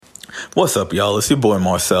What's up, y'all? It's your boy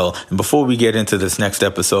Marcel. And before we get into this next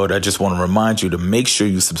episode, I just want to remind you to make sure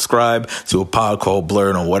you subscribe to a pod called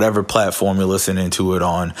Blurred on whatever platform you're listening to it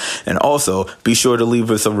on. And also, be sure to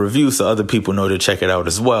leave us a review so other people know to check it out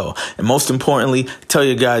as well. And most importantly, tell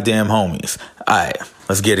your goddamn homies. All right,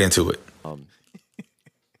 let's get into it.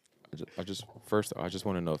 I just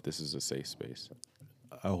want to know if this is a safe space.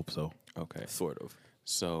 I hope so. Okay. Sort of.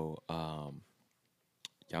 So,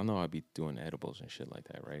 y'all know I be doing edibles and shit like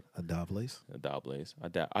that, right? Adobles? Adobles.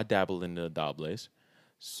 I dabble in the adobles.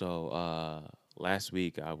 So, last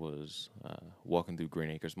week I was walking through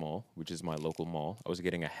Green Acres Mall, which is my local mall. I was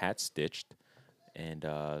getting a hat stitched. And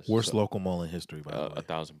worst local mall in history, by the way.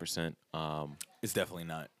 1,000%. It's definitely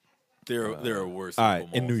not. There are worse. All right,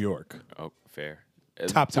 in New York. Oh, fair.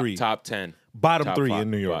 Top three. Top 10. Bottom top 3 five,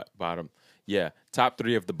 in New York. Bottom. Yeah, top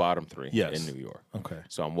 3 of the bottom 3 yes. in New York. Okay.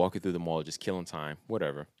 So I'm walking through the mall, just killing time,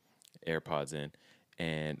 whatever, AirPods in,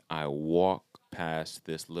 and I walk past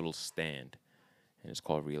this little stand, and it's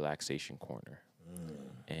called Relaxation Corner.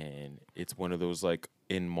 And it's one of those, like,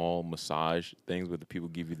 in-mall massage things where the people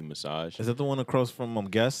give you the massage. Is that the one across from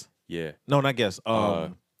Guess? Yeah. No, not Guess.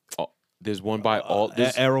 There's one by all.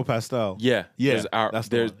 Aero Pastel. Yeah. Yeah.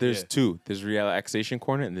 There's two. There's Relaxation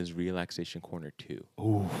Corner and there's Relaxation Corner 2.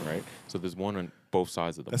 Ooh. Right? So there's one on both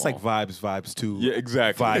sides of the That's mall. like vibes 2. Yeah,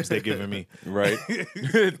 exactly. Vibes they're giving me. Right?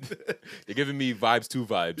 They're giving me vibes 2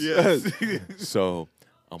 vibes. Yes. So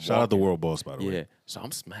Shout out the World Boss, by the way. Yeah. So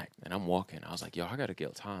I'm smacked and I'm walking. I was like, yo, I got to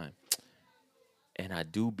get time. And I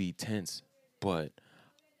do be tense, but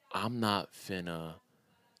I'm not finna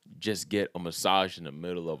just get a massage in the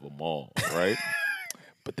middle of a mall, right?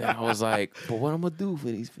 But then I was like, but what I'm going to do for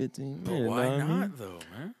these 15 minutes? But why not, though,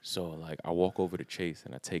 man? So, like, I walk over to Chase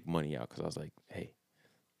and I take money out because I was like, hey,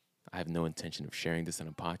 I have no intention of sharing this in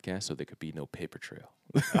a podcast, so there could be no paper trail.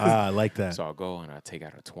 I like that. So I'll go and I take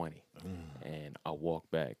out a 20. And I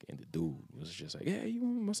walk back, and the dude was just like, yeah, you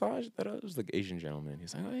want a massage? It was like an Asian gentleman.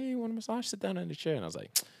 He's like, hey, you want a massage? Sit down in the chair. And I was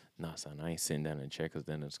like, nah, son, I ain't sitting down in the chair because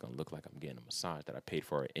then it's going to look like I'm getting a massage that I paid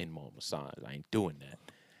for an in-mall massage. I ain't doing that.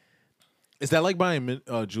 Is that like buying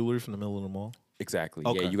jewelry from the middle of the mall? Exactly.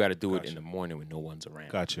 Okay. Yeah, you got to do it in the morning when no one's around.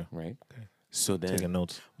 Gotcha. Right? Okay. So then. Taking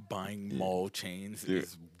notes. Buying mall chains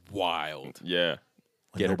is wild. Yeah.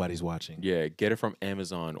 When nobody's watching. Yeah, get it from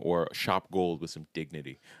Amazon or Shop Gold with some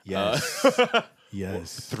dignity. Yes.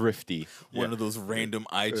 Yes. Thrifty. One of those random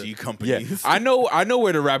IG companies. Yeah. I know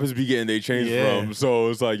where the rappers be getting their chains from. So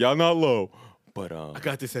it's like, y'all not low. But I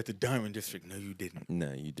got this at the Diamond District. No, you didn't.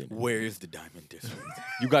 No, you didn't. Where is the Diamond District?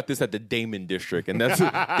 You got this at the Damon District, and that's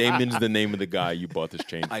Damon's the name of the guy you bought this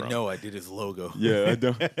chain from. I know. I did his logo. Yeah, I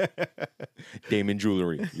know. Damon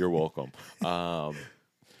Jewelry. You're welcome.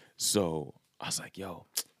 So I was like, yo,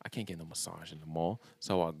 I can't get no massage in the mall.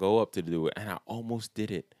 So I go up to do it, and I almost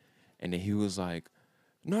did it. And then he was like,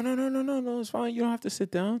 no, it's fine. You don't have to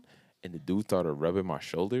sit down. And the dude started rubbing my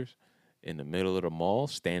shoulders in the middle of the mall,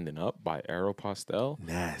 standing up by Aeropostale.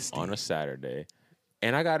 Nasty. On a Saturday.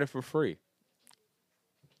 And I got it for free.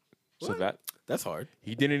 What? So that's hard.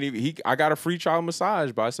 I got a free child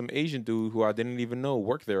massage by some Asian dude who I didn't even know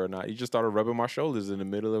worked there or not. He just started rubbing my shoulders in the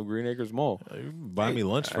middle of Green Acres Mall. Buy me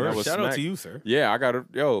lunch first. Shout out to you, sir. Yeah, I got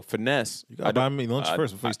to, finesse. You got to buy me lunch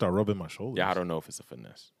first before you start rubbing my shoulders. Yeah, I don't know if it's a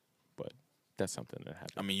finesse, but that's something that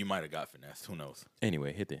happened. I mean, you might have got finesse. Who knows?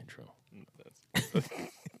 Anyway, hit the intro. Look,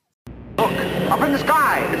 up in the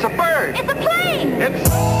sky. It's a bird. It's a plane.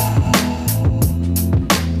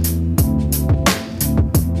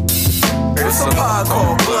 It's a pod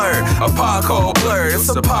called Blurred. A pod called Blurred. It's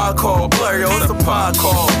a pod called Blurred. Yo, it's a pod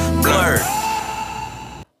called Blurred.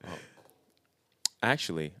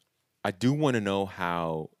 Actually, I do want to know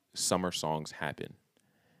how summer songs happen.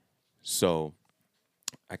 So,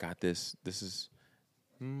 I got this. This is,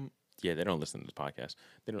 yeah, they don't listen to this podcast.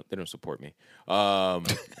 They don't support me.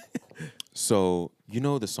 So you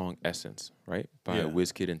know the song Essence, right? By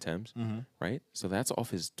Wizkid and Thames, right? So that's off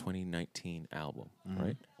his 2019 album,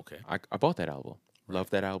 right? Okay. I bought that album. Love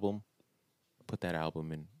that album. Put that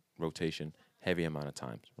album in rotation heavy amount of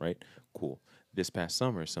times, right? Cool. This past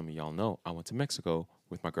summer, some of y'all know, I went to Mexico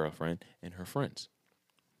with my girlfriend and her friends.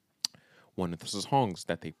 One of the songs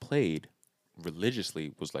that they played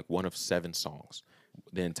religiously was like one of 7 songs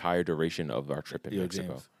the entire duration of our trip in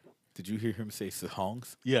Mexico. James, did you hear him say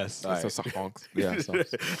songs? Yes. Right. Songs. Yeah,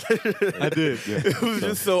 songs. I did. Yeah. It was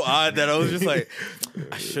just so odd that I was just like,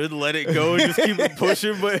 I should let it go and just keep it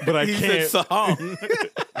pushing, but I he can't. said song.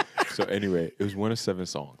 So anyway, it was one of 7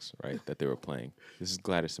 songs, right, that they were playing. This is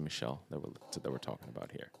Gladys and Michelle that we're talking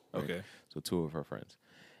about here. Right? Okay. So 2 of her friends.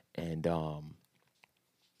 And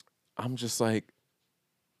I'm just like,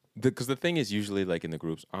 Because the thing is, usually like in the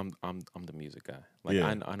groups, I'm the music guy. Like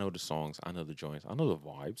Yeah. I know the songs, I know the joints, I know the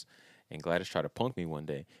vibes. And Gladys tried to punk me one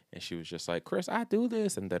day, and she was just like, "Chris, I do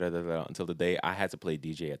this," and da da da da. Until the day I had to play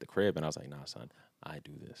DJ at the crib, and I was like, "Nah, son, I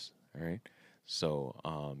do this." All right. So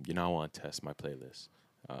I want to test my playlist.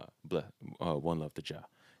 One Love the Ja.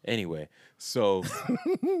 Anyway, so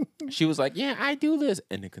she was like, "Yeah, I do this,"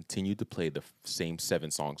 and then continued to play the same 7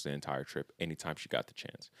 songs the entire trip anytime she got the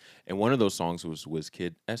chance. And one of those songs was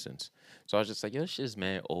WizKid Essence. So I was just like, "Yo, this shit's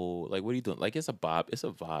man old. Like, what are you doing? Like, it's a bop, it's a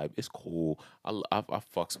vibe, it's cool. I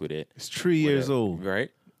fucks with it. It's 3 years Whatever." old. Right?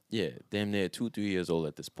 Yeah, damn near 2-3 years old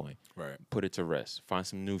at this point. Right. Put it to rest. Find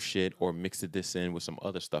some new shit or mix this in with some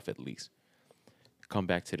other stuff at least. Come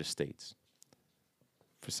back to the States.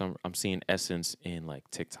 I'm seeing Essence in like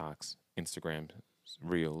TikToks, Instagram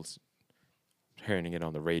reels, hearing it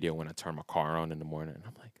on the radio when I turn my car on in the morning. And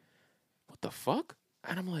I'm like, what the fuck?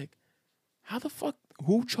 And I'm like, how the fuck?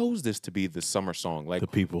 Who chose this to be the summer song? Like, The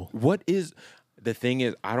people. What is the thing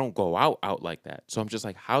is, I don't go out like that. So I'm just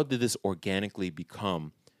like, how did this organically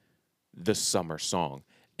become the summer song?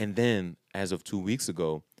 And then as of 2 weeks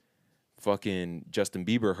ago, fucking Justin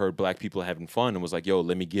Bieber heard black people having fun and was like, "Yo,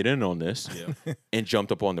 let me get in on this," and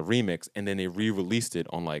jumped up on the remix. And then they re-released it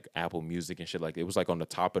on like Apple Music and shit. Like it was like on the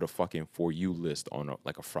top of the fucking For You list on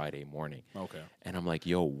like a Friday morning. Okay. And I'm like,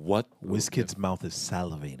 "Yo, what?" WizKid's mouth is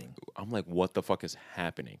salivating. I'm like, "What the fuck is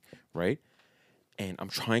happening?" Right? And I'm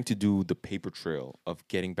trying to do the paper trail of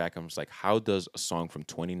getting back. I'm just like, how does a song from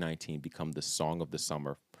 2019 become the song of the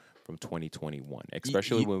summer from 2021,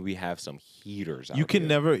 especially when we have some heaters out You can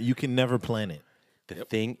there. never plan it. The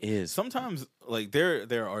thing is, Sometimes, like, there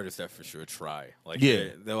are artists that for sure try. Like, Yeah.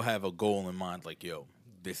 they'll have a goal in mind, like, yo,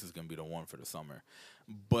 this is going to be the one for the summer.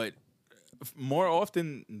 But more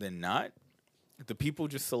often than not, the people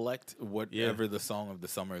just select whatever the song of the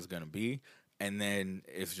summer is going to be, and then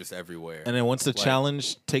it's just everywhere. And then once the Like,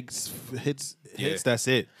 challenge hits, that's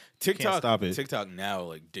it. Can't stop it. TikTok now,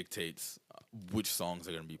 like, dictates which songs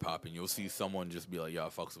are going to be popping. You'll see someone just be like, "Yo, I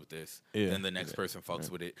fucks with this." Yeah. Then the next person fucks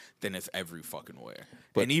with it. Then it's every fucking where.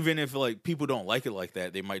 But- And even if, like, people don't like it like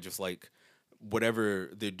that, they might just like whatever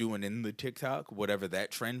they're doing in the TikTok, whatever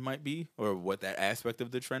that trend might be, or what that aspect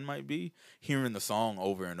of the trend might be, hearing the song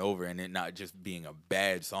over and over and it not just being a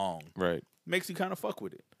bad song right? makes you kind of fuck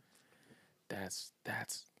with it. That's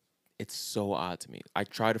it's so odd to me. I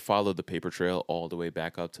try to follow the paper trail all the way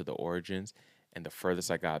back up to the origins, and the furthest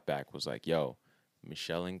I got back was like, yo,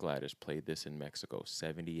 Michelle and Gladys played this in Mexico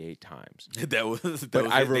 78 times. that was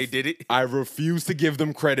They did it. I refuse to give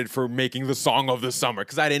them credit for making the song of the summer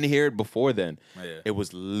because I didn't hear it before then. Yeah. It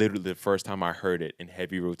was literally the first time I heard it in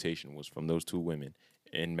heavy rotation was from those two women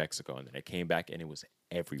in Mexico, and then it came back and it was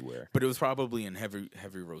everywhere. But it was probably in heavy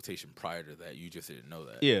rotation prior to that. You just didn't know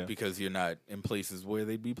that. Yeah. Because you're not in places where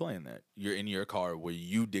they'd be playing that. You're in your car where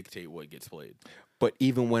you dictate what gets played. But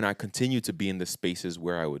even when I continued to be in the spaces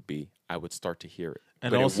where I would be, I would start to hear it.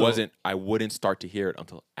 And but also- I wouldn't start to hear it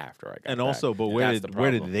until after I got And back. also, but And where that's did the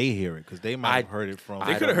where did problem. they hear it? Because they might have heard it from. They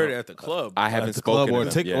I could have don't heard know. it at the club. I haven't at the spoken club or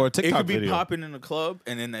to them yet. or a It TikTok could be video. popping in the club,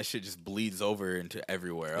 and then that shit just bleeds over into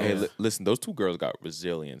everywhere else. Hey, listen, those two girls got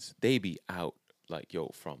resilience. They be out like,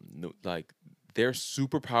 yo, like their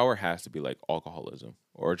superpower has to be like alcoholism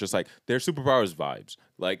or just like their superpower is vibes.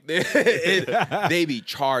 Like they be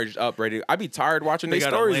charged up, ready. I be tired watching They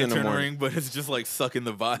their got stories a in the lantern morning. ring, but it's just like sucking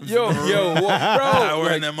the vibes. Yo, in the room. yo, well, bro,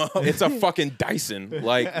 Powering like, them up. it's a fucking Dyson.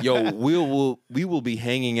 Like, yo, we will be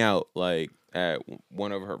hanging out like at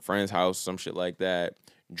one of her friend's house, some shit like that,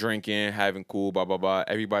 drinking, having cool, blah blah blah.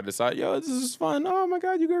 Everybody decide, yo, this is fun. Oh my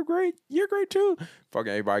god, you're great. You're great too.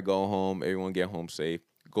 Fucking everybody go home. Everyone get home safe.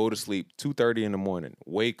 Go to sleep 2:30 in the morning.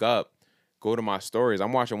 Wake up. Go to my stories.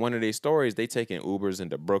 I'm watching one of their stories. They taking Ubers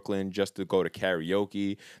into Brooklyn just to go to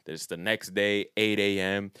karaoke. There's the next day, 8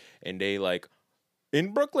 a.m. And they like,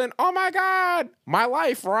 in Brooklyn, oh my God, my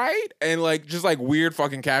life, right? And like, just like weird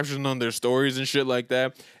fucking captions on their stories and shit like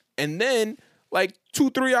that. And then like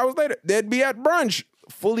 2-3 hours later, they'd be at brunch,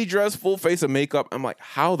 fully dressed, full face of makeup. I'm like,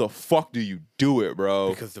 how the fuck do you do it, bro?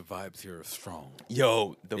 Because the vibes here are strong.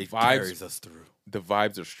 Yo, the It vibes, carries us through. the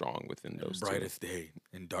vibes are strong within those two. Brightest day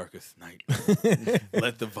and darkest night.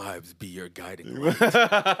 Let the vibes be your guiding light. Let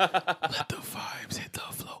the vibes hit the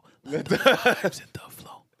flow. Let the vibes hit the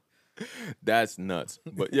flow. That's nuts.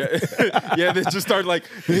 But yeah, yeah, they just start like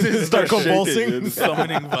Start shaking. convulsing.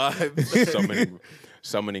 Summoning vibes. Summoning.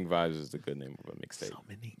 Summoning Vibes is the good name of a mixtape.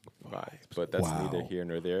 Summoning Vibes. But that's neither here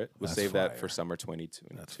nor there. We'll That's save that for fire. summer 22.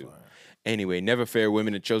 That's fire. Anyway, Never Fair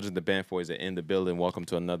Women and Children, the band boys are in the building. Welcome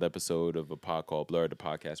to another episode of a pod called Blur, the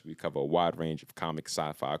podcast. We cover a wide range of comics,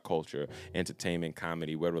 sci-fi, culture, entertainment,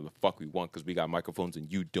 comedy, whatever the fuck we want, because we got microphones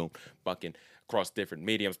and you don't fucking across different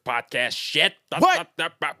mediums. Podcast shit. What?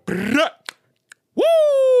 Woo!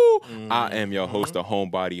 I am your host, the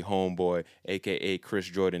homebody homeboy, a.k.a. Chris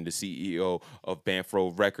Jordan, the CEO of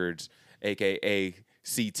Banfro Records, a.k.a.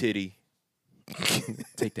 C Titty.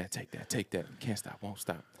 Take that. Can't stop, won't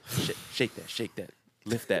stop. Shake that.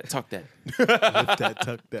 Lift that, tuck that. Lift that,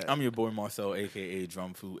 tuck that. I'm your boy Marcel, a.k.a.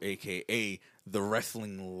 Drum Fu, a.k.a. the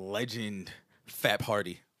wrestling legend, Fat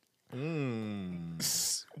Hardy.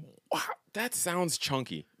 Wow, that sounds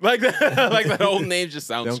chunky. Like that old name just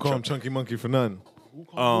sounds Don't call him chunky. Chunky Monkey for nothing. Who's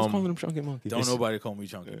calling him Chunky Monkey? Don't nobody call me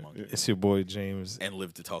Chunky Monkey. It's your boy James, And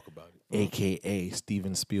live to talk about it. a.k.a.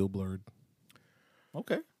 Steven Spielberg.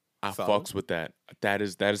 Okay. I Solid. fucks with that. That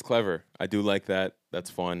is clever. I do like that. That's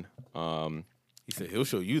fun. He said he'll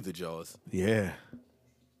show you the jaws. Yeah.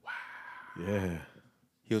 Wow. Yeah.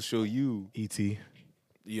 He'll show you. E.T.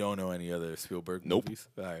 You don't know any other Spielberg Nope. movies?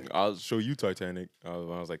 All right. I'll show you Titanic. I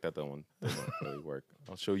was like, that don't really work.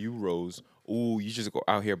 I'll show you Rose. Ooh, you just go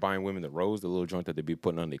out here buying women the Rose, the little joint that they be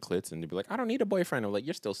putting on their clits, and they'd be like, I don't need a boyfriend. I'm like,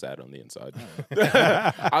 you're still sad on the inside.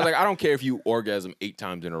 I was like, I don't care if you orgasm 8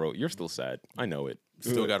 times in a row. You're still sad. I know it.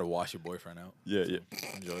 Still got to wash your boyfriend out. Yeah.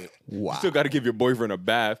 Enjoy it. Wow. You still got to give your boyfriend a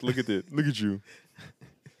bath. Look at you.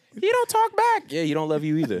 He don't talk back. Yeah, he don't love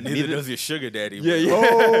you either. Neither does your sugar daddy. Yeah, bro. yeah.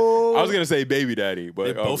 Oh. I was gonna say baby daddy, but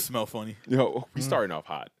They both smell funny. we starting off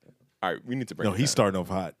hot. All right, we need to bring. No, it he's down. starting off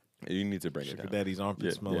hot. You need to bring it Sugar down. Daddy's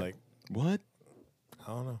armpits smell like, What? I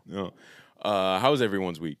don't know. No. How was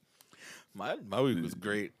everyone's week? My week was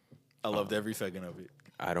great. I loved every second of it.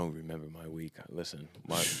 I don't remember my week. Listen,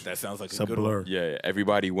 That sounds like It's a a good blur. one. yeah,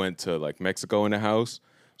 everybody went to like Mexico in the house,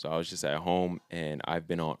 so I was just at home, and I've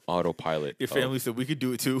been on autopilot. Your family said we could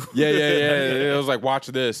do it too. Yeah. It was like, watch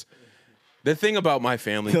this. The thing about my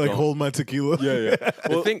family, Like, don't- hold my tequila. yeah.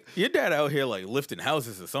 Well, The thing, your dad out here like lifting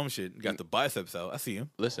houses or some shit. Got the biceps out. I see him.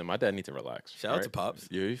 listen, my dad needs to relax. Shout out to Pops.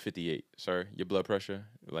 You're 58, sir. Your blood pressure,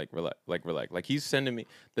 relax. Like he's sending me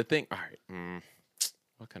the thing. All right,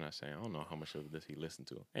 what can I say? I don't know how much of this he listened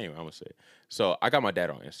to. Anyway, I'm gonna say it. So I got my dad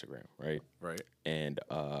on Instagram, right? Right. And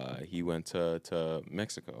he went to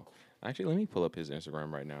Mexico. Actually, let me pull up his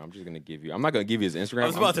Instagram right now. I'm just gonna give you. I'm not gonna give you his Instagram. I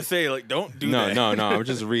was about to say like, don't do that. No. I'm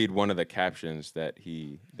just read one of the captions that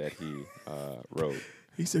he wrote.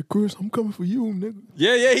 He said, Chris, I'm coming for you, nigga.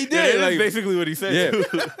 Yeah, he Yeah, did. that's Like, basically what he said. yeah.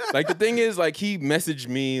 too. Like the thing is, like he messaged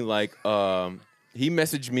me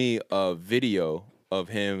a video of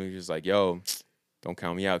him. He was like, "Yo, don't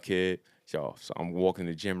count me out, kid." So I'm walking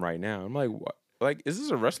to the gym right now. I'm like, what? Like, is this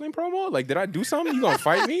a wrestling promo? Like, did I do something? You gonna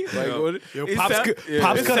fight me? Like, what? It Pops sound- could- it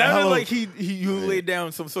Pops coulda sounded hella- like you laid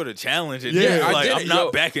down some sort of challenge. And Yeah, yeah, I like did I'm it, not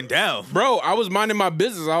yo. backing down. Bro, I was minding my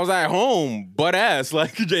business. I was at home, butt ass,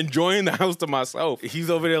 like enjoying the house to myself. He's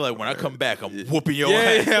over there like, when I come back, I'm whooping your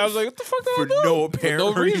ass. Yeah. I was like, what the fuck did I for do? no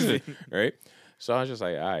apparent reason. Right? So I was just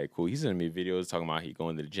like, all right, cool. He's sending me videos talking about he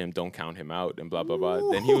going to the gym, don't count him out, and blah, blah, blah.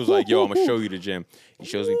 Then he was like, yo, I'm going to show you the gym. He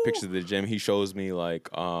shows me pictures of the gym. He shows me, like,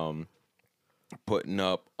 putting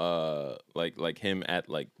up, like him at,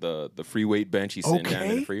 like, the free weight bench. He's sitting down in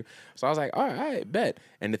the Okay. free. So I was like, all right, bet.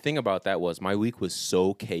 And the thing about that was my week was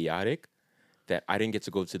so chaotic that I didn't get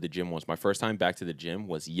to go to the gym once. My first time back to the gym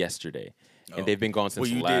was yesterday. And they've been gone since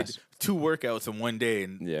Well, you last. did 2 workouts in one day,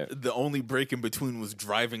 and Yeah. the only break in between was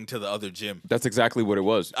driving to the other gym. That's exactly what it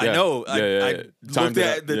was. I Yeah. know. Yeah, I Timed looked it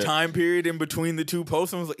at up. the Yeah. time period in between the 2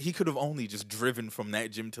 posts, and was like, he could have only just driven from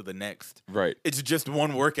that gym to the next. Right. It's just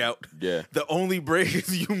one workout. Yeah. The only break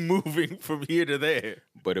is you moving from here to there.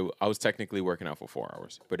 But I was technically working out for 4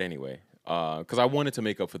 hours. But anyway, because I wanted to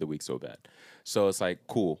make up for the week so bad. So it's like,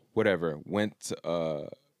 cool, whatever. Went,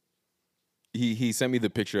 he sent me the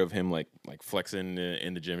picture of him like flexing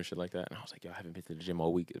in the gym and shit like that. And I was like, yo, I haven't been to the gym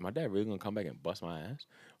all week. Is my dad really gonna come back and bust my ass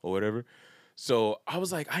or whatever? So I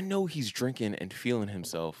was like, I know he's drinking and feeling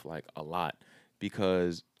himself like a lot,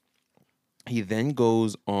 because he then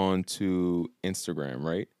goes on to Instagram,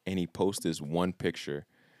 right? And he posts this one picture.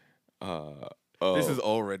 This is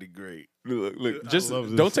already great. Look, just love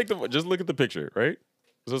this. don't take just look at the picture, right?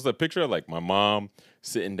 So it's a picture of like my mom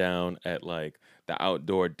sitting down at like the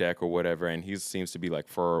outdoor deck or whatever, and he seems to be like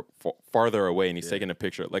farther away, and he's taking a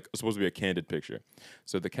picture, like it's supposed to be a candid picture.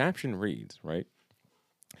 So the caption reads, right?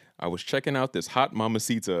 I was checking out this hot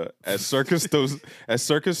mamacita at Circus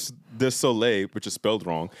du Soleil, which is spelled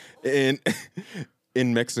wrong,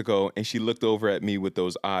 in Mexico, and she looked over at me with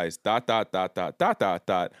those eyes. ...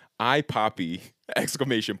 I poppy! ! I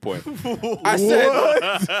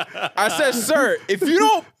said, sir, if you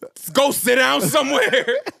don't go sit down somewhere,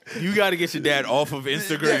 You got to get your dad off of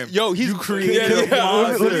Instagram. yo, he's you created yeah,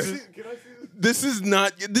 a monster. This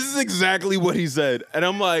is exactly what he said, and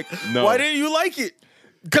I'm like, no. Why didn't you like it?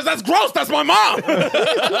 Because that's gross. That's my mom.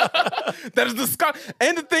 That is disgusting.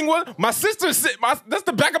 And the thing was, my sister that's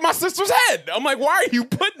the back of my sister's head. I'm like, why are you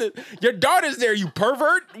putting it? Your daughter's there, you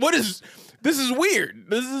pervert. This is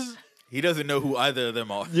weird. He doesn't know who either of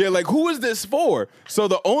them are. Yeah, like, who is this for? So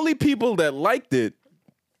the only people that liked it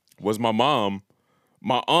was my mom,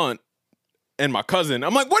 my aunt, and my cousin.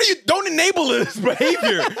 I'm like, don't enable this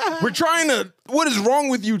behavior. We're trying to, what is wrong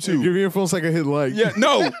with you two? Your earphones like a hit like. Yeah,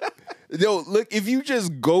 no. Yo, look, if you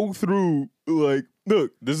just go through, like,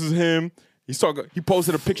 look, this is him. He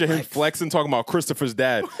posted a picture of him flexing, talking about Christopher's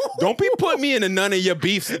dad. Don't be putting me into none of your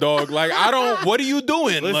beefs, dog. Like, what are you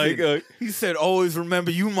doing? Listen, he said, always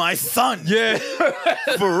remember you my son. Yeah.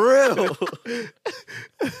 For real.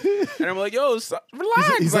 And I'm like, yo,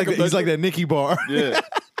 relax. He's like that Nicky bar. Yeah.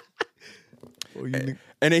 You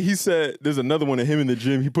And then he said, there's another one of him in the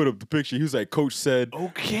gym. He put up the picture. He was like, Coach said,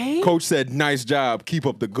 nice job. Keep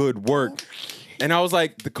up the good work. Okay. And I was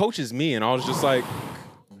like, the coach is me. And I was just like,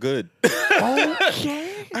 good.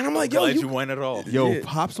 Okay. And I'm like, glad you went at all. Yo,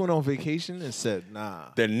 Pops went on vacation and said, nah.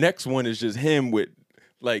 The next one is just him with,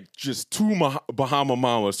 like, just two Bahama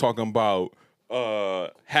mamas talking about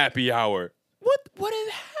happy hour. What is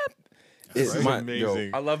happening? It's amazing.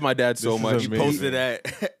 Yo, I love my dad so much. He posted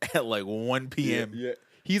that at like 1 p.m. Yeah.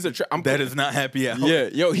 He's a that is not happy hour. Yeah,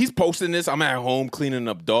 yo, he's posting this. I'm at home cleaning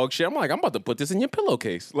up dog shit. I'm like, I'm about to put this in your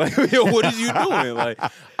pillowcase. Like, yo, what is you doing? Like,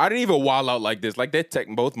 I didn't even wild out like this. Like,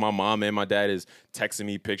 both my mom and my dad is texting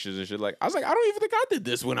me pictures and shit. Like, I was like, I don't even think I did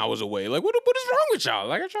this when I was away. Like, what is wrong with y'all?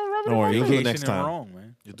 Like, I try to rub it. Don't worry, you'll do it Vacation next time. Wrong,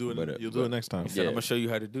 man. You'll do it next time. He said, I'm gonna show you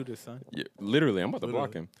how to do this, son. Yeah, literally, I'm about to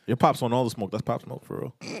block him. Your Pops want all the smoke. That's Pop Smoke for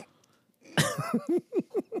real.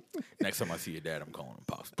 Next time I see your dad, I'm calling him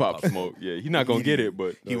Pop Smoke. Pop Smoke. Yeah, he's not gonna get it,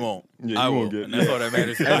 but he won't. Yeah, I he will. won't get it. And that's all that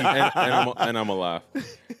matters. and I'm alive.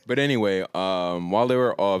 But anyway, while they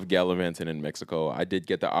were off gallivanting in Mexico, I did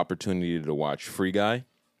get the opportunity to watch Free Guy.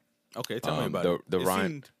 Okay, tell me about it. It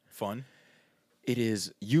seemed fun. It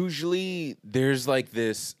is. Usually there's like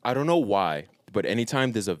this, I don't know why, but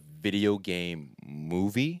anytime there's a video game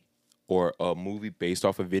movie or a movie based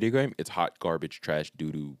off a video game, it's hot garbage, trash,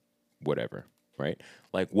 doo-doo, whatever, right?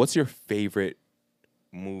 Like, what's your favorite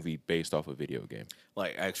movie based off a video game?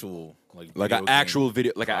 Like actual, like an actual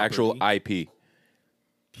video, like an actual IP.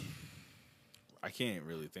 I can't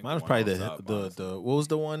really think. Mine was probably the what was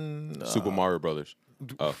the one? Super Mario Brothers.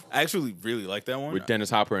 I actually really like that one With Dennis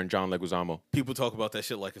Hopper and John Leguizamo. People talk about that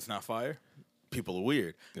shit like it's not fire. People are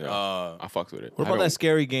weird. Yeah, I fucked with it. What about that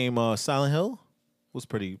scary game, Silent Hill? Was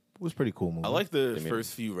pretty cool movie. I like the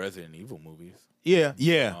first few Resident Evil movies.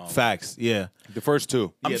 Yeah, facts. Yeah, the first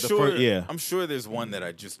two. I'm sure there's one that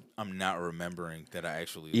I'm not remembering that I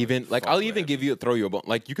actually even like. I'll even throw you a bone.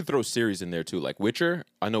 Like, you could throw series in there too. Like Witcher.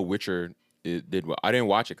 I know Witcher. It did well. I didn't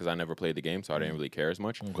watch it because I never played the game, so I didn't really care as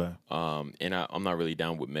much. Okay. And I'm not really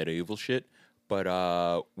down with medieval shit.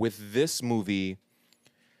 But with this movie,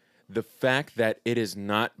 the fact that it is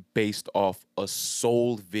not based off a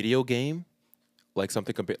sold video game, like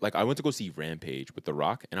something like I went to go see Rampage with The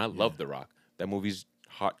Rock, and I love The Rock. That movie's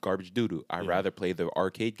hot garbage doo-doo. I'd rather play the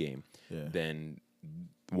arcade game than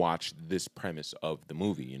watch this premise of the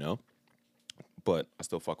movie, you know? But I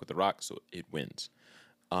still fuck with The Rock, so it wins.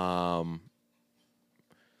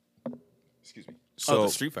 Excuse me. So the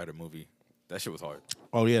Street Fighter movie, that shit was hard.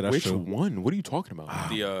 Oh yeah, that's true. Which one? What are you talking about?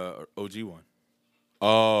 The OG one.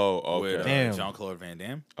 Oh, okay. With Jean-Claude Van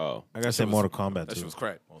Damme. Oh, I gotta say Mortal Kombat That too. shit was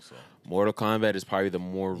crack. Also, Mortal Kombat is probably the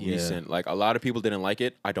more recent. Like, a lot of people didn't like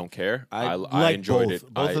it. I don't care. I like enjoyed both.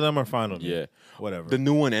 it. Both of them are fine with me. Yeah, whatever. The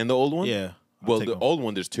new one and the old one. Yeah. Well, the old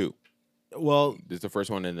one, there's two. Well, There's the first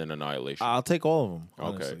one and then Annihilation. I'll take all of them.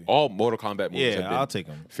 Honestly. Okay. All Mortal Kombat movies have been I'll take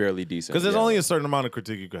them fairly decent. because there's only a certain amount of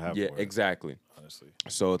critique you could have. Yeah, for it, exactly. honestly,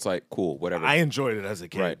 So it's like, cool, whatever. I enjoyed it as a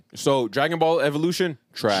kid. Right. So Dragon Ball Evolution,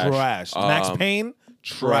 trash. Max Payne,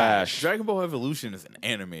 trash. Dragon Ball Evolution is an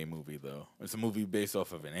anime movie, though. It's a movie based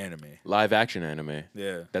off of an anime. Live action anime.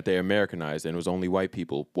 Yeah. That they Americanized, and it was only white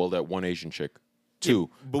people. Well, that one Asian chick. Two.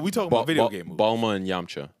 But we talking about video game movies. Bulma and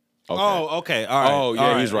Yamcha. Okay. Oh, okay. All right. Oh, yeah,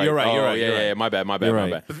 All right. he's right. You're right. Oh, You're right. Yeah, my bad. You're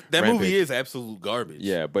right. That Rampage. movie is absolute garbage.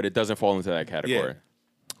 Yeah, but it doesn't fall into that category.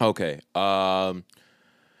 Okay.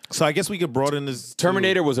 So I guess we could broaden this.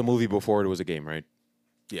 Terminator was a movie before it was a game, right?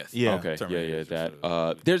 Yes. Yeah. Okay. Terminator Yeah. is for That.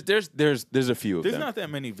 sure. There's a few of There's them. not that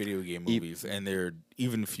many video game movies, and they're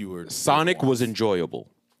even fewer. Sonic good was ones. enjoyable.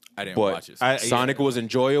 I didn't but watch it. Sonic was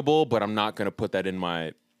enjoyable, but I'm not gonna put that in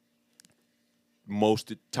my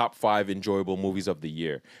most top 5 enjoyable movies of the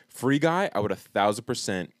year. Free Guy, I would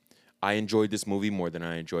 1,000%. I enjoyed this movie more than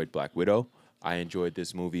I enjoyed Black Widow. I enjoyed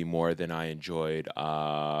this movie more than I enjoyed.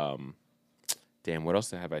 Damn, what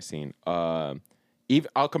else have I seen? Even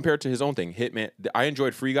I'll compare it to his own thing, Hitman. I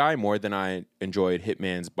enjoyed Free Guy more than I enjoyed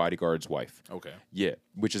Hitman's Bodyguard's Wife. Okay. Yeah,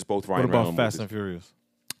 which is both What Ryan about Reynolds Fast movies. and Furious?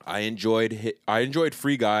 I enjoyed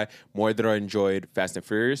Free Guy more than I enjoyed Fast and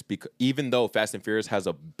Furious, because even though Fast and Furious has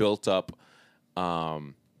a built up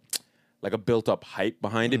hype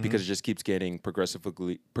behind it, because it just keeps getting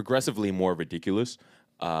progressively more ridiculous.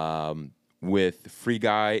 With Free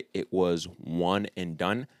Guy, it was one and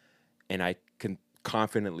done, and I can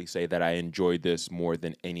confidently say that I enjoyed this more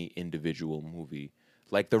than any individual movie.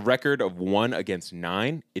 Like the record of 1 against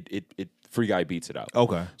 9, it Free Guy beats it out.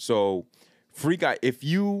 Okay. So Free Guy, it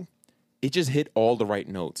just hit all the right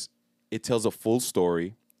notes. It tells a full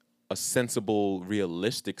story, a sensible,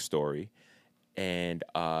 realistic story. And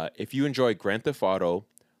if you enjoy Grand Theft Auto,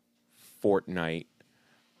 Fortnite,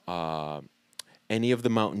 any of the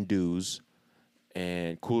Mountain Dews,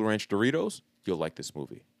 and Cool Ranch Doritos, you'll like this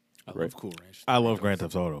movie. I love Cool Ranch. I love Grand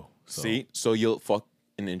Theft Auto. So. See? So you'll fucking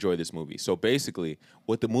enjoy this movie. So basically,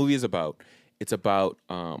 what the movie is about, it's about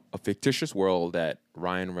a fictitious world that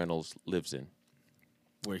Ryan Reynolds lives in.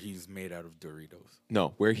 Where he's made out of Doritos.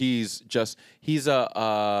 No, where he's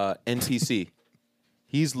a NPC.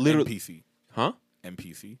 He's literally... NPC. Huh?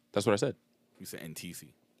 NPC. That's what I said. You said NTC.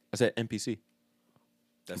 I said NPC.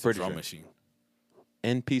 That's a pretty drum sure. machine.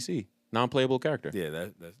 NPC. Non-playable character. Yeah,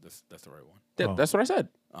 that's the right one. That's what I said.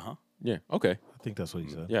 Uh-huh. Yeah, okay. I think that's what he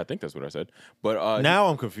said. Yeah, I think that's what I said. But Now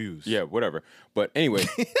I'm confused. yeah, whatever. But anyway,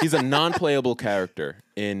 he's a non-playable character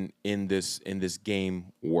in this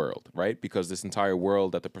game world, right? Because this entire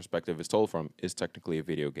world that the perspective is told from is technically a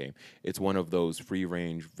video game. It's one of those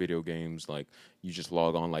free-range video games, like you just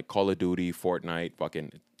log on, like Call of Duty, Fortnite,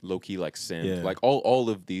 fucking low-key like Sims, Yeah. like all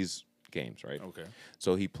of these games, right? Okay.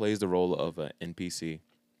 So he plays the role of an NPC,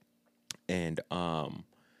 and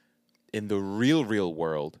in the real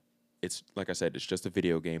world, it's like I said, it's just a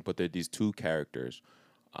video game, but there are these 2 characters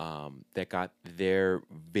that got their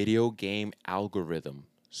video game algorithm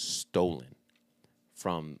stolen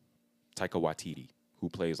from Taika Waititi, who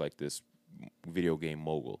plays like this video game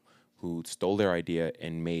mogul, who stole their idea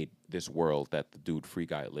and made this world that the dude Free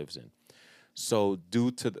Guy lives in. So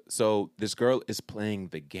this girl is playing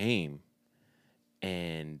the game,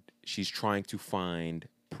 and she's trying to find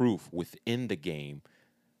proof within the game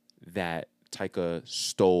that Taika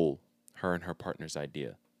stole her and her partner's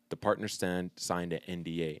idea. The partner signed an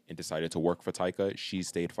NDA and decided to work for Taika. She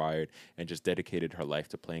stayed fired and just dedicated her life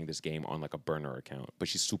to playing this game on like a burner account. But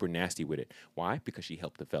she's super nasty with it. Why? Because she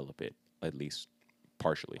helped develop it, at least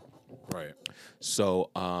partially. Right.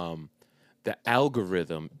 So the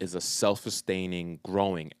algorithm is a self-sustaining,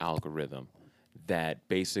 growing algorithm that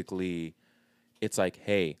basically, it's like,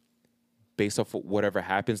 hey, based off of whatever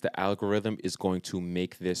happens, the algorithm is going to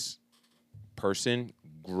make this person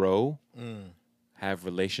grow, have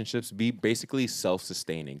relationships, be basically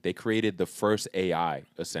self-sustaining. They created the first AI,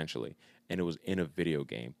 essentially, and it was in a video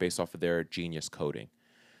game based off of their genius coding.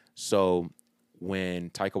 So when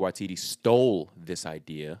Taika Waititi stole this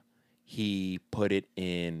idea, he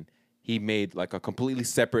made like a completely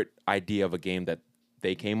separate idea of a game that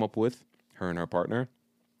they came up with, her and her partner,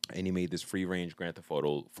 and he made this free-range Grand Theft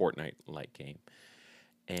Auto Fortnite-like game.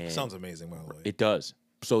 And Sounds amazing, by the way. it does.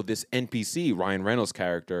 So this NPC, Ryan Reynolds'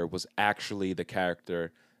 character, was actually the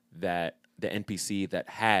character the NPC that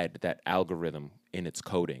had that algorithm in its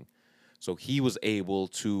coding. So he was able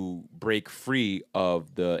to break free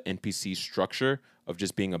of the NPC structure of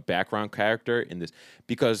just being a background character in this,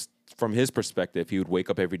 because from his perspective, he would wake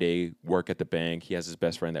up every day, work at the bank. He has his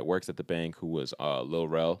best friend that works at the bank who was Lil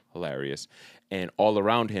Rel, hilarious. And all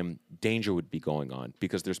around him, danger would be going on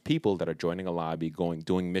because there's people that are joining a lobby,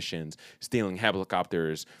 doing missions, stealing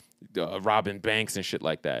helicopters, robbing banks and shit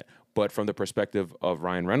like that. But from the perspective of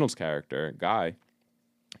Ryan Reynolds' character, Guy,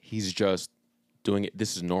 he's just doing it.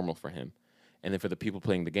 This is normal for him. And then for the people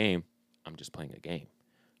playing the game, I'm just playing a game.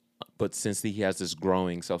 But since he has this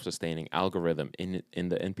growing, self-sustaining algorithm in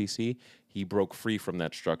the NPC, he broke free from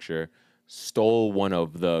that structure, stole one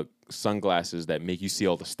of the sunglasses that make you see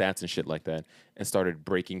all the stats and shit like that, and started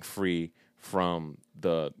breaking free from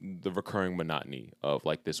the recurring monotony of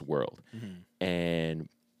like this world. Mm-hmm. And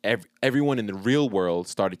everyone in the real world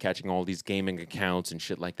started catching all these gaming accounts and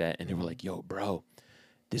shit like that, and they were like, "Yo, bro,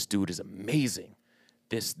 this dude is amazing.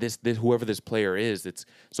 this whoever this player is. It's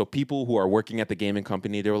so people who are working at the gaming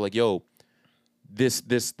company, they were like, yo, this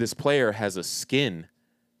player has a skin,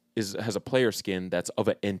 has a player skin that's of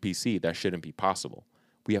an NPC. That shouldn't be possible.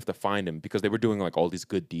 We have to find him, because they were doing like all these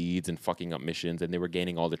good deeds and fucking up missions, and they were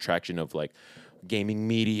gaining all the traction of like gaming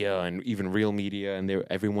media and even real media, and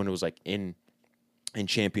everyone was like in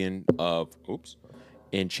champion of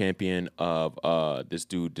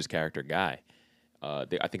this character Guy. I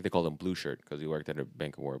think they called him Blue Shirt because he worked at a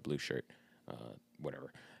bank and wore a blue shirt,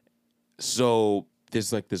 whatever. So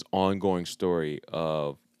there's like this ongoing story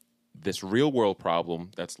of this real world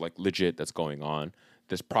problem that's like legit, that's going on.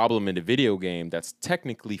 This problem in the video game that's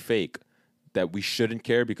technically fake, that we shouldn't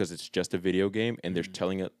care because it's just a video game, and they're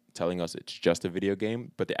telling us it's just a video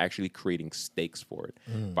game, but they're actually creating stakes for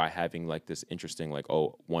it by having like this interesting like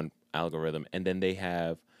one algorithm, and then they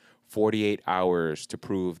have 48 hours to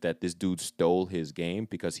prove that this dude stole his game,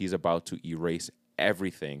 because he's about to erase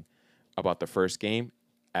everything about the first game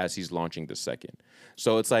as he's launching the second.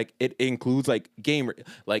 So it's like it includes like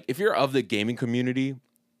like if you're of the gaming community,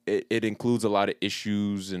 it includes a lot of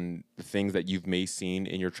issues and things that you've may seen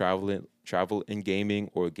in your travel in gaming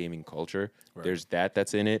or gaming culture. Right. There's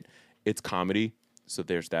that's in it. It's comedy, so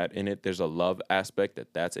there's that in it. There's a love aspect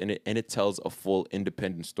that's in it, and it tells a full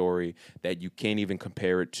independent story that you can't even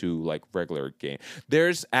compare it to like regular game.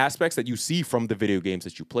 There's aspects that you see from the video games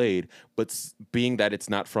that you played, but being that it's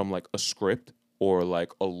not from like a script or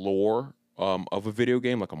like a lore of a video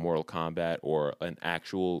game, like a Mortal Kombat or an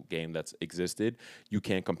actual game that's existed, you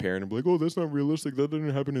can't compare it and be like, oh, that's not realistic. That didn't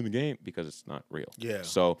happen in the game, because it's not real. Yeah.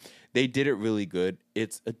 So they did it really good.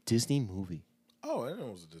 It's a Disney movie. Oh, I didn't know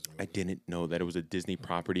it was a Disney movie. I didn't know that it was a Disney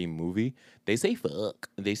property movie. They say fuck.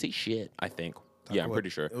 They say shit, I think. I'm pretty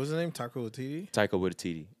sure. What was the name? Taika Waititi? Taika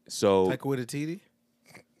Waititi. So Taika Waititi?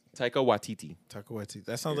 Taika Waititi. Taika Waititi.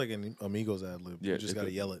 That sounds like an Amigos ad lib. Yeah, you just got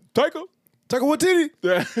to yell it. Taika Waititi.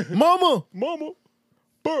 Mama.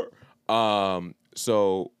 Burr.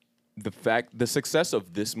 So the success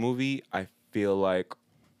of this movie, I feel like,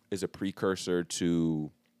 is a precursor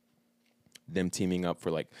to them teaming up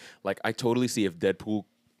for like I totally see if Deadpool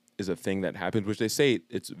is a thing that happens, which they say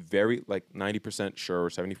it's very like 90% sure or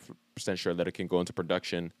 70% sure that it can go into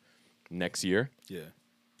production next year. Yeah.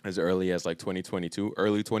 As early as like 2022,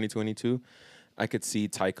 early 2022. I could see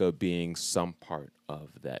Taika being some part of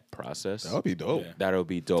that process. That would be dope. Yeah. That'll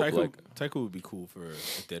be dope. Taika would be cool for a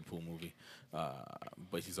Deadpool movie,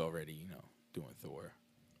 but he's already doing Thor.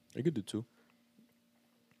 They could do two.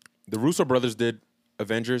 The Russo brothers did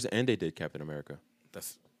Avengers and they did Captain America.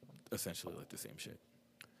 That's essentially like the same shit.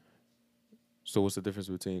 So what's the difference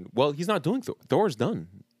between? Well, he's not doing Thor. Thor's done.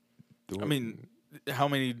 I mean, how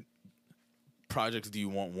many projects do you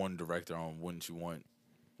want one director on? Wouldn't you want?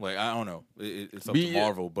 Like, I don't know. It's up to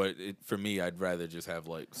Marvel, but for me, I'd rather just have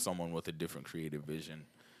like someone with a different creative vision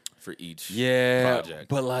for each project.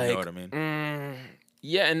 But like, you know what I mean?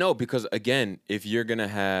 Yeah and no, because again, if you're gonna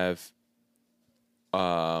have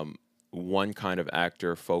one kind of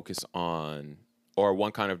actor focus on, or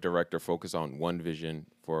one kind of director focus on one vision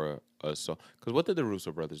for a so, because what did the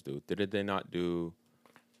Russo brothers do? Did they not do?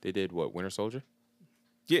 They did what? Winter Soldier?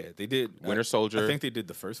 Yeah, they did. Winter Soldier. I think they did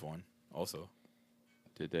the first one also.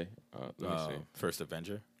 Did they? Let me see. First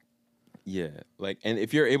Avenger. Yeah, like, and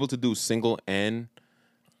if you're able to do single and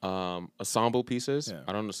ensemble pieces,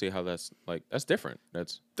 I don't see how that's like. That's different.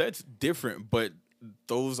 That's different, but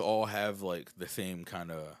those all have like the same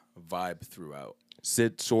kind of vibe throughout. So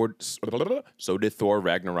did Thor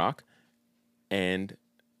Ragnarok, and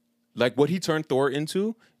like what he turned Thor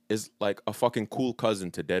into is like a fucking cool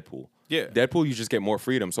cousin to Deadpool. Yeah, Deadpool, you just get more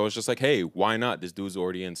freedom. So it's just like, hey, why not? This dude's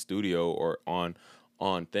already in studio or on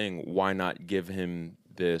thing. Why not give him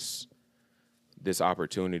this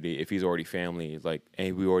opportunity if he's already family? Like,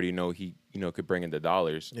 and we already know he could bring in the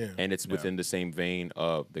dollars. Yeah, and it's within the same vein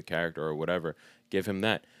of the character or whatever. Give him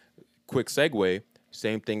that. Quick segue.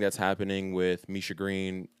 Same thing that's happening with Misha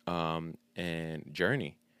Green and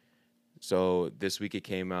Journey. So this week it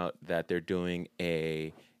came out that they're doing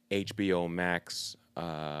a HBO Max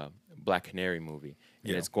Black Canary movie.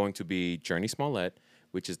 And it's going to be Journey Smollett,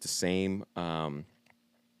 which is the same.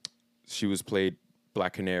 She was played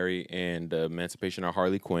Black Canary in the Emancipation of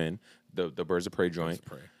Harley Quinn, the Birds of Prey joint.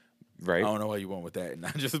 Right? I don't know why you went with that,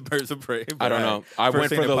 not just Birds of Prey. I don't know. I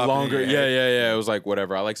went for the longer. Yeah. It was like,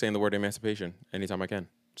 whatever. I like saying the word emancipation anytime I can.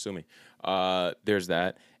 Sue me. There's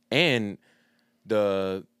that. And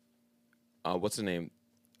the, what's the name?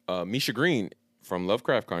 Misha Green from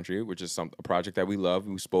Lovecraft Country, which is a project that we love.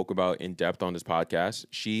 We spoke about in depth on this podcast.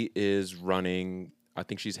 She is running, I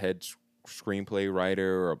think she's head screenplay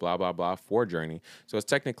writer or blah, blah, blah for Journey. So it's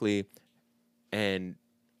technically And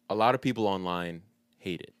a lot of people online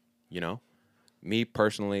hate it, you know? Me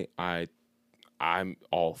personally, I'm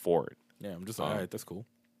all for it. Yeah, I'm just like, all right, that's cool.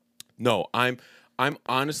 No, I'm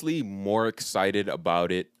honestly more excited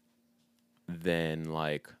about it than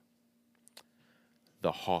like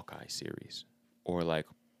the Hawkeye series or like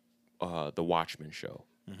the Watchmen show.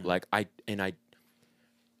 Like I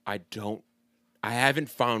haven't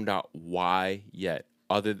found out why yet.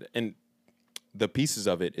 And the pieces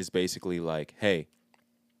of it is basically like, hey,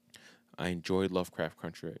 I enjoyed Lovecraft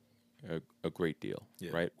Country a great deal,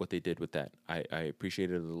 right? What they did with that. I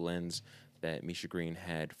appreciated the lens that Misha Green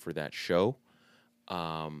had for that show.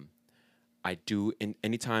 I do,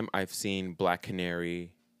 anytime I've seen Black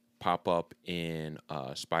Canary pop up in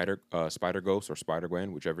Spider Ghost or Spider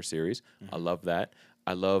Gwen, whichever series, I love that.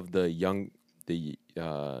 I love the young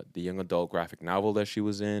adult graphic novel that she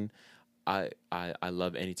was in. I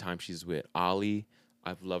love anytime she's with Ollie.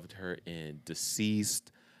 I've loved her in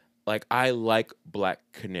Deceased. Like, I like Black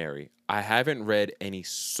Canary. I haven't read any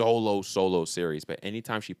solo series, but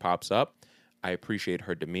anytime she pops up, I appreciate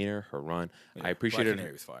her demeanor, her run. Yeah, I appreciated Black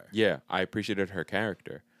Canary's fire. Yeah, I appreciated her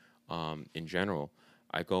character. In general,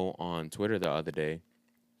 I go on Twitter the other day,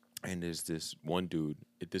 and there's this one dude.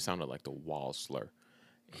 This sounded like the wall slur.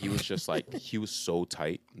 He was just like he was so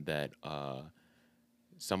tight that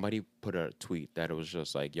somebody put a tweet that it was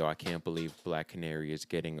just like, "Yo, I can't believe Black Canary is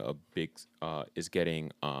getting a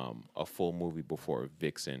full movie before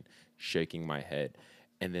Vixen." Shaking my head,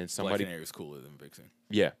 and then somebody Black Canary is cooler than Vixen.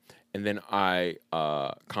 Yeah, and then I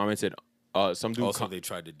commented. Some dude Also, they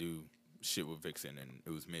tried to do shit with Vixen, and it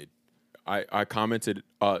was mid. I commented.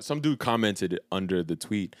 Some dude commented under the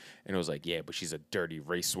tweet, and it was like, "Yeah, but she's a dirty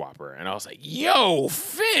race swapper." And I was like, "Yo,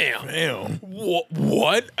 fam,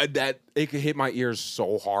 what? That it could hit my ears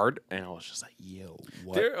so hard." And I was just like, "Yo,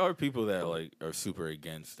 what?" There are people that like are super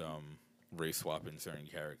against race swapping certain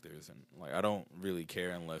characters, and like I don't really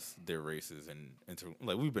care unless their race is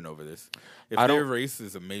like we've been over this. If their race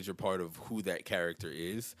is a major part of who that character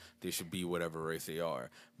is, they should be whatever race they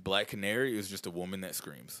are. Black Canary is just a woman that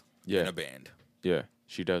screams in a band. Yeah,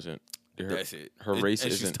 she doesn't. That's it. Her race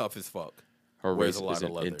and isn't. she's tough as fuck. Her race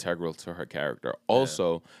isn't integral to her character.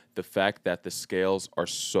 Also, the fact that the scales are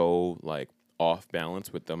so like off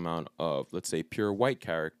balance with the amount of, let's say, pure white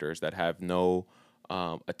characters that have no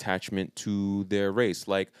attachment to their race.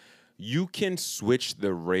 Like, you can switch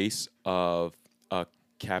the race of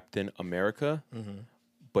Captain America,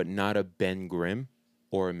 but not a Ben Grimm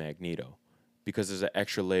or a Magneto, because there's an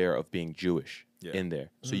extra layer of being Jewish in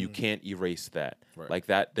there. So you can't erase that. Right. Like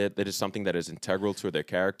that is something that is integral to their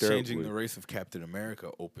character. Changing the race of Captain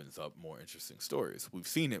America opens up more interesting stories. We've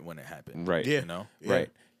seen it when it happened. Right. Yeah. You know? Yeah. Right.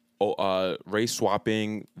 Race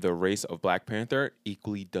swapping the race of Black Panther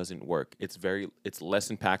equally doesn't work. It's less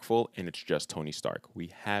impactful, and it's just Tony Stark.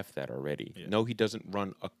 We have that already. Yeah. No, he doesn't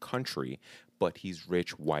run a country, but he's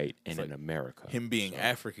rich, white, and in America. Him being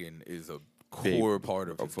African is a core part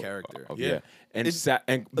of his character. And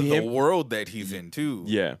the world that he's in too.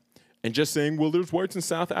 Yeah. And just saying, well, there's whites in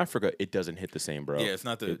South Africa, it doesn't hit the same, bro. Yeah, it's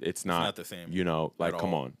not the same. You know, like,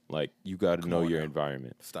 come on, like, you got to know your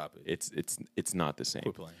environment. Stop it. It's not the same.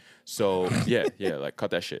 Quit playing. So yeah, like, cut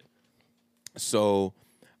that shit. So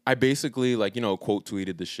I basically, like, you know, quote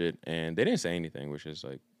tweeted the shit, and they didn't say anything, which is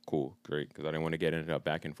like cool, great, because I didn't want to get into a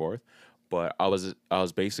back and forth. But I was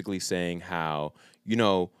basically saying how, you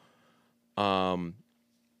know, I'm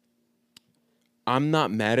not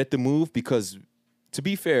mad at the move because, to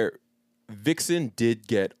be fair, Vixen did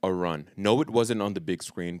get a run. No, it wasn't on the big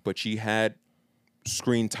screen, but she had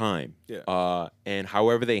screen time. Yeah. And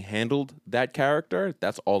however they handled that character,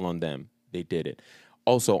 that's all on them. They did it.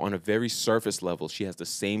 Also, on a very surface level, she has the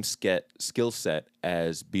same skill set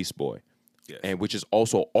as Beast Boy. Yes. And which is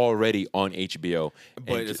also already on HBO.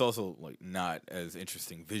 But it's also like not as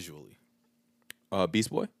interesting visually. Beast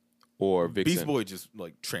Boy? Or Vixen. Beast Boy just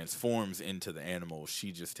like transforms into the animal.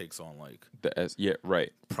 She just takes on like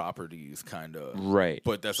properties, kind of. Right.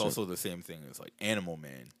 But that's also the same thing as like Animal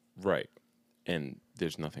Man. Right. And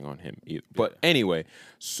there's nothing on him either. But anyway,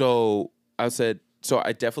 so I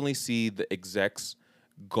definitely see the execs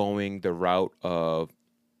going the route of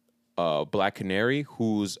Black Canary,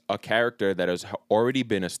 who's a character that has already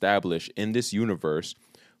been established in this universe,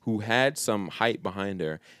 who had some hype behind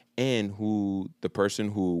her, and who the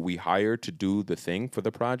person who we hired to do the thing for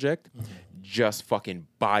the project just fucking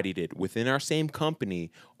bodied it within our same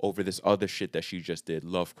company over this other shit that she just did,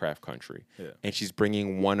 Lovecraft Country. Yeah. And she's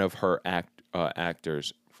bringing one of her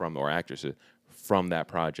actors or actresses from that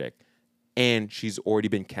project. and she's already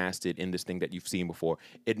been casted in this thing that you've seen before.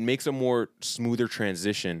 It makes a more smoother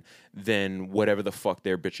transition than whatever the fuck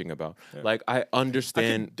they're bitching about. Yeah. Like, I understand.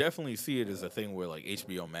 I can definitely see it as a thing where like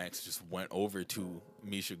HBO Max just went over to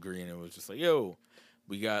Misha Green and was just like, "Yo,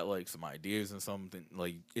 we got like some ideas and something.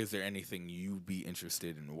 Like, is there anything you'd be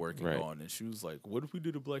interested in working on?" And she was like, "What if we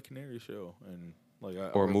did a Black Canary show and like or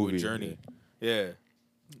a work movie with Journey?" Yeah.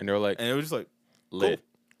 And they're like, and it was just like, lit,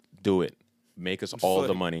 cool. do it, make us Just all like,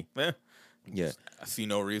 the money. Yeah. I see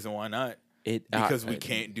no reason why not. Because we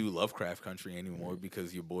can't do Lovecraft Country anymore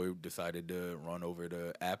because your boy decided to run over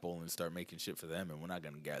to Apple and start making shit for them, and we're not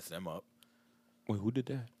gonna gas them up. Wait, who did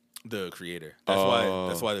that? The creator.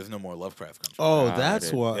 That's why there's no more Lovecraft Country. Oh,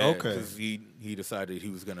 that's why. Yeah, okay. Because he decided he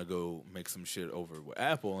was gonna go make some shit over with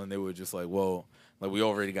Apple, and they were just like, well, like we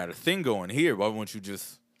already got a thing going here. Why won't you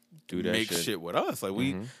just Do that make shit with us? Like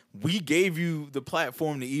we gave you the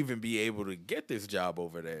platform to even be able to get this job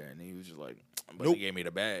over there, and he was just like, but they gave me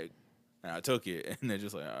the bag, and I took it, and they're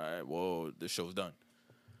just like, all right, well, the show's done.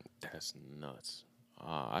 That's nuts.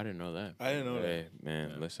 I didn't know that. I didn't know that.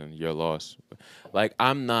 Man, listen, you're lost. Like,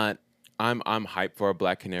 I'm hyped for a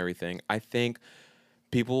Black Canary thing. I think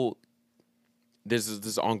people, there's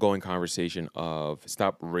this ongoing conversation of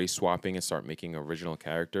stop race swapping and start making original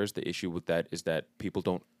characters. The issue with that is that people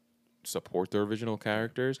don't support the original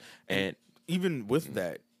characters. And even with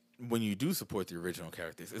that, when you do support the original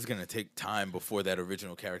characters, it's going to take time before that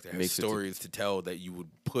original character has stories to tell that you would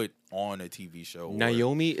put on a TV show.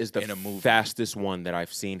 Naomi is the fastest one that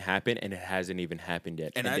I've seen happen, and it hasn't even happened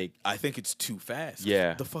yet. And I think it's too fast. Yeah.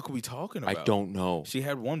 What the fuck are we talking about? I don't know. She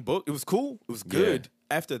had one book. It was cool. It was good.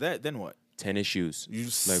 Yeah. After that, then what? 10 issues. You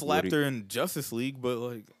slapped her in Justice League, but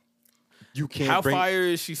like... You can't. How fire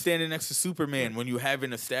is she standing next to Superman when you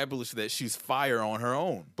haven't established that she's fire on her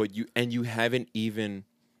own? But you haven't even...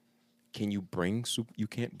 Can you bring you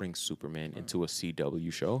can't bring Superman into a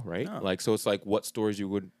CW show, right? No. Like, so it's like, what stories you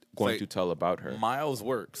would going to tell about her? Miles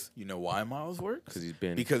works. You know why Miles works?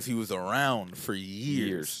 Because he was around for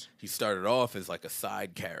years. He started off as like a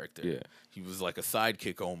side character. Yeah, he was like a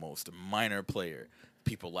sidekick almost, a minor player.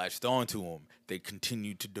 People latched onto him. They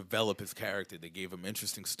continued to develop his character. They gave him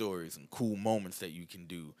interesting stories and cool moments that you can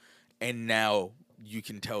do. And now you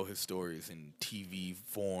can tell his stories in TV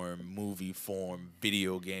form, movie form,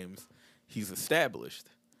 video games. He's established.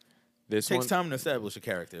 It takes time to establish a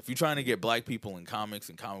character. If you're trying to get black people in comics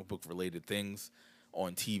and comic book related things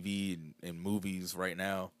on TV and movies right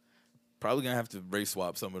now, probably gonna have to race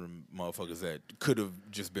swap some of the motherfuckers that could have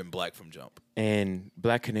just been black from jump. And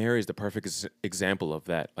Black Canary is the perfect example of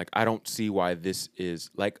that. Like, I don't see why this is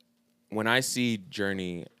like, when I see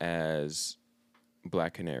Journey as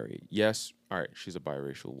Black Canary, yes, all right, she's a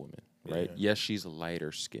biracial woman, right? Yeah. Yes, she's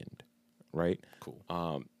lighter skinned, right?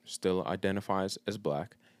 Cool. Still identifies as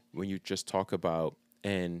black. When you just talk about,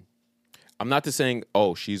 and I'm not just saying,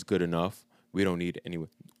 oh, she's good enough. We don't need anyone.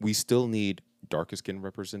 We still need darker skin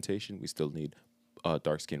representation. We still need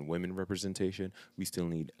dark skinned women representation. We still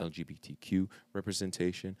need LGBTQ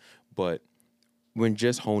representation. But when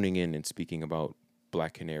just honing in and speaking about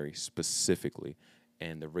Black Canary specifically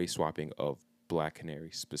and the race swapping of Black Canary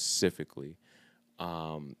specifically,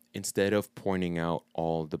 instead of pointing out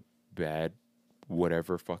all the bad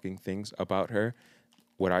whatever fucking things about her,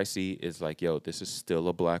 what I see is like, yo, this is still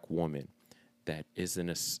a black woman that is in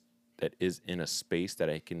a space that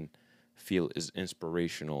I can feel is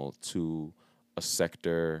inspirational to a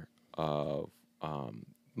sector of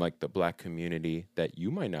like the black community that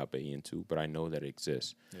you might not be into, but I know that it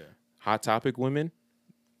exists. Yeah. Hot Topic women,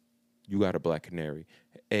 you got a Black Canary.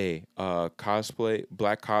 Cosplay,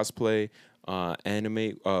 black cosplay,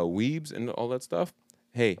 anime, weebs and all that stuff.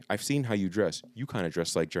 Hey, I've seen how you dress. You kind of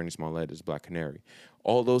dress like Journey Smollett as Black Canary.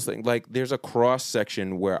 All those things. Like, there's a cross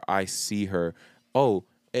section where I see her. Oh,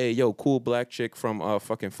 hey, yo, cool black chick from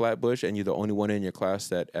fucking Flatbush, and you're the only one in your class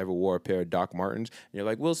that ever wore a pair of Doc Martens. And you're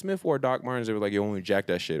like, Will Smith wore Doc Martens. They were like, yo, only jack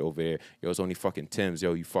that shit over here. Yo, it's only fucking Tim's.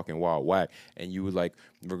 Yo, you fucking wild whack. And you would like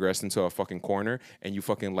regress into a fucking corner, and you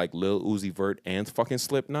fucking like Lil Uzi Vert and fucking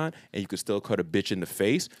Slipknot, and you could still cut a bitch in the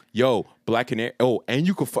face. Yo, Black Canary. Oh, and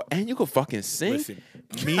you could fucking sing. Listen,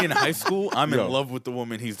 me in high school, I'm in love with the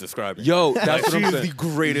woman he's describing. Yo, that's what she I'm is the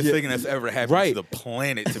greatest thing that's ever happened to the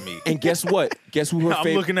planet to me. And guess what? Guess who her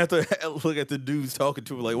I'm looking at the dudes talking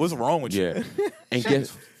to her like, what's wrong with you? Yeah. And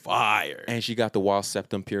guess fire. And she got the wild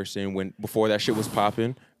septum piercing before that shit was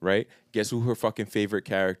popping, right? Guess who her fucking favorite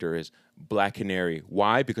character is? Black Canary.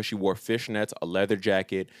 Why? Because she wore fishnets, a leather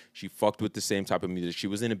jacket. She fucked with the same type of music. She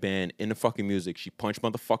was in a band, in the fucking music. She punched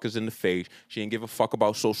motherfuckers in the face. She didn't give a fuck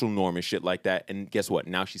about social norm and shit like that. And guess what?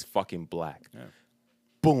 Now she's fucking black. Yeah.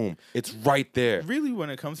 boom, it's right there. Really, when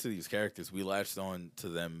it comes to these characters, we latched on to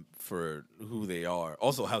them for who they are,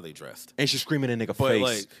 also how they dressed. And she's screaming in nigga But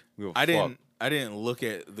face. like, I didn't look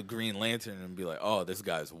at the Green Lantern and be like, oh, this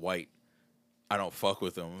guy's white. I don't fuck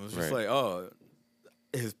with him. It was just like, oh,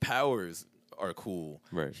 his powers are cool.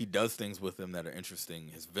 Right. He does things with them that are interesting.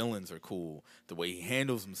 His villains are cool. The way he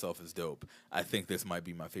handles himself is dope. I think this might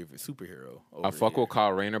be my favorite superhero. I fuck with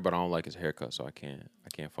Kyle Rayner, but I don't like his haircut, so I can't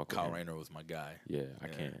fuck with Kyle him. Rayner was my guy. Yeah, I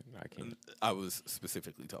can't. I was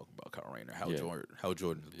specifically talking about Kyle Rayner. How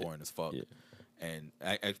Jordan is boring as fuck. Yeah. And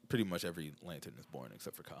I pretty much every Lantern is boring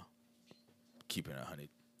except for Kyle. Keeping it 100.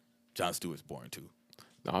 John Stewart's boring too.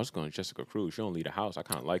 No, I was going to Jessica Cruz. She don't leave the house. I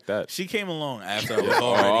kind of like that. She came along after I was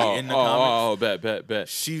already in the comics. Bet.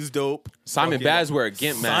 She's dope. Simon Baz wear a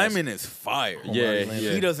Gimp mask. Simon is fire. Yeah.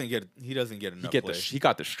 He doesn't get enough play. He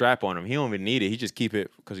got the strap on him. He don't even need it. He just keep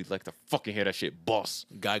it because he like to fucking hear that shit boss.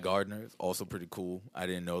 Guy Gardner is also pretty cool. I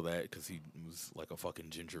didn't know that because he was like a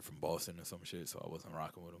fucking ginger from Boston or some shit, so I wasn't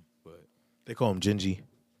rocking with him. But They call him Gingy.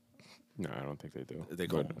 No, I don't think they do. they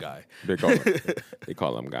call him Guy. They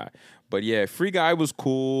call him Guy. But yeah, Free Guy was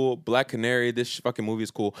cool. Black Canary, this fucking movie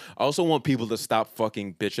is cool. I also want people to stop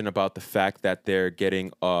fucking bitching about the fact that they're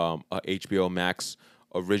getting a HBO Max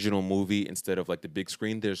original movie instead of like the big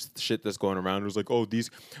screen. There's shit that's going around. It was like,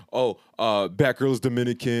 Batgirl is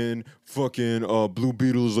Dominican, fucking Blue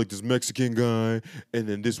Beetle is like this Mexican guy, and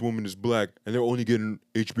then this woman is black, and they're only getting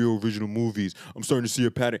HBO original movies. I'm starting to see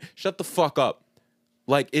a pattern. Shut the fuck up.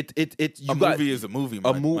 Like movie is a movie,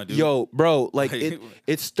 my dude. Yo, bro, like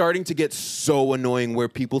it's starting to get so annoying where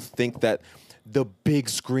people think that the big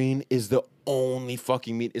screen is the only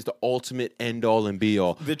fucking is the ultimate end all and be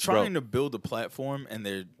all. They're trying to build a platform, and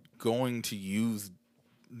they're going to use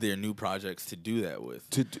their new projects to do that with.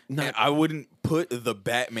 And I wouldn't put the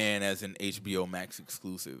Batman as an HBO Max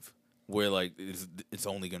exclusive, where like it's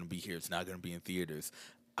only going to be here. It's not going to be in theaters.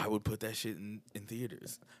 I would put that shit in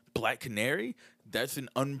theaters. Black Canary, that's an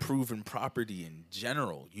unproven property in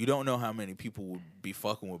general. You don't know how many people would be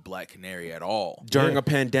fucking with Black Canary at all. During a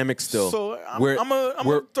pandemic still. So I'm going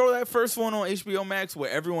to throw that first one on HBO Max where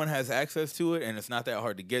everyone has access to it and it's not that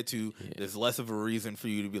hard to get to. Yeah. There's less of a reason for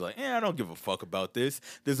you to be like, I don't give a fuck about this.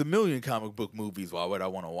 There's a million comic book movies. Why would I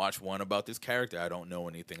want to watch one about this character I don't know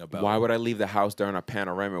anything about? Why would I leave the house during a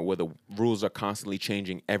panorama where the rules are constantly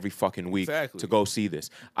changing every fucking week to go see this?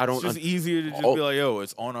 It's just easier to just be like, yo,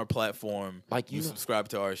 it's on our platform. Like you subscribe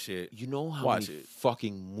to our shit. You know how many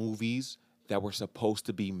fucking movies that were supposed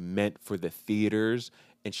to be meant for the theaters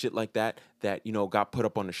and shit like that got put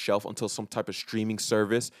up on the shelf until some type of streaming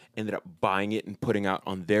service ended up buying it and putting out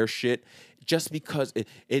on their shit. Just because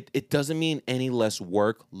it doesn't mean any less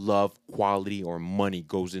work, love, quality, or money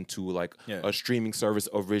goes into like a streaming service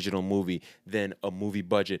original movie than a movie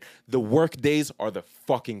budget. The work days are the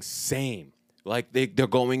fucking same. Like they're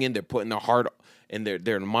going in, they're putting their heart and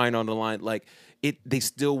their mind on the line. Like they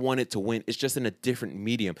still want it to win. It's just in a different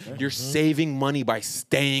medium. You're saving money by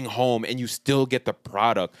staying home, and you still get the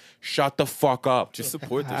product. Shut the fuck up. Just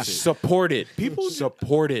support this shit. Support it. People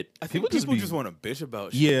support it. I think people just want to bitch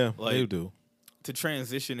about shit. Yeah, like, they do. To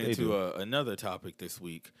transition into another topic this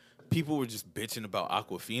week, people were just bitching about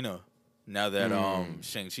Awkafina now that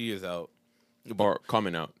Shang-Chi is out. Or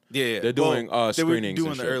coming out. Yeah. They're doing screenings. They were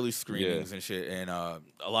doing the early screenings and shit. And a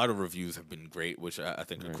lot of reviews have been great, which I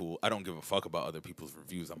think are cool. I don't give a fuck about other people's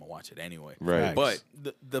reviews. I'm going to watch it anyway. Right. But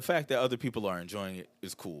the fact that other people are enjoying it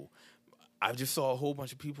is cool. I just saw a whole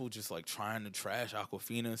bunch of people just like trying to trash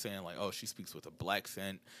Awkafina, saying like, oh, she speaks with a black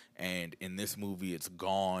scent. And in this movie, it's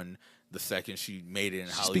gone the second she made it in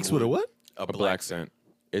Hollywood. Speaks with a what? A black scent.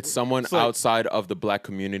 It's someone outside of the black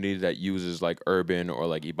community that uses like urban or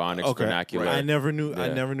like Ebonics vernacular. Right. I never knew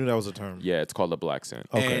that was a term. Yeah, it's called a black scent.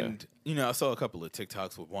 Okay. And I saw a couple of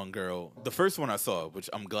TikToks with one girl. The first one I saw, which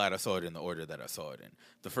I'm glad I saw it in the order that I saw it in.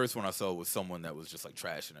 The first one I saw was someone that was just like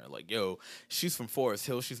trashing her, like, "Yo, she's from Forest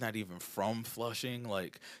Hills. She's not even from Flushing.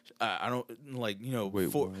 Like, I don't like,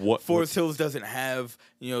 Forest Hills doesn't have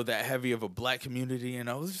that heavy of a black community." And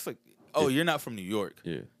I was just like, "Oh, you're not from New York.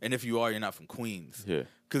 Yeah. And if you are, you're not from Queens. Yeah.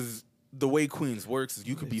 Because the way Queens works is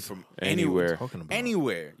you could be from anywhere.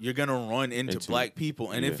 You're going to run into black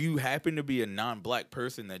people. And if you happen to be a non-black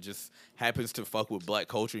person that just happens to fuck with black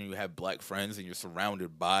culture and you have black friends and you're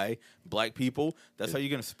surrounded by black people, that's how you're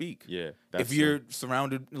going to speak. Yeah. If you're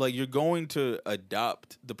surrounded, like you're going to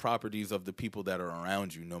adopt the properties of the people that are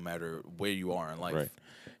around you no matter where you are in life. Right.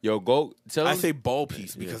 Yo, go tell him. I say ball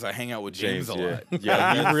piece because I hang out with James a lot.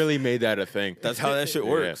 Yeah, you really made that a thing. That's how that shit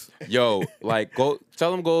works. Yo, like,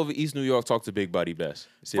 tell him go over East New York, talk to Big Buddy Best.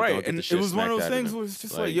 See if they don't Right, get and the it shit was one of smacked those out things him. where it's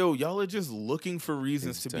just like, yo, y'all are just looking for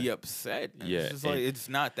reasons to be upset. And Yeah, it's just like, it's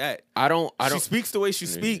not that. I don't. She speaks the way she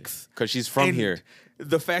speaks. Because she's from And here.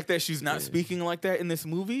 The fact that she's not speaking like that in this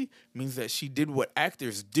movie means that she did what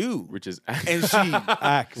actors do, Which is and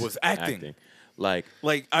she was acting. Like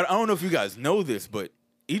I don't know if you guys know this, but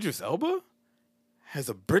Idris Elba has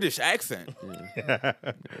a British accent.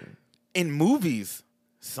 In movies,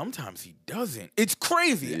 sometimes he doesn't. It's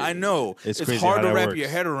crazy. I know. It's crazy hard how to that wrap works. your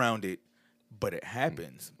head around it, but it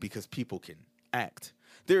happens because people can act.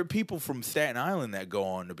 There are people from Staten Island that go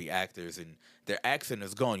on to be actors, and their accent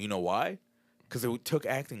is gone. You know why? Because they took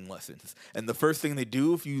acting lessons. And the first thing they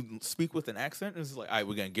do if you speak with an accent is like, all right,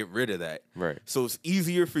 we're going to get rid of that. Right. So it's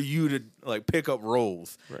easier for you to like pick up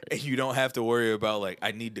roles. Right. And you don't have to worry about like,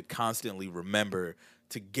 I need to constantly remember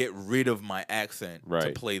to get rid of my accent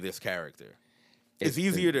to play this character. It's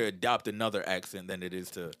easier to adopt another accent than it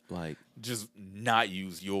is to like just not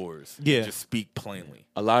use yours. Yeah. Just speak plainly.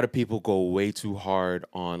 a lot of people go way too hard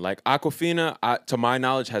on like Awkafina, to my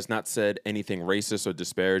knowledge, has not said anything racist or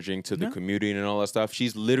disparaging to the community and all that stuff.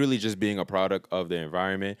 She's literally just being a product of the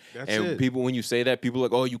environment. And people, when you say that, people are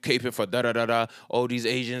like, oh, you caping for da da da da. Oh, these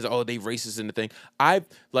Asians, oh, they racist in the thing.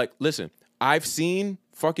 Listen, I've seen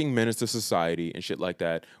fucking Menace to Society and shit like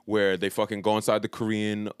that, where they fucking go inside the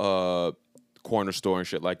Korean corner store and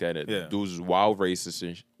shit like that. And dudes wild racist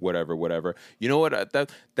and whatever. You know what?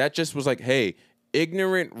 That just was like, hey,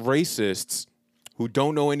 ignorant racists who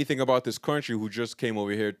don't know anything about this country, who just came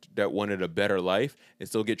over here that wanted a better life and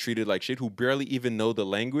still get treated like shit, who barely even know the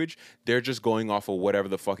language. They're just going off of whatever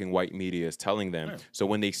the fucking white media is telling them. Right. So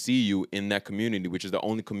when they see you in that community, which is the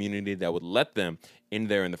only community that would let them in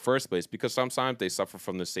there in the first place, because sometimes they suffer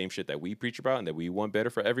from the same shit that we preach about and that we want better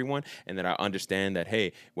for everyone, and that I understand that,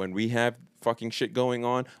 hey, when we have fucking shit going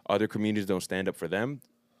on, other communities don't stand up for them.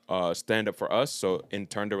 Stand up for us. So in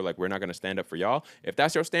turn, they were like, we're not going to stand up for y'all. If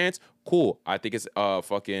that's your stance, cool. I think it's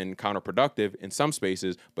fucking counterproductive in some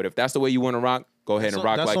spaces. But if that's the way you want to rock, go ahead and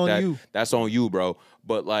rock like that. You. That's on you, bro.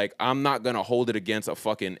 But like, I'm not going to hold it against a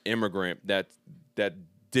fucking immigrant that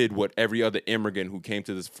did what every other immigrant who came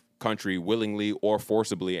to this country willingly or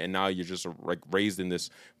forcibly, and now you're just like raised in this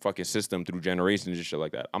fucking system through generations and shit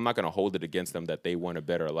like that. I'm not going to hold it against them that they want a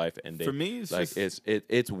better life. And they, for me, it's like, just...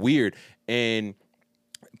 it's weird. And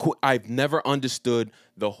I've never understood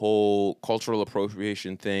the whole cultural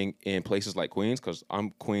appropriation thing in places like Queens, because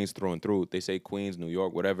I'm Queens through and through. They say Queens, New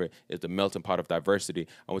York, whatever, is the melting pot of diversity.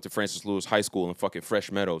 I went to Francis Lewis High School in fucking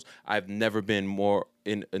Fresh Meadows. I've never been more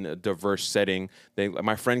in a diverse setting.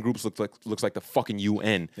 My friend groups looks like the fucking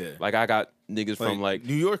UN. Yeah. Like, I got niggas from like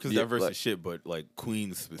New York is diverse as shit, but like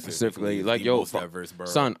Queens specifically like, the yo, most diverse borough.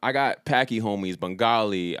 Son, I got Paki homies,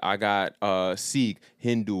 Bengali, I got Sikh,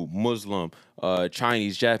 Hindu, Muslim,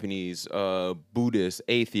 Chinese, Japanese, Buddhist,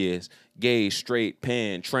 atheist, gay, straight,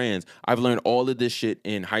 pan, trans. I've learned all of this shit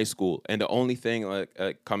in high school. And the only thing,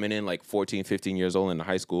 like coming in like 14, 15 years old in the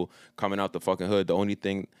high school, coming out the fucking hood, the only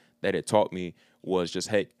thing that it taught me was just,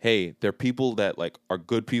 hey, there are people that like are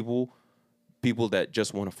good people that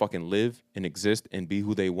just want to fucking live and exist and be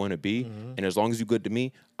who they want to be. Mm-hmm. And as long as you're good to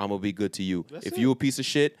me, I'm going to be good to you. If you a piece of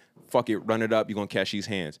shit, fuck it, run it up. You're going to catch these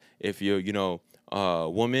hands. If you're,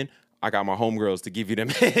 woman, I got my homegirls to give you them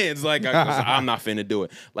hands. Like, I'm not finna do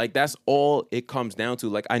it. Like, that's all it comes down to.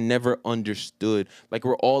 Like, I never understood. Like,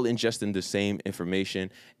 we're all ingesting the same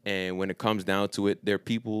information. And when it comes down to it, there are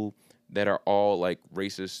people that are all, like,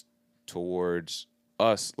 racist towards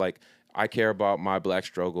us. Like, I care about my black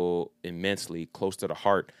struggle immensely, close to the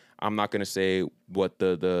heart. I'm not gonna say what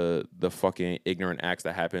the fucking ignorant acts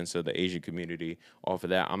that happens to the Asian community off of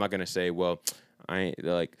that. I'm not gonna say, well,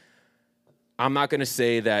 I'm not gonna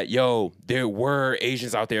say that, yo, there were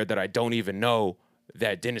Asians out there that I don't even know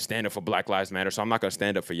that didn't stand up for Black Lives Matter, so I'm not gonna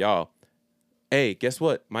stand up for y'all. Hey, guess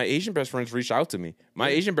what? My Asian best friends reached out to me. My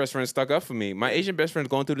Asian best friends stuck up for me. My Asian best friends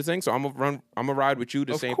going through the thing, so I'm gonna ride with you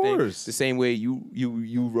the same thing, the same way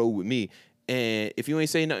you roll with me. And if you ain't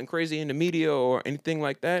saying nothing crazy in the media or anything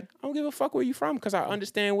like that, I don't give a fuck where you from, because I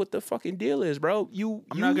understand what the fucking deal is, bro.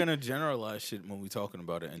 I'm not gonna generalize shit when we talking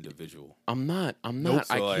about an individual. I'm not. Nope.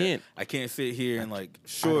 So I can't. I can't sit here and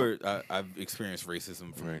I've experienced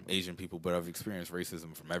racism from Asian people, but I've experienced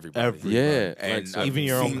racism from everybody. Yeah, and like, even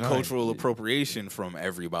your own cultural appropriation from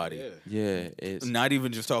everybody. Yeah, it's not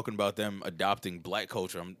even just talking about them adopting black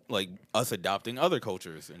culture. I'm like us adopting other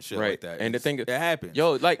cultures and shit like that. And the thing that happens,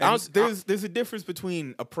 yo, like there's a difference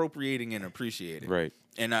between appropriating and appreciating. Right.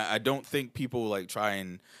 And I don't think people like try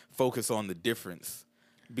and focus on the difference,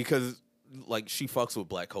 because like she fucks with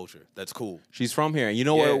black culture. That's cool. She's from here. You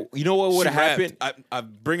know what? You know what would have happened? I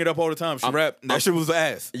bring it up all the time. She rapped. That shit was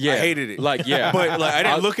ass. Yeah. I hated it. Like, yeah. But like I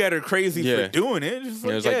didn't look at her crazy for doing it. Just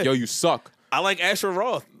It was like, yo, you suck. I like Asher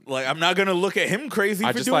Roth. Like I'm not gonna look at him crazy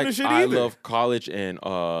for doing the shit I either. love College and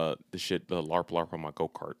the LARP on my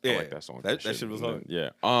go-kart. I like that song. That shit was hard. Yeah.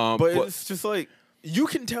 But it's just like you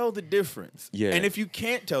can tell the difference. Yeah. And if you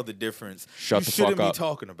can't tell the difference, Shut you the shouldn't fuck be up.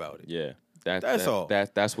 talking about it. Yeah. That's all.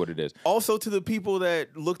 That's what it is. Also, to the people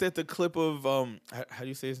that looked at the clip of how do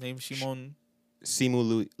you say his name? Shimon.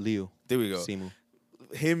 Simu Liu. There we go. Simu.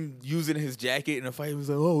 Him using his jacket in a fight, he was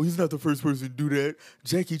like, "Oh, he's not the first person to do that.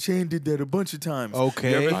 Jackie Chan did that a bunch of times." Okay.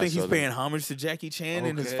 You ever I think saw he's that. paying homage to Jackie Chan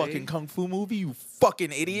in his Okay. fucking kung fu movie? You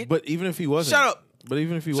fucking idiot! But even if he wasn't, Shut up! But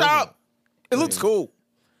even if he Shut wasn't, up! It looks cool.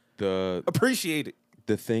 The Appreciate it.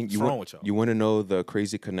 thing What's wrong with y'all? you want to know the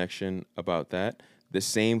crazy connection about that? The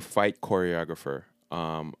same fight choreographer.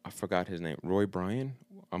 I forgot his name. Roy Bryan.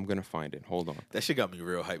 I'm gonna find it. Hold on. That shit got me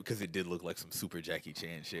real hyped because it did look like some super Jackie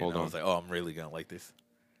Chan shit. Hold and I on. was like, "Oh, I'm really gonna like this.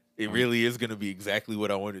 It really is gonna be exactly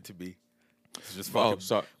what I want it to be." It's just Oh, fucking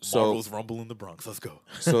so Marvel's Rumble in the Bronx. Let's go.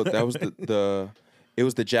 so that was it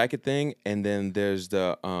was the jacket thing, and then there's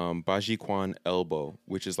the Baji Kwan elbow,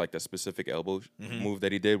 which is like the specific elbow move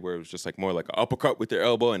that he did, where it was just like more like an uppercut with your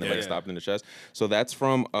elbow and it like stopped in the chest. So that's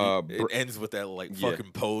from It ends with that like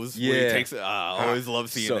fucking pose where he Yeah. takes it. I always love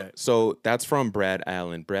seeing that. So that's from Brad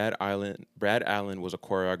Allen. Brad Allen was a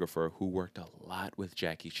choreographer who worked a lot with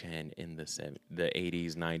Jackie Chan in the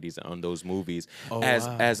 80s, 90s on those movies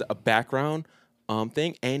as a background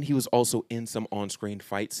thing, and he was also in some on-screen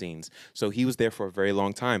fight scenes. So he was there for a very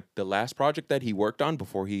long time. The last project that he worked on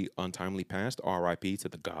before he untimely passed, R.I.P. to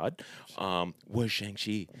the god, was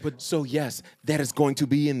Shang-Chi. But so yes, that is going to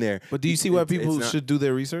be in there. But do you see why It's people not- should do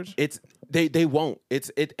their research? They won't.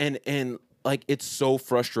 And like it's so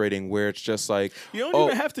frustrating where it's just like You don't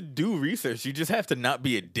even have to do research. You just have to not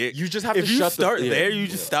be a dick. You just have if to you shut the- start yeah. there, you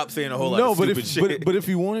just stop saying a whole lot No, of but stupid if shit. but if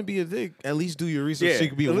you want to be a dick, at least do your research so you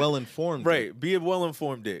can be a well-informed. Right. dick. Be a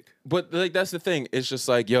well-informed dick. But like that's the thing. It's just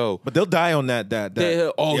like, yo, But they'll die on that.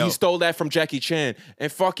 he Yo. stole that from Jackie Chan,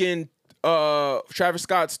 and fucking Travis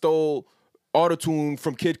Scott stole Autotune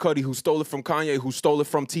from Kid Cudi, who stole it from Kanye, who stole it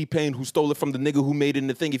from T-Pain, who stole it from the nigga who made it in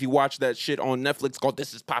the thing. If you watch that shit on Netflix called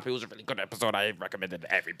This Is Pop, it was a really good episode. I recommend it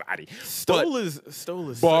to everybody. Stole is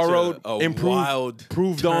borrowed, such a improved, wild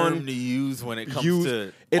proved term on, to use when it comes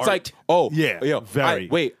to it's art. like, oh, Yeah, yo,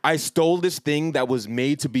 very. I stole this thing that was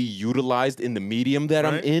made to be utilized in the medium that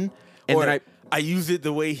I'm Right. in, and Or then I use it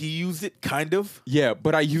the way he used it, kind of.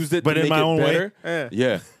 but I used it But to in make my it own way? better.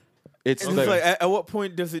 Yeah. It's And like, it's like, at what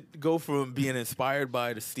point does it go from being inspired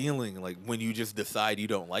by to stealing? Like when you just decide you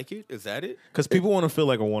don't like it? Is that it? Because people want to feel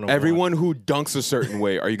like a one-on-one. everyone who dunks a certain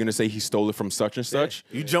way, are you going to say he stole it from such and such?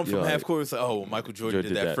 You jump from You're half like, court. It's like, oh, Michael Jordan Jordan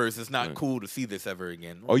did that did that. first. It's not cool to see this ever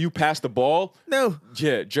again. Oh, you passed the ball? No.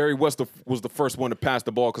 Yeah, Jerry West was the first one to pass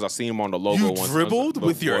the ball because I seen him on the logo You once. dribbled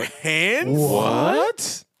with your hands?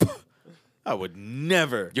 What? I would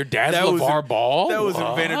never. Your dad's That was- LeVar Ball? That was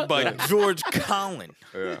What? invented by George Collin.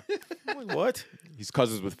 Yeah. I'm like, what? He's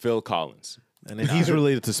cousins with Phil Collins. And then he's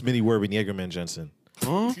related to Smitty Werben Jägerman Jensen.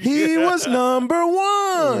 He was number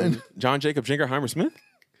one. John Jacob Jingleheimer Smith?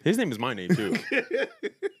 His name is my name, too.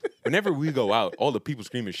 Whenever we go out, all the people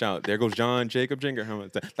scream and shout, there goes John Jacob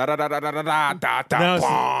Jingleheimer. Da da da da da da da da da Now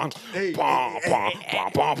bong, bong, bong,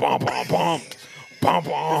 bong, bong, bong, bong, bong. Bong,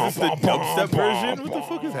 bong, Is this the bong, dubstep bong, version? What the bong,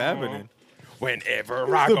 fuck is happening?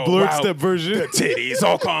 Whenever I The go blurred out, step version. the titties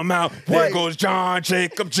all come out. There goes John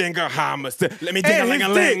Jacob Jingleheimer. Let me ding a ling a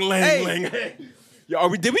ling ling ling. Yo,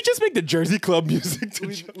 did we just make the Jersey Club music?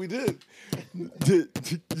 We did.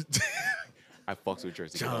 I fucks with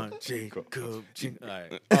Jersey John Club. Jacob. All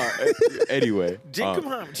right. Anyway,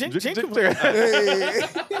 Jinkum Jink- Jinkum.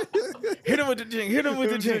 Hit him with the jing. Hit him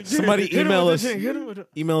with the jing. Somebody Hit him email with us. the jing, hit him with the-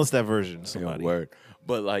 Email us that version. Somebody. word.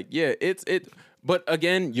 But like, yeah, it's. But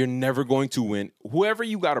again, you're never going to win. Whoever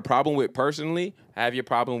you got a problem with personally, have your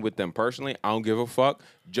problem with them personally. I don't give a fuck.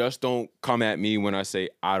 Just don't come at me when I say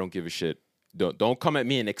I don't give a shit. Don't come at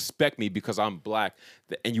me and expect me because I'm black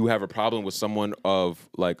and you have a problem with someone of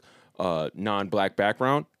like non-black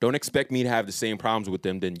background. Don't expect me to have the same problems with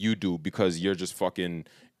them than you do because you're just fucking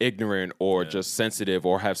ignorant or just sensitive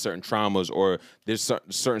or have certain traumas or there's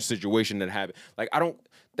certain situation that happen. Like I don't.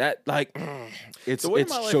 That like it's The way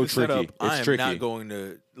my life so is set tricky. up, I It's am tricky. not going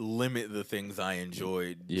to limit the things I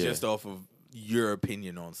enjoyed just off of your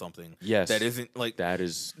opinion on something. Yes. That isn't like That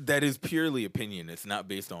is that is purely opinion. It's not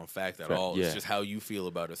based on fact at all. Yeah. It's just how you feel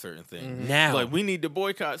about a certain thing. Now. Like, we need to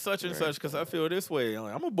boycott such and such because I feel this way. I'm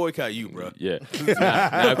gonna boycott you, bro. Yeah.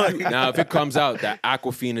 now, if it comes out that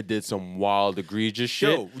Awkafina did some wild, egregious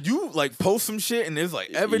shit, Yo, you like post some shit and there's like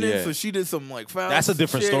evidence Yeah. so she did some like foul. That's a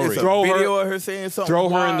different shit. story. It's a Throw her- video of her saying something. throw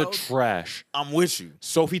her in the wild. trash. I'm with you.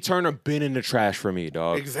 Sophie Turner been in the trash for me,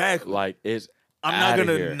 dog. Exactly. Like, it's I'm not outta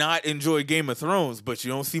gonna here. not enjoy Game of Thrones, but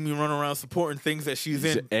you don't see me running around supporting things that she's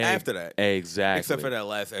in after that. Exactly. Except for that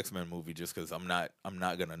last X-Men movie, just because I'm not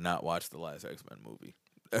gonna not watch the last X-Men movie.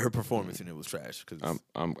 Her performance in it was trash because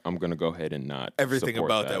I'm gonna go ahead and not everything support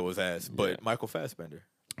about that was ass. But Yeah. Michael Fassbender,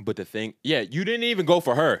 But the thing, you didn't even go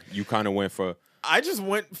for her. You kind of went for I just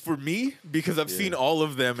went for me because I've seen all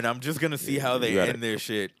of them, and I'm just gonna see how they You gotta- end their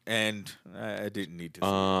shit. And I didn't need to.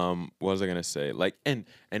 See what was I gonna say? Like, and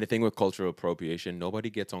the thing with cultural appropriation, nobody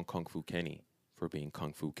gets on Kung Fu Kenny for being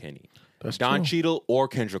Kung Fu Kenny. That's Don true. Cheadle or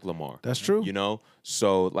Kendrick Lamar. That's true. You know,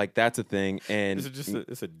 so like that's a thing. And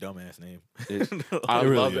it's a dumbass name. I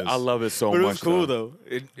really love is. it. I love it so But it much. was cool though.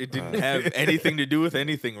 It didn't have anything to do with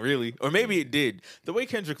anything really, or maybe it did. The way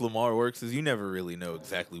Kendrick Lamar works is you never really know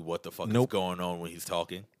exactly what the fuck is going on when he's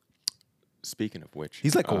talking. Speaking of which,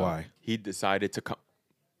 He's like Kawhi. He decided to come.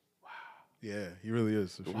 Yeah, he really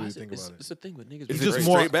is. If you really think It's, about it's it. the thing with niggas. It's with just braids.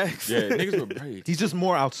 more straight backs. Yeah, niggas with braids. He's just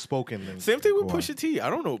more outspoken than Same thing with Kawhi. Pusha T. I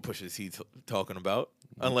don't know what Pusha T talking about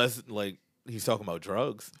unless like he's talking about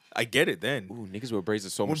drugs. I get it then. Ooh, niggas with braids are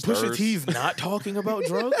so When much Pusha stirs. T's not talking about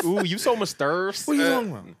drugs, Ooh, you so much stirs. what are you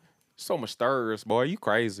talking about? So much stirs, boy. You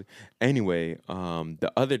crazy. Anyway,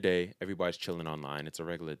 the other day, everybody's chilling online. It's a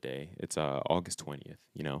regular day. It's August 20th,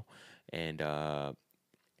 you know, and I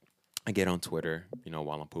get on Twitter, you know,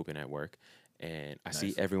 while I'm pooping at work, and I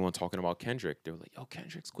see everyone talking about Kendrick. They were like, "Yo,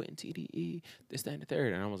 Kendrick's quitting TDE, this, that, and the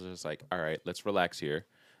third." And I was just like, "All right, let's relax here."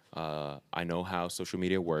 I know how social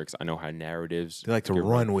media works. I know how narratives They like to get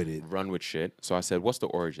run with it. run with shit. So I said, "What's the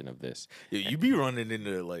origin of this?" Yeah, you be running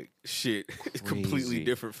into like shit. It's completely Crazy.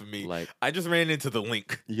 different for me. Like- I just ran into the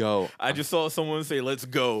link. Yo, I just saw someone say "Let's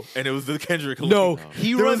go," and it was the Kendrick. No, link.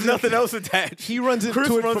 he there runs was nothing else attached. He runs into Chris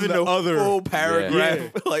it runs from into the other full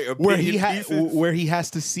paragraph, like where opinion pieces. where he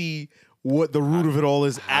has to see what the root of it all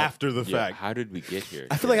is after the yeah, fact. how did we get here?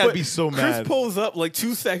 I feel like I'd be so Chris mad. pulls up like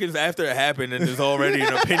 2 seconds after it happened, and there's already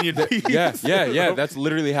an opinion piece. yeah. That's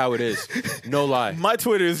literally how it is. No lie. My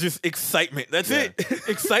Twitter is just excitement. That's it.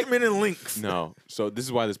 Excitement and links. No. So this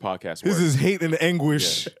is why this podcast works. This is hate and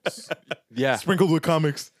anguish yeah. sprinkled with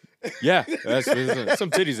comics. Yeah. There's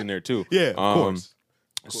some titties in there too. Yeah, of course.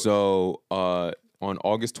 So on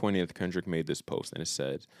August 20th, Kendrick made this post and it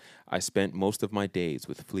said, "I spent most of my days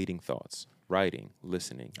with fleeting thoughts, writing,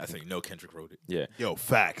 listening." I think no, Kendrick wrote it. Yeah. Yo,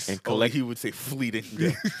 facts. And Only collect he would say fleeting.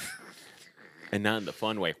 and not in the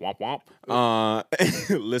fun way. Womp womp.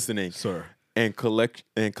 Listening. Sir. And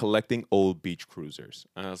collecting old beach cruisers.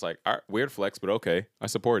 And I was like, all right, weird flex, but okay. I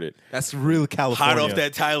support it. That's real California. Hot off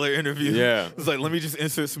that Tyler interview. Yeah. It's like, let me just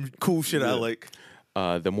insert some cool shit I like.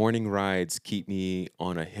 The morning rides keep me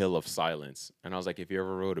on a hill of silence. And I was like, if you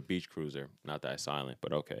ever rode a beach cruiser, not that silent,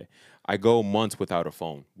 but okay. I go months without a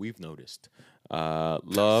phone. We've noticed.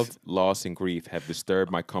 Love, loss, and grief have disturbed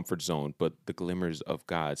my comfort zone, but the glimmers of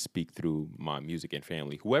God speak through my music and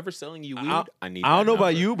family. Whoever's selling you weed, I need I don't that know about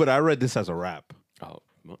number. you, but I read this as a rap. Oh,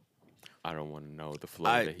 well, I don't want to know the flow.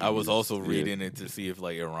 I that he was used. also Yeah. reading it to see if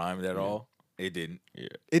like it rhymed at all. It didn't. Yeah.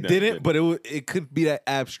 It No, didn't, but it could be that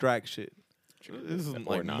abstract shit. This is Or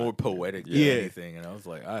like not. more poetic than Yeah. anything. And I was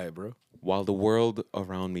like, all right, bro. While the world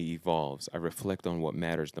around me evolves, I reflect on what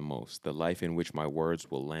matters the most, the life in which my words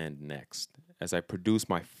will land next. As I produce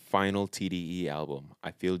my final TDE album,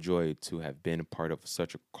 I feel joy to have been a part of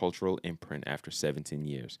such a cultural imprint after 17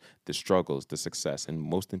 years. The struggles, the success, and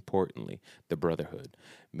most importantly, the brotherhood.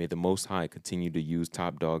 May the Most High continue to use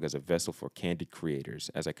Top Dog as a vessel for candid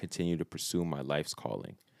creators as I continue to pursue my life's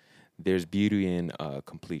calling. There's beauty in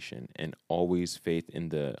completion and always faith in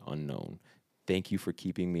the unknown. Thank you for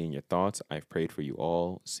keeping me in your thoughts. I've prayed for you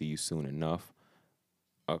all. See you soon enough.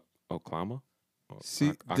 Oklahoma?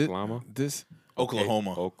 Oklahoma? this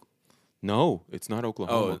Oklahoma. No, it's not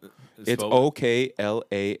Oklahoma. It's spelled-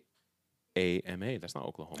 Oklama. That's not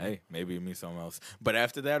Oklahoma. Hey, maybe it means something else. But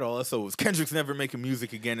after that, all I saw was Kendrick's never making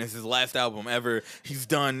music again. It's his last album ever. He's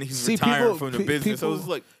done. He's See, retiring people- from the pe- business. So people- it's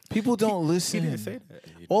like people don't he listen. didn't say that.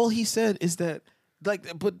 All he said is that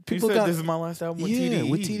like, but He people said got this is my last album with yeah, TDE.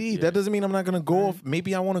 with TDE. Yeah. That doesn't mean I'm not gonna go off.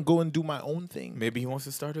 Maybe I want to go and do my own thing. Maybe he wants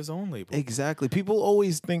to start his own label. Exactly. People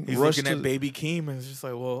always think He's rush looking to at Baby Keem and it's just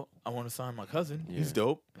like, well, I want to sign my cousin. Yeah. He's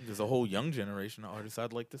dope. There's a whole young generation of artists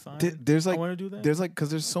I'd like to sign. There's I like want to do that. there's like because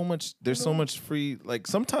there's so much free. Like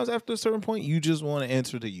sometimes after a certain point, you just want to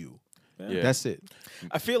answer to you. Yeah. That's it.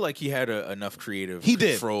 I feel like he had enough creative He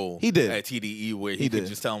did. control He did. at TDE where he He could did.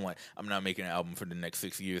 just tell him, like, I'm not making an album for the next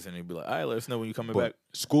 6 years. And he'd be like, all right, let us know when you're coming back. But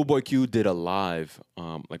Schoolboy Q did a live,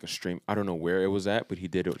 like a stream. I don't know where it was at, but he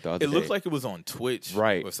did it the other It day. looked like it was on Twitch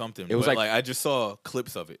Right. or something. It was but, like- I just saw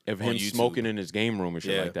clips of it of on him YouTube. smoking in his game room and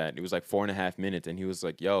shit Yeah. like that. It was like 4.5 minutes, and he was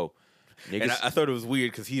like, "Yo, niggas." And I thought it was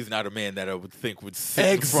weird because he's not a man that I would think would sit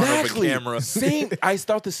in front of a camera. Same. I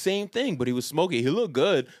thought the same thing, but he was smoking. He looked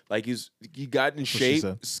good. Like he got in she shape.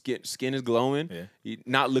 said. Skin is glowing. Yeah. He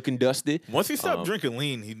not looking dusty. Once he stopped drinking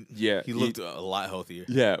lean, he looked a lot healthier.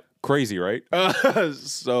 Yeah, crazy, right?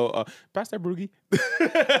 So pass that broogie.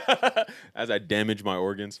 As I damage my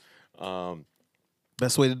organs.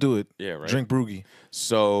 Best way to do it. Yeah, right. Drink broogie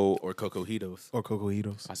So Or Cocojitos. or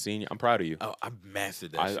cocojitos. I seen you. I'm proud of you. Oh, I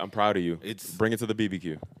mastered that. I'm proud of you. It's- Bring it to the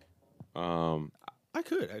BBQ. I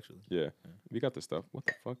could, actually. Yeah, we got the stuff. What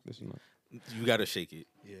the fuck? This is not. You got to shake it.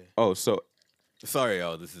 Oh, so Sorry,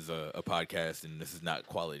 y'all. This is a podcast, and this is not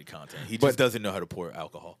quality content. He But- just doesn't know how to pour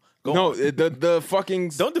alcohol. Go no, on. the fucking.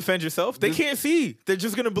 Don't defend yourself. They can't see. They're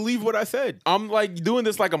just gonna believe what I said. I'm like doing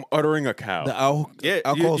this like I'm uttering a cow. The Yeah,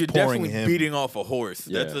 alcohol's you're pouring definitely him. beating off a horse.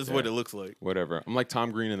 Yeah, That's yeah. what it looks like. Whatever. I'm like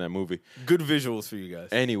Tom Green in that movie. Good visuals for you guys.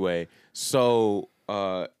 Anyway, so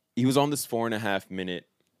he was on this 4.5 minute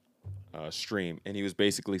stream, and he was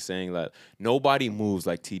basically saying that nobody moves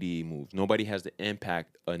like TDE moves. Nobody has the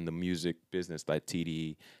impact in the music business that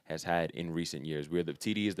TDE has had in recent years.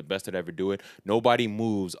 TDE is the best that ever do it. Nobody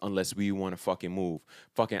moves unless we want to fucking move.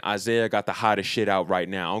 Fucking Isaiah got the hottest shit out right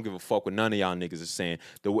now. I don't give a fuck what none of y'all niggas is saying.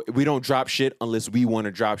 We don't drop shit unless we want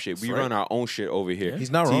to drop shit. We run our own shit over here.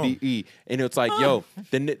 He's not wrong. TDE, and it's like, yo,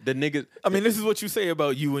 the niggas. I mean, this is what you say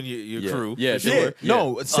about you and your Yeah. crew. Yeah, for sure. sure.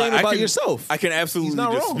 No, same I about can- yourself. I can absolutely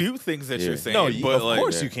not wrong. dispute things that Yeah. you're saying. No, but of like,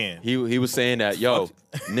 course you can. He was saying that, yo,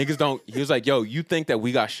 niggas don't. He was like, yo, you think that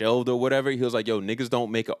we got shelved or whatever? He was like, yo, niggas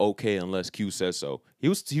don't make it okay unless Q says so. He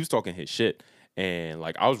was talking his shit, and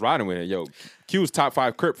like I was riding with it. Yo, Q was top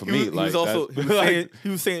 5 Crip for me. He Like was also that's- he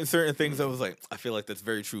was saying certain things. I was like, I feel like that's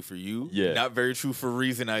very true for you. Yeah. Not very true for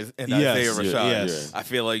Reason and Yes, Isaiah Rashad. yes. I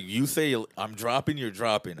feel like you say I'm dropping, you're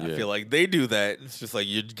dropping. I Yeah. feel like they do that. It's just like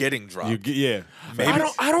you're getting dropped. Yeah. Maybe-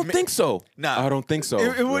 I don't think so. Nah. I don't think so.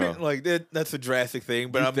 It wouldn't No. like that's a drastic thing,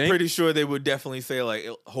 but You I'm think? pretty sure they would definitely say like,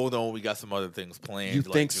 hold on, we got some other things planned. You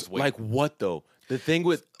like, think just wait. like what though? The thing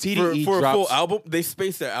with TDE for a drops, full album, they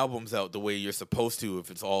space their albums out the way you're supposed to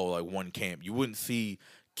if it's all like one camp. You wouldn't see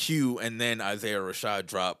Q and then Isaiah Rashad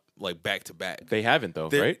drop like back to back. They haven't though,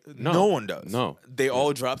 right? No one does. No. They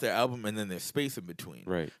all drop their album and then there's space in between.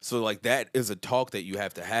 Right. So like that is a talk that you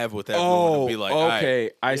have to have with everyone Oh, to be like, all right,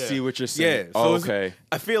 okay. I yeah. see what you're Yeah. saying. So it's- Okay.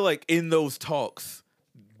 I feel like in those talks,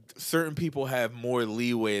 certain people have more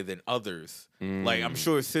leeway than others. Like I'm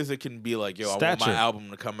sure SZA can be like, yo, I want Stature. my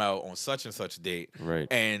album to come out on such and such date. Right.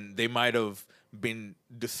 And they might have been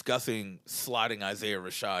discussing slotting Isaiah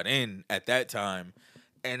Rashad in at that time.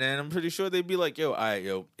 And then I'm pretty sure they'd be like,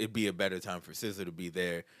 yo, it'd be a better time for SZA to be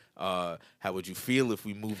there. How would you feel if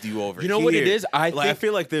we moved you over? You know what it here? is? I think-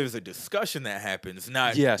 feel like there's a discussion that happens,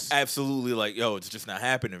 not Yes. absolutely like, yo, it's just not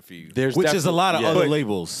happening for you. There's Which is a lot of yeah. other But-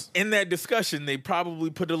 labels. In that discussion, they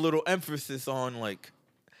probably put a little emphasis on like,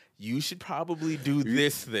 you should probably do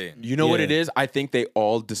this thing. You know what Yeah. it is? I think they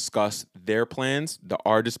all discuss their plans, the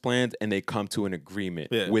artist plans, and they come to an agreement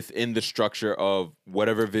Yeah. within the structure of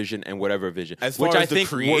whatever vision and whatever vision. As far which as I the think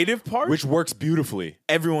creative part? which works beautifully.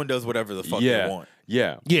 Everyone does whatever the fuck yeah, they want.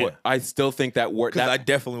 yeah, Yeah. But I still think that work. Because I That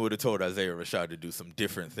definitely would have told Isaiah Rashad to do some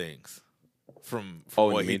different things from Oh, in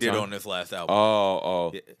the what he did meantime? on this last album.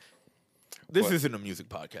 oh. Yeah. This isn't a music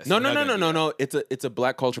podcast. No, We're no, not no, gonna no, do no, no. It's a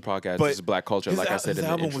black culture podcast. But This is black culture, his like I said his in the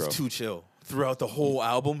album intro. was too chill throughout the whole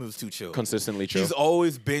album. It was too chill. Consistently chill. He's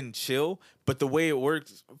always been chill, but the way it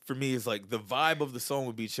works for me is like the vibe of the song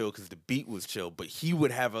would be chill because the beat was chill, but he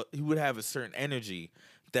would have a certain energy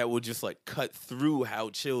that would just like cut through how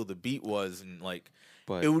chill the beat was, and like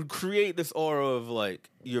But- it would create this aura of like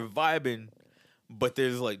you're vibing, but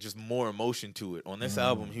there's like just more emotion to it. On this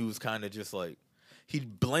album, he was kind of just like. He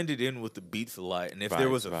blended in with the beats a lot, and if there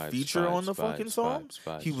was a Vibes, feature on the vibes, fucking vibes, song,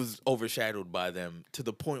 vibes. he was overshadowed by them to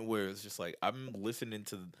the point where it's just like I'm listening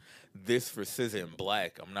to this for SZA and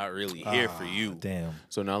Black. I'm not really here for you. Damn.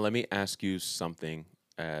 So now let me ask you something,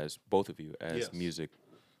 as both of you, as Yes. music,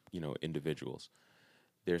 individuals.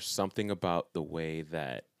 there's something about the way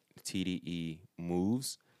that TDE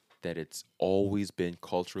moves that it's always been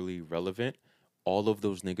culturally relevant. All of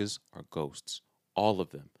those niggas are ghosts. All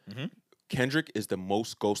of them. Mm-hmm. Kendrick is the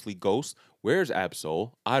most ghostly ghost. Where's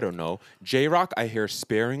Absol? I don't know. J-Rock, I hear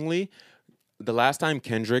sparingly. The last time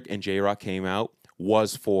Kendrick and J-Rock came out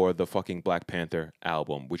was for the fucking Black Panther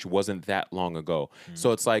album, which wasn't that long ago.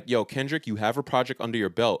 So it's like, yo, Kendrick, you have a project under your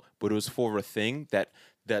belt, but it was for a thing that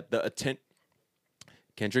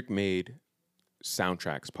Kendrick made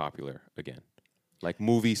soundtracks popular again. Like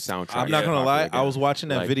movie soundtracks. I'm not gonna lie. I was watching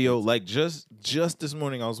that Like, video like just this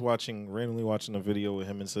morning. I was randomly watching a video with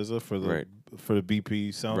him and SZA for the BP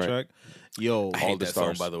soundtrack. Yo, I hate that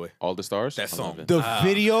song, by the way. All the Stars. That I song. love it. the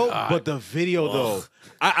video, but the video though,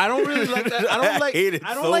 I don't really like that. I don't like. hate it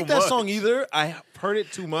I don't so like that much. song either. I heard it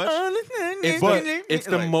too much. It's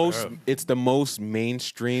the Like, most. bro. It's the most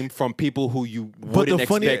mainstream from people who you the wouldn't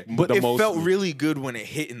funny- expect. but the It most, felt really good when it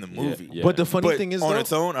hit in the movie. yeah. But the funny But thing is, on though,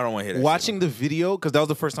 its own, I don't want to hear that. watching the video, because that was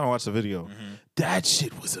the first time I watched the video. That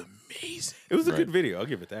shit was amazing. It was a Right. good video. I'll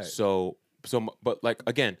give it that. But like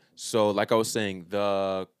again, like I was saying,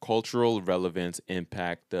 the cultural relevance,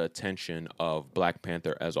 impact, the attention of Black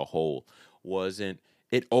Panther as a whole wasn't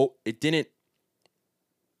it.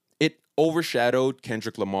 It overshadowed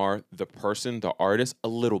Kendrick Lamar, the person, the artist, a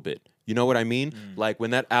little bit. You know what I mean? Like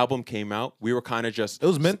when that album came out, we were kind of just. It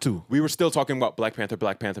was meant to. We were still talking about Black Panther.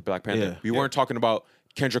 Yeah. We weren't talking about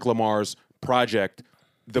Kendrick Lamar's project,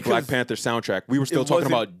 the Black Panther soundtrack. We were still talking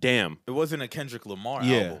wasn't- about Damn. It wasn't a Kendrick Lamar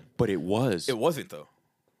Yeah. album. But it was. It wasn't though.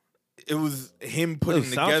 It was him putting was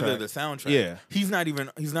together soundtrack. the soundtrack. Yeah. He's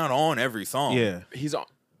not on every song. Yeah. He's on.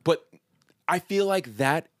 But I feel like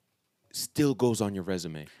that still goes on your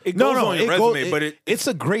resume. It goes on your resume, but it's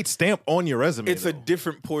a great stamp on your resume. it's a though.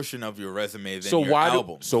 different portion of your resume than So your why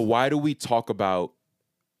album. why do we talk about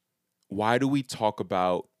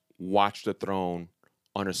Watch the Throne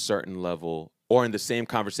on a certain level, or in the same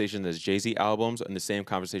conversation as Jay-Z albums, and the same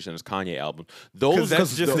conversation as Kanye albums? Those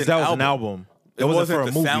that's just that was an album. It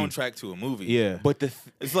wasn't the soundtrack to a movie. Yeah. But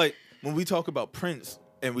It's like when we talk about Prince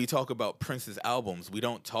and we talk about Prince's albums, we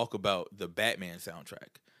don't talk about the Batman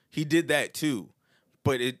soundtrack. He did that too,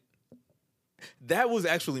 but that was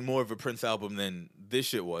actually more of a Prince album than this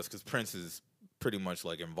shit was, because Prince is pretty much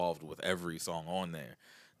like involved with every song on there.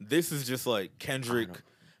 This is just like Kendrick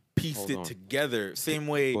pieced Hold it on. together. Same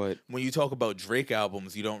way But- when you talk about Drake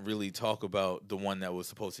albums, you don't really talk about the one that was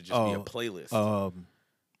supposed to just be a playlist.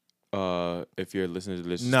 if you're listening to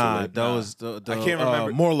this, Nah, too that late. was the I can't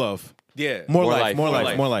remember. More Love. Yeah, More More life.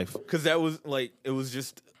 Life. More life. because that was like it was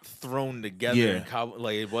just thrown together. Yeah. And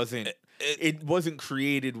like it wasn't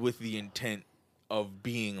created with the intent of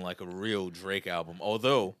being like a real Drake album.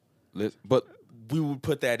 Although But we would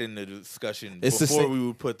put that in the discussion It's the before same- we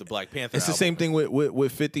would put the Black Panther. It's the album. same thing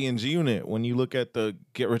with 50 and G Unit. When you look at the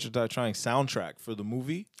Get Rich or Die Trying soundtrack for the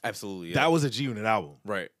movie, Absolutely, yeah. that was a G Unit album.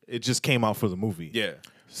 right. It just came out for the movie. Yeah,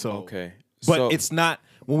 So okay, But So- it's not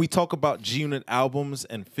when we talk about G Unit albums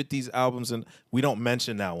and 50s albums, and we don't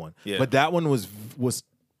mention that one. Yeah. But that one was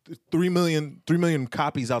 3 million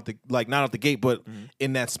copies out the not out the gate, but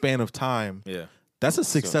in that span of time. yeah. That's a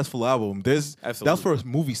successful album. That's Absolutely. for a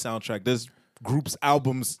movie soundtrack. There's groups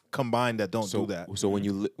albums combined that don't do that. So when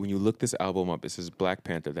you look this album up, it says Black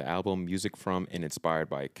Panther, the album music from and inspired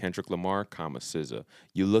by Kendrick Lamar, SZA.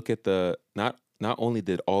 You look at the not only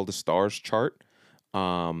did All the Stars chart,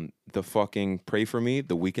 the fucking Pray For Me,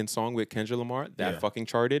 the Weekend song with Kendrick Lamar, that fucking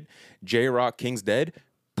charted. J-Rock, King's Dead.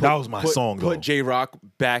 That was my song, though. Put J-Rock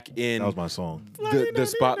back in That was my song. the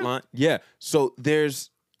spotlight. Yeah. So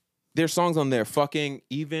there's songs on there. Fucking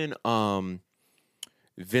even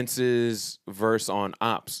Vince's verse on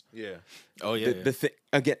Ops. Yeah. Oh yeah. The thing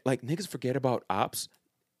again, like niggas forget about Ops.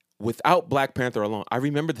 Without Black Panther alone, I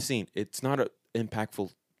remember the scene. It's not an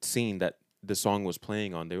impactful scene that the song was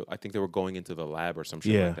playing on. I think they were going into the lab or some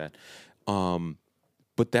shit like that.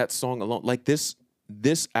 But that song alone, like this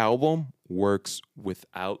album works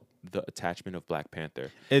without the attachment of Black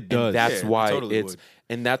Panther. It does. And that's Yeah, why it totally it's would.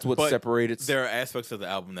 and that's what But separated. there are aspects of the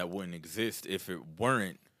album that wouldn't exist if it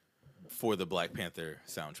weren't for the Black Panther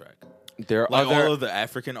soundtrack. There are Like other. all of the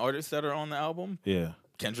African artists that are on the album, Yeah.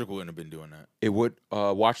 Kendrick wouldn't have been doing that. It would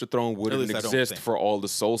Watch the Throne wouldn't least I don't exist think. for all the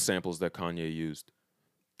soul samples that Kanye used.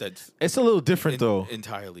 That's It's a little different though.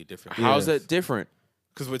 entirely different. How's that different?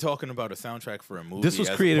 Because we're talking about a soundtrack for a movie. This was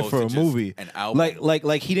as created opposed for to a just movie. an album.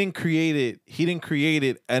 Like he didn't create it. He didn't create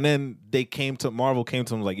it, and then Marvel came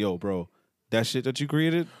to him like, "Yo, bro, that shit that you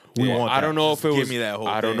created, we Yeah, want." I that. don't know if it give was. me that whole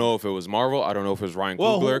I don't thing. know if it was Marvel. I don't know if it was Ryan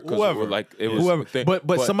Well, Coogler. 'Cause whoever, like it was. whoever. thing-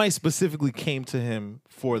 But somebody specifically came to him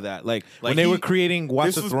for that. Like when Like they he- were creating Watch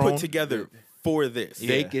this the was Throne. put together for this.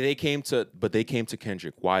 They came to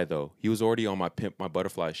Kendrick. Why though? He was already on my Pimp My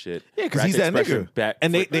Butterfly shit. Yeah, because he's that nigga.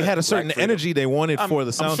 And they had a certain energy they wanted for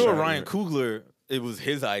the soundtrack. I'm sure Ryan Coogler, it was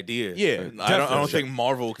his idea. Yeah, I don't think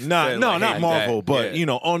Marvel. Not Marvel, but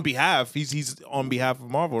on behalf. He's on behalf of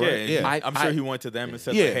Marvel, right? Yeah. I'm sure he went to them and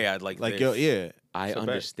said, "Hey, I'd like this." I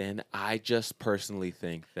understand. I just personally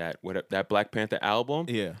think that that Black Panther album,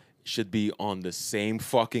 should be on the same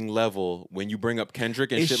fucking level when you bring up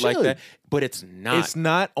Kendrick and shit like that. But it's not. It's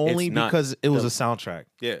not only because it was a soundtrack.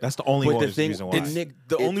 Yeah, that's the only reason why.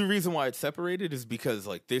 The only reason why it's separated is because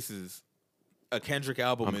like this is a Kendrick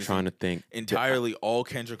album. I'm trying to think entirely all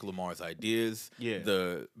Kendrick Lamar's ideas. Yeah,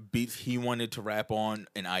 the beats he wanted to rap on,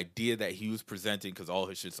 an idea that he was presenting because all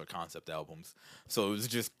his shits are concept albums. So it was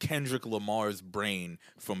just Kendrick Lamar's brain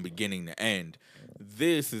from beginning to end.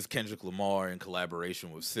 This is Kendrick Lamar in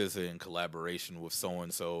collaboration with SZA, in collaboration with so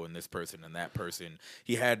and so and this person and that person.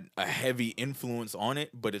 He had a heavy influence on it,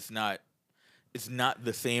 but it's not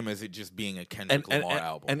the same as it just being a Kendrick Lamar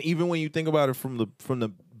album. And even when you think about it from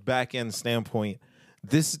the back end standpoint,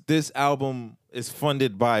 this album is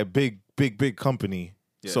funded by a big company.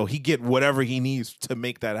 Yeah. So he get whatever he needs to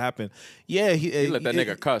make that happen. Yeah, he let that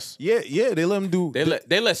nigga cuss. Yeah, they let him do.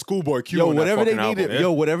 They let Schoolboy Q. Whatever they needed.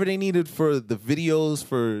 Album, whatever they needed for the videos,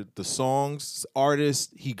 for the songs,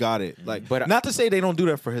 artists, he got it. Like, but not to say they don't do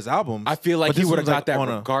that for his albums. I feel like he would have got that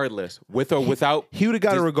regardless, with or without. He would have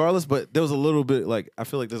got it regardless, but there was a little bit like I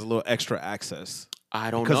feel like there's a little extra access. I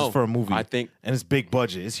don't know. Because it's for a movie. I think. And it's big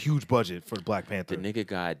budget. It's huge budget for Black Panther. The nigga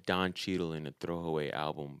got Don Cheadle in a throwaway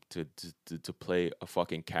album to play a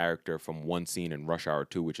fucking character from one scene in Rush Hour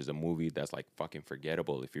 2, which is a movie that's like fucking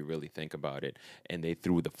forgettable if you really think about it. And they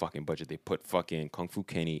threw the fucking budget. They put fucking Kung Fu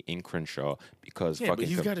Kenny in Crenshaw because fucking. But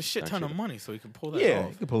he's got a shit ton of money, so he can pull that off. Yeah,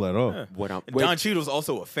 he can pull that off. Yeah. Don Cheadle's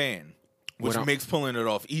also a fan. Which makes pulling it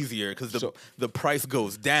off easier because the price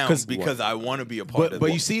goes down because I want to be a part of it.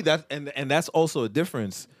 But you see that, and that's also a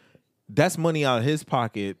difference. That's money out of his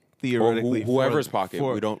pocket theoretically. Or whoever's pocket.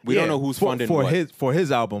 We don't know who's funding for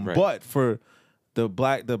his album, right. But for the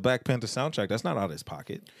Black Panther soundtrack, that's not out of his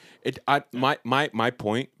pocket. My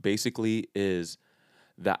point basically is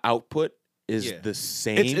the output is the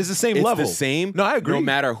same. It's the same level. It's the same. No, I agree. No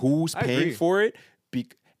matter who's paying for it.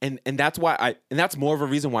 And that's why that's more of a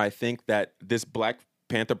reason why I think that this Black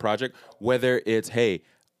Panther project, whether it's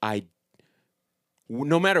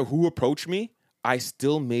no matter who approached me, I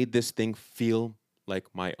still made this thing feel like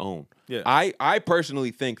my own. Yeah. I personally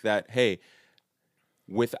think that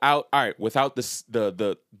without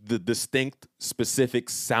the distinct specific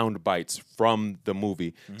sound bites from the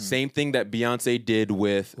movie, same thing that Beyonce did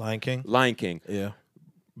with Lion King. Yeah.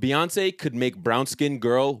 Beyonce could make Brown Skin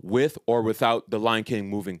Girl with or without the Lion King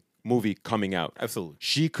movie coming out. Absolutely.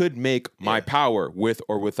 She could make My Power with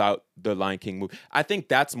or without the Lion King movie. I think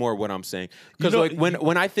that's more what I'm saying. Because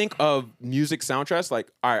when I think of music soundtracks, like,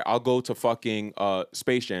 all right, I'll go to fucking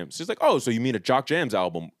Space Jam. So it's like, oh, so you mean a Jock Jams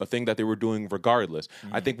album, a thing that they were doing regardless.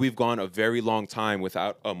 I think we've gone a very long time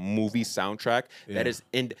without a movie soundtrack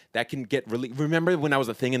that can get released. Remember when that was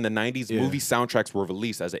a thing in the 90s? Yeah. Movie soundtracks were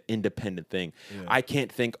released as an independent thing. Yeah. I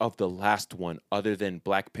can't think of the last one other than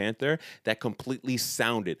Black Panther that completely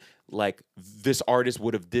sounded like this artist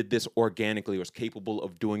would have did this organically or was capable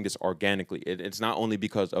of doing this organically. It's not only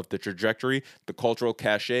because of the trajectory, the cultural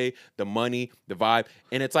cachet, the money, the vibe.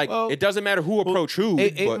 And it's like, it doesn't matter who approached who.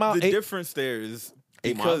 The difference there is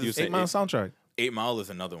 8 Mile soundtrack. 8 Mile is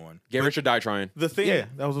another one. Get Rich or Die Trying. The thing,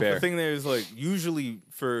 that was the thing there is like, usually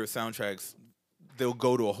for soundtracks, they'll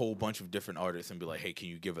go to a whole bunch of different artists and be like, hey, can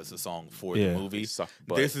you give us a song for the movie?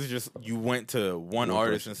 This is just, you went to one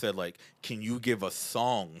artist and said like, can you give us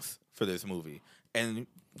songs for this movie? And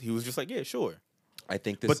he was just like, yeah, sure. I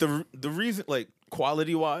think this. But the reason, like,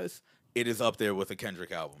 quality-wise, it is up there with a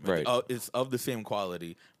Kendrick album. Right. It's of the same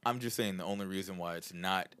quality. I'm just saying the only reason why it's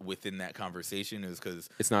not within that conversation is because...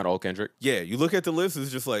 It's not all Kendrick? Yeah, you look at the list,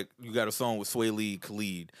 it's just like, you got a song with Sway Lee,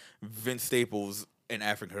 Khalid, Vince Staples, an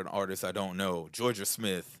African artist I don't know, Georgia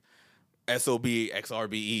Smith, SOB,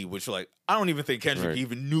 XRBE, which, like, I don't even think Kendrick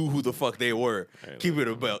even knew who the fuck they were. Keep it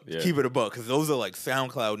a buck. Keep it a buck. Because those are, like,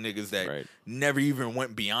 SoundCloud niggas that never even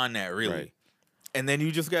went beyond that, really. Right. And then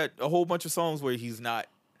you just got a whole bunch of songs where he's not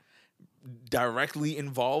directly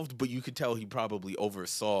involved, but you could tell he probably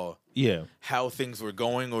oversaw how things were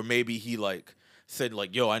going. Or maybe he, like, said,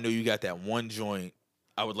 like, yo, I know you got that one joint.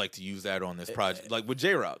 I would like to use that on this project, like with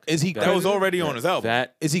J-Rock. Is he? That was already on his album.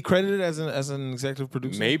 Is he credited as an executive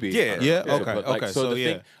producer? Maybe. Yeah. Okay. Okay. So the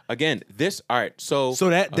thing, again, this. All right. So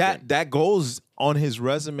that goes on his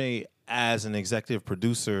resume as an executive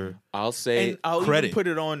producer. I'll say. And I'll even put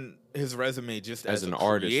it on his resume just as as an a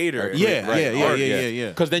artist. creator. Yeah.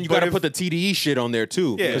 Because then you But got to if- put the TDE shit on there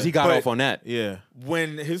too. Yeah, Because he got but- off on that. Yeah.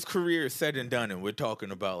 When his career is said and done, and we're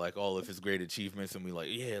talking about like all of his great achievements, and we like,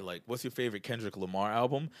 yeah, like what's your favorite Kendrick Lamar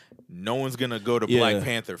album? No one's gonna go to Black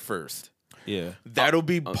Panther first. Yeah. That'll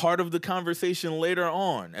be part of the conversation later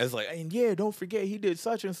on, as like, and yeah, don't forget he did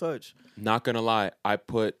such and such. Not gonna lie, I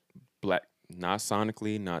put not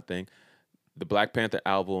sonically, not thing. The Black Panther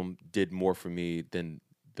album did more for me than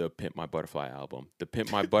the Pimp My Butterfly album. The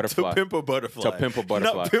Pimp My Butterfly. To Pimp a Butterfly. To Pimp a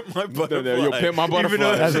Butterfly. Not Pimp My Butterfly. Yo, Pimp My Butterfly. Even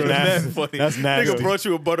though That's that's nasty. funny. That's nasty. Nigga brought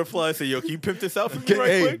you a butterfly and said, yo, can you pimp this out for me right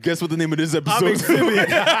Hey, quick? guess what the name of this I'm episode is? Exhibit.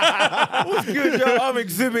 What's good, y'all? I'm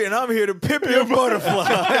Exhibit, and I'm here to pimp your butterfly.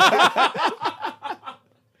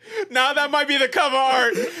 Now that might be the cover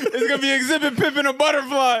art. It's gonna be Exhibit pimping a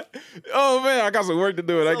butterfly. Oh man, I got some work to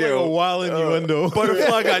do. I get a wild innuendo.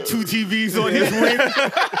 Butterfly got 2 TVs on his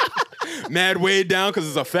wing. mad weighed down because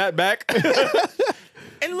it's a fat back.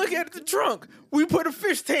 And look at the trunk. We put a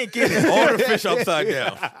fish tank in it. All the fish upside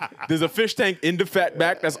down. There's a fish tank in the fat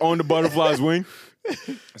back that's on the butterfly's wing.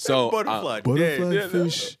 So Butterfly Butterfly dead.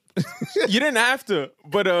 fish. you didn't have to,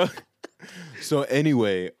 but so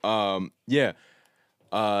anyway, yeah.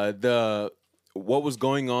 What was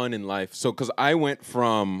going on in life? So, because I went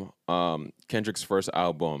from Kendrick's first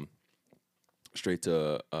album straight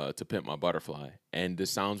to Pimp My Butterfly, and the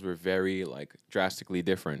sounds were very like drastically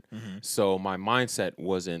different. Mm-hmm. So my mindset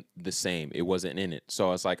wasn't the same. It wasn't in it.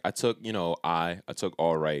 So it's like I took, I took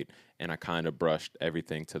All Right, and I kind of brushed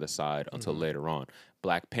everything to the side until later on.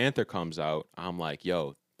 Black Panther comes out. I'm like,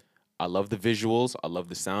 yo, I love the visuals. I love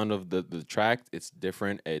the sound of the track. It's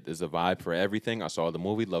different. There's a vibe for everything. I saw the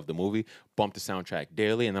movie, loved the movie, bumped the soundtrack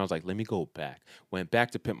daily, and I was like, let me go back. Went back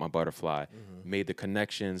to Pimp My Butterfly, made the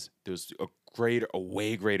connections. There was a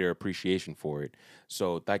way greater appreciation for it.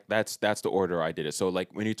 So that's the order I did it. So like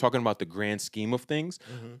when you're talking about the grand scheme of things,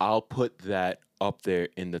 I'll put that up there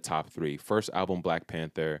in the top 3. First album, Black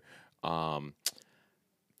Panther,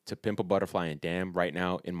 To Pimp a Butterfly and Damn right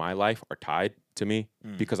now in my life are tied to me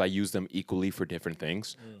because I use them equally for different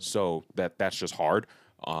things. So that's just hard.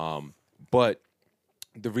 But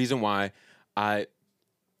the reason why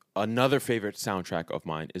another favorite soundtrack of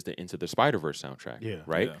mine is the Into the Spider-Verse soundtrack. Yeah.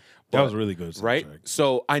 Right? Yeah. But, That was really good. right? soundtrack.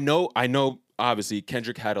 So I know obviously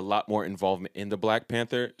Kendrick had a lot more involvement in the Black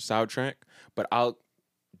Panther soundtrack, but I'll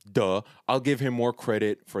give him more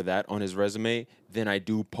credit for that on his resume than I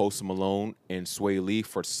do Post Malone and Sway Lee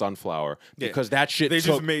for Sunflower. Because that shit They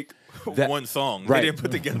took, just make one song. Right. They didn't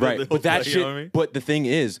put together right. the But that you shit, know what I mean? but the thing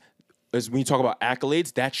is when you talk about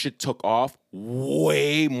accolades, that shit took off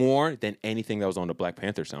way more than anything that was on the Black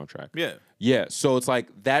Panther soundtrack. Yeah. Yeah. So it's like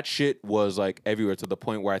that shit was like everywhere to the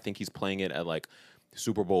point where I think he's playing it at like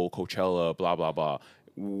Super Bowl, Coachella, blah, blah, blah,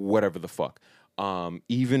 whatever the fuck.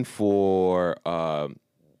 Even for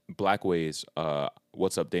Blackway's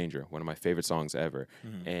What's Up Danger, one of my favorite songs ever.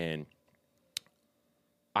 And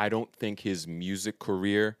I don't think his music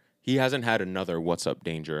career, he hasn't had another What's Up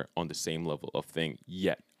Danger on the same level of thing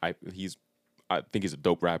yet. I think he's a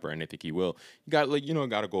dope rapper, and I think he will. He got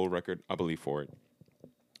got a gold record, I believe, for it.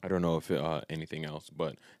 I don't know if anything else,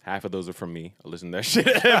 but half of those are from me. I listen to that shit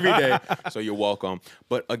every day, so you're welcome.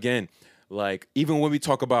 But again, like even when we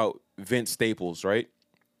talk about Vince Staples, right?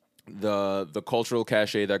 The cultural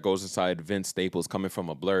cachet that goes inside Vince Staples coming from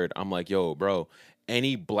a Blurred, I'm like, yo, bro,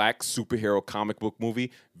 any black superhero comic book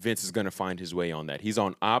movie, Vince is gonna find his way on that. He's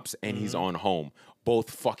on Ops and he's on Home, both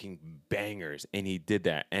fucking bangers, and he did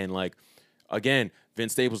that. And like, again,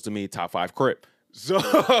 Vince Staples to me top 5 Crip.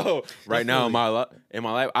 So right now in my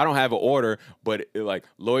life, I don't have an order, but like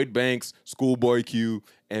Lloyd Banks, Schoolboy Q,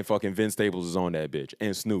 and fucking Vince Staples is on that bitch,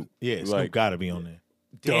 and Snoop. Yeah, Snoop like, gotta be on there.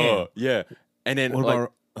 duh, yeah. And then What like,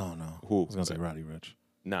 about? Oh no, who? I was gonna say Roddy Ricch.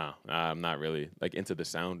 Nah, I'm not really like into the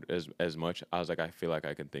sound as much. I was like, I feel like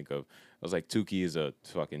I can think of. I was like, Tukey is a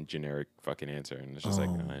fucking generic fucking answer, and it's just like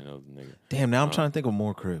I know the nigga. Damn, now I'm trying to think of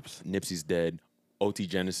more Crips. Nipsey's dead. OT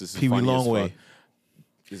Genesis is Pee Wee funny as Longway. fuck.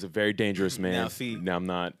 He's a very dangerous man. Now, see, I'm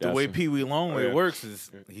not. The way Pee Wee Longway yeah. works is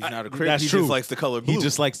he's not a Crip. That's He true. just likes the color blue. He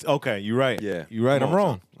just likes. Okay, you're right. Yeah. you're right. Come I'm on,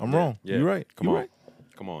 wrong. son. I'm Yeah. wrong. Yeah. You're right. Come You're on. right.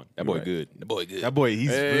 Come on. That boy right. good. That boy good. That boy, he's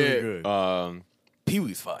really good. Pee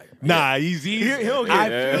Wee's fire. Nah, he's He don't I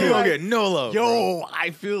get, feel he don't like- get no love. bro. Yo,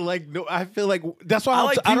 I feel like that's why I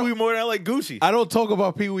like I Pee don't, Wee more than I like Gucci. I don't talk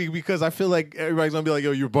about Pee Wee because I feel like everybody's gonna be like,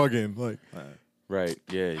 yo, you're bugging. Like, Right.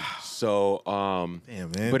 Yeah. So,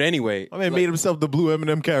 damn man. but anyway, my man made himself the blue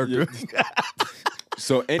Eminem character.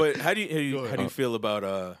 so But how do you feel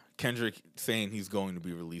about Kendrick saying he's going to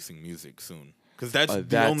be releasing music soon? because that's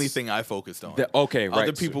the only thing I focused on. Okay, right.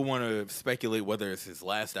 Other people want to speculate whether it's his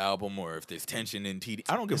last album or if there's tension in TD.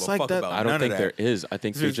 I don't give a fuck about I don't none think of that. there is. I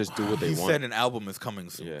think they just do what they He want. said an album is coming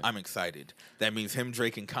soon. Yeah. I'm excited. That means him,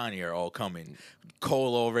 Drake, and Kanye are all coming.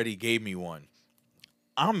 Cole already gave me one.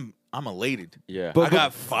 I'm elated. Yeah. I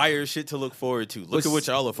got fire shit to look forward to. Look at what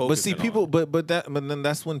y'all are focusing on. But see, people, but then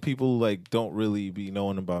that's when people like don't really be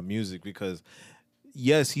knowing about music because,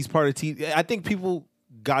 yes, he's part of TD. I think people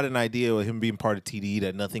got an idea of him being part of TD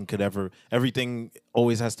that everything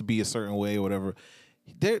always has to be a certain way or whatever.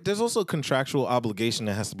 There's also a contractual obligation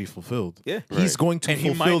that has to be fulfilled. Yeah, he's going to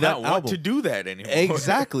fulfill he might that not want album. to do that anymore.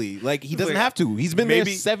 Exactly. Like he doesn't have to. He's been there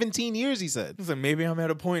 17 years. He said. He's like, maybe I'm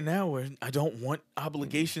at a point now where I don't want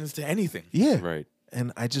obligations to anything. Yeah. Right.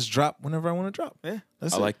 And I just drop whenever I want to drop. Yeah,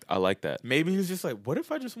 I like that. Maybe he's just like, what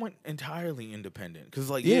if I just went entirely independent? Because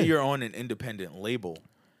you're on an independent label.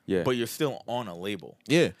 Yeah. But you're still on a label.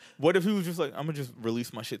 Yeah. What if he was just like, I'm gonna just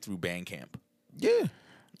release my shit through Bandcamp? Yeah.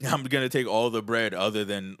 I'm gonna take all the bread other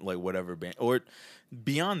than like whatever band or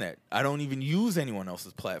beyond that. I don't even use anyone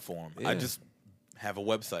else's platform. I just have a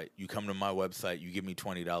website. You come to my website, you give me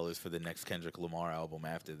 $20 for the next Kendrick Lamar album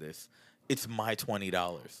after this. It's my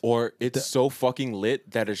 $20. Or it's so fucking lit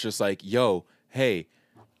that it's just like, yo, hey,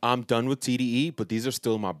 I'm done with TDE, but these are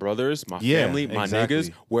still my brothers, my family, my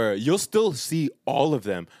niggas, where you'll still see all of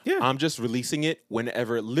them. Yeah. I'm just releasing it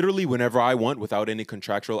literally whenever I want without any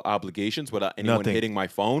contractual obligations, without anyone hitting my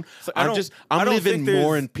phone. So I'm living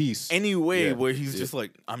more in peace. Any way where he's just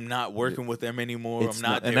like, I'm not working with them anymore. I'm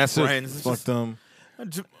not their friends. Fuck them.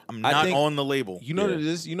 I'm not on the label. You know what it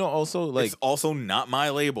is? You know also like it's also not my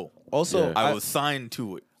label. Also, I was signed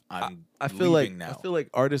to it. I feel like now. I feel like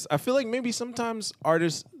artists. I feel like maybe sometimes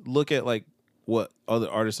artists look at like what other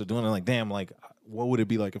artists are doing and like, damn, like what would it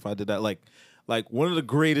be like if I did that? Like one of the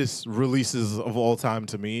greatest releases of all time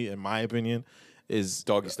to me, in my opinion, is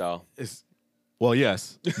Doggy Style. Well,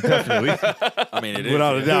 yes, definitely. I mean, it is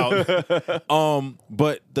without a doubt.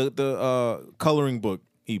 But the coloring book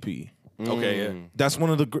EP. Okay, yeah. That's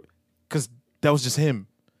one of the because that was just him.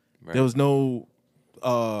 Right. There was no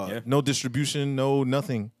no distribution, no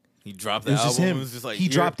nothing. He dropped the it was album. Just him. It was just like he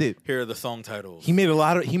dropped it. Here are the song titles. He made a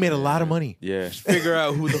lot of money. Yeah. Figure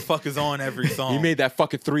out who the fuck is on every song. He made that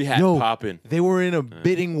fucking 3-hat popping. They were in a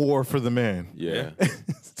bidding war for the man. Yeah.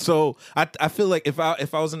 So I feel like if I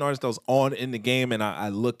was an artist that was on in the game and I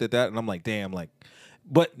looked at that and I'm like, damn, like,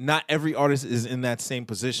 but not every artist is in that same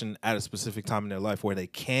position at a specific time in their life where they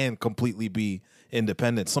can completely be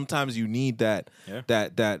independent. Sometimes you need that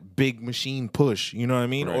big machine push, you know what I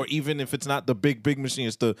mean? Right. Or even if it's not the big machine,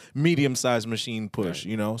 it's the medium-sized machine push,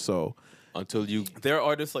 you know? So there are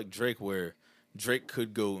artists like Drake where Drake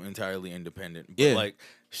could go entirely independent, but like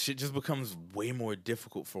shit just becomes way more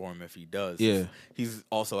difficult for him if he does. Yeah. He's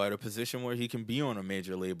also at a position where he can be on a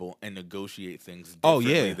major label and negotiate things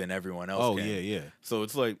differently than everyone else can. Yeah. So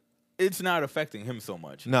it's like it's not affecting him so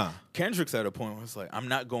much. Nah. Kendrick's at a point where it's like, I'm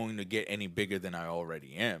not going to get any bigger than I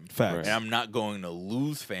already am. Facts. And I'm not going to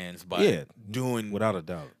lose fans by doing without a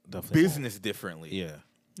doubt definitely business differently. Yeah.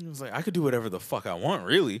 It was like, I could do whatever the fuck I want,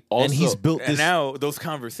 really. Also, and he's built this. And now those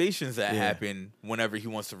conversations that happen whenever he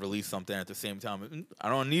wants to release something at the same time, I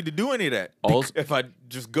don't need to do any of that. Also, if I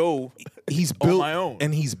just go he's built, on my own.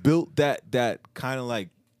 And he's built that kind of like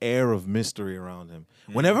air of mystery around him.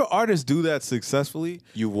 Whenever artists do that successfully,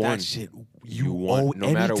 you won. That shit, you won.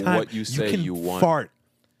 No matter what you say, you won. Fart.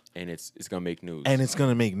 And it's gonna make news. And it's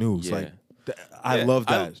gonna make news. Yeah. Like I love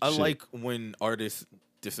that. I like when artists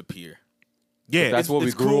disappear. Yeah, that's what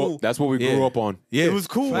we grew up. That's what we grew up on. Yeah, it was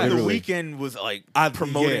cool when The Weeknd was like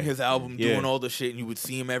promoting his album, doing all the shit, and you would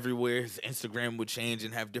see him everywhere. His Instagram would change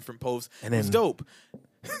and have different posts. And it was dope.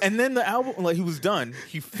 And then the album, like he was done,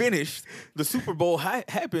 he finished. The Super Bowl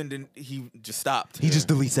happened, and he just stopped. He just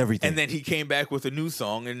deletes everything. And then he came back with a new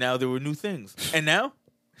song, and now there were new things. And now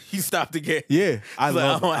he stopped again. Yeah, I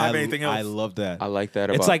don't have anything else. I love that. I like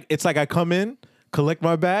that. It's like I come in, collect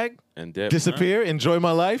my bag, and dip. Disappear, enjoy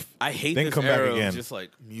my life. I hate then this come era back again. of just like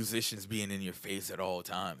musicians being in your face at all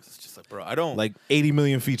times. It's just like, bro, I don't like 80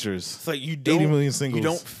 million features. It's like you don't 80 million singles. You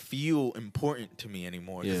don't feel important to me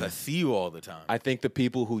anymore because I see you all the time. I think the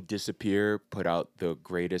people who disappear put out the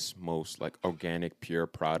greatest, most like organic, pure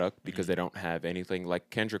product because they don't have anything. Like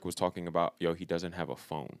Kendrick was talking about, he doesn't have a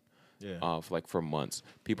phone. Yeah. For months.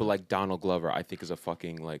 People like Donald Glover, I think, is a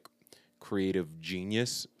fucking like creative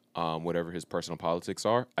genius. Whatever his personal politics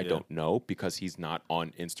are, I don't know because he's not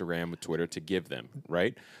on Instagram or Twitter to give them,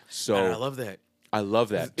 right? So and I love that. I love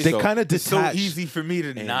that. They kind of It's so detach. easy for me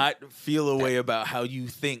to not feel a way about how you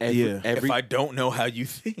think if I don't know how you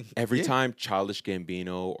think. Every time Childish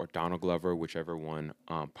Gambino or Donald Glover, whichever one,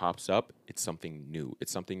 pops up, it's something new.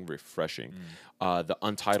 It's something refreshing. The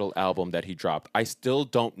Untitled album that he dropped, I still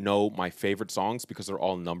don't know my favorite songs because they're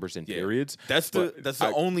all numbers and periods. That's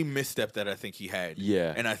the only misstep that I think he had.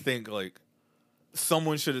 Yeah. And I think like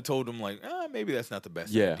someone should have told him like, maybe that's not the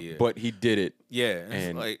best idea. But he did it. Yeah, and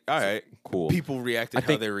it's like, all right, cool. People reacted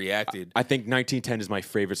how they reacted. I think 1910 is my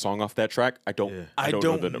favorite song off that track. I don't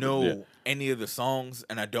know any of the songs,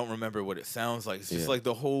 and I don't remember what it sounds like. It's just like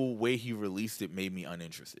the whole way he released it made me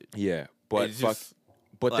uninterested. Yeah, but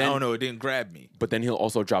but then I don't know, it didn't grab me. But then he'll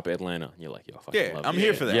also drop Atlanta. And you're like, yo, fucking love I'm it.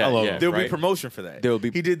 here for that. Yeah, I love it. There'll be right? promotion for that.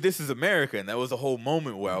 He did This Is America, and that was a whole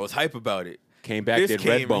moment where I was hype about it. Came back, did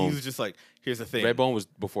Redbone. He was just like, here's the thing. Redbone was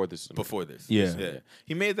before this. Yeah.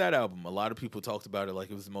 He made that album. A lot of people talked about it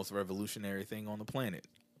like it was the most revolutionary thing on the planet.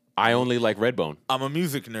 I only like Redbone. I'm a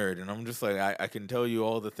music nerd, and I'm just like, I can tell you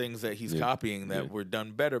all the things that he's copying that were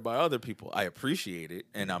done better by other people. I appreciate it,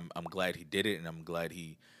 and I'm glad he did it, and I'm glad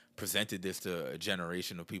he presented this to a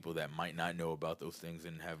generation of people that might not know about those things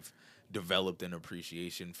and have developed an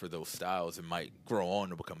appreciation for those styles and might grow on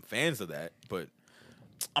to become fans of that. But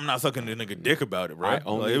I'm not sucking the nigga dick about it, bro.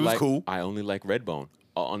 It was cool. I only like Redbone.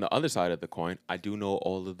 On the other side of the coin, I do know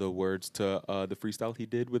all of the words to the freestyle he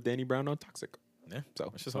did with Danny Brown on Toxic. Yeah,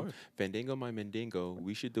 so it's just hard. Fandango, my Mandingo,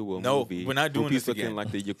 we should do a No, movie. we're not doing Groupies this again. looking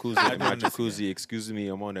like the Yakuza in my jacuzzi. Excuse me,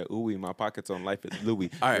 I'm on a ooey. My pockets on life at Louis.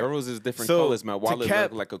 All right. Euros is different So, colors. My wallet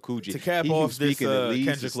look like a Kuji. To cap off this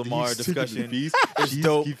Kendrick Lamar discussion, it's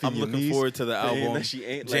dope. I'm looking forward to the album.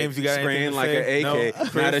 James, you got anything to like say? an AK.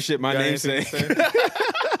 No? Now that shit my namesake.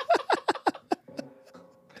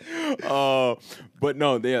 But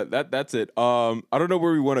no, that's it. I don't know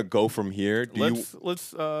where we want to go from here. Let's you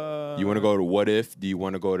want to go to What If? Do you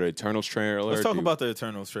want to go to Eternals trailer? Let's talk about the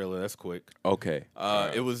Eternals trailer. That's quick. Okay.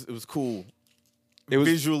 It was cool. It was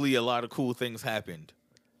visually a lot of cool things happened.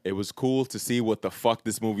 It was cool to see what the fuck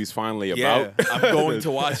this movie's finally Yeah, about. I'm going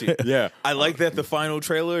to watch it. Yeah. I like that the final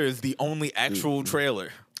trailer is the only actual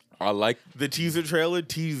trailer. I like the teaser trailer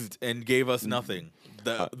teased and gave us nothing.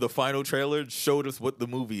 The final trailer showed us what the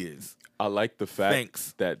movie is. I like the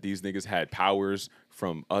fact that these niggas had powers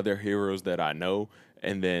from other heroes that I know,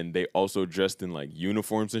 and then they also dressed in like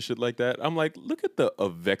uniforms and shit like that. I'm like, look at the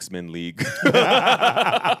X-Men League.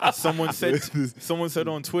 Someone said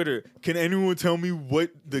on Twitter, "Can anyone tell me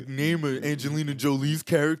what the name of Angelina Jolie's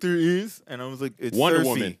character is?" And I was like, "It's Wonder Cersei.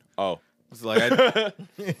 Woman." Oh, it's like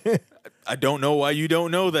I don't know why you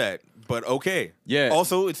don't know that. But okay. Yeah.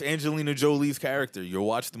 Also, it's Angelina Jolie's character. You'll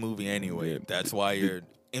watch the movie anyway. That's why you're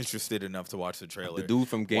interested enough to watch the trailer. The dude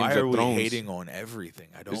from Game of Thrones. Why Thrones. are we hating on everything?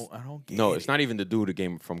 I don't get it. No, it's not even the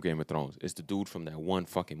dude from Game of Thrones. It's the dude from that one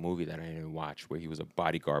fucking movie that I didn't even watch where he was a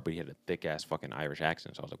bodyguard, but he had a thick ass fucking Irish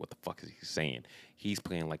accent. So I was like, what the fuck is he saying? He's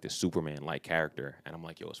playing like this Superman-like character, and I'm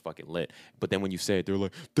like, yo, it's fucking lit. But then when you say it, they're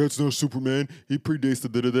like, that's not Superman. He predates the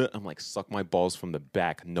da-da-da. I'm like, suck my balls from the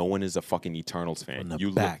back. No one is a fucking Eternals fan.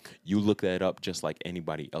 You look that up just like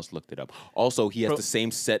anybody else looked it up. Also, he has the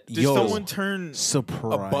same set. Did someone turn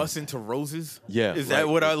a bus into roses? Yeah. Is that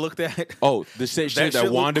what I looked at? Oh, the shit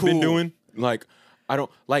that Wanda been doing? Like, I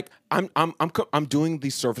don't like. I'm doing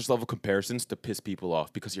these surface level comparisons to piss people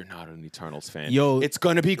off because you're not an Eternals fan. Yo, it's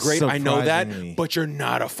gonna be great. I know that, but you're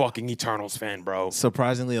not a fucking Eternals fan, bro.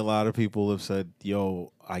 Surprisingly, a lot of people have said,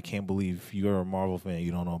 "Yo, I can't believe you're a Marvel fan.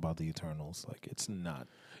 You don't know about the Eternals. Like, it's not."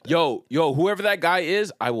 Yo, whoever that guy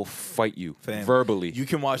is, I will fight you verbally. You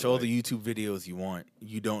can watch all the YouTube videos you want.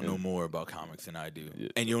 You don't know more about comics than I do. Yeah.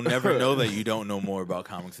 And you'll never know that you don't know more about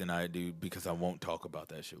comics than I do because I won't talk about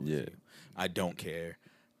that shit with you. I don't care.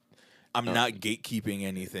 I'm not gatekeeping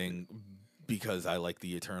anything because I like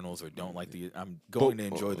the Eternals or don't like the... I'm going to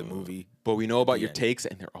enjoy the movie. But we know about your takes,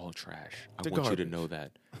 and they're all trash. I want you to know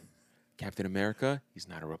that. Captain America, he's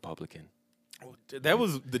not a Republican. That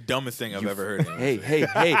was the dumbest thing I've ever heard.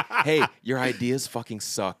 Hey, your ideas fucking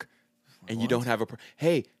suck. And you don't have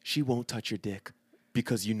hey, she won't touch your dick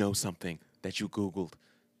because you know something that you Googled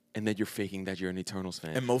and that you're faking that you're an Eternals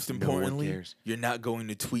fan. And most importantly, you're not going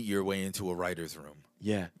to tweet your way into a writer's room.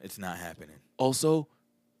 Yeah. It's not happening. Also,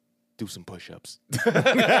 do some push-ups.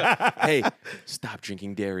 Hey, stop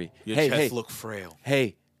drinking dairy. Your chest look frail.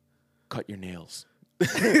 Hey, cut your nails.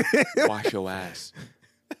 Wash your ass.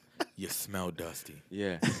 You smell dusty.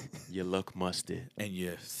 Yeah. You look musty. And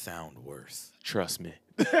you sound worse. Trust me.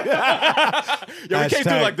 Yo, we came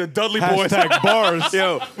through like the Dudley Boys. Bars.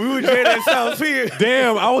 Yo, we were doing that South here.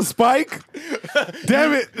 Damn, I was Spike.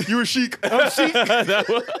 Damn it. You were Chic. I'm Chic.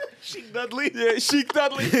 Sheik Dudley. Yeah, Sheik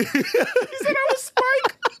Dudley. He said I was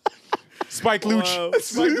Spike. Spike Luch. Wow.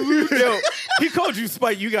 Spike Luch. Yo, he called you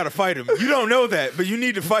Spike. You got to fight him. You don't know that, but you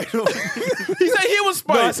need to fight him. He said he was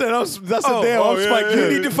Spike. No, I said that's a damn. I'm Spike. You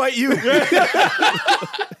need to fight you.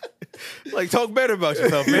 Like, talk better about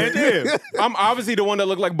yourself, man. Damn. I'm obviously the one that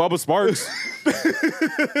looked like Bubba Sparks.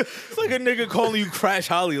 It's like a nigga calling you Crash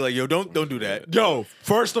Holly. Like, yo, don't do that. Yo,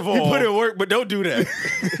 first of all, You put in work, but don't do that.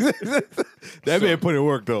 that man put in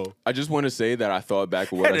work though. I just want to say that I thought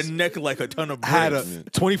back of what Had a neck like a ton of bricks. Had a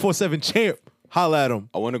 24/7 champ. Holla at him.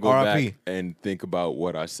 I want to go R.I.P. back and think about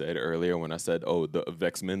what I said earlier when I said, "Oh, the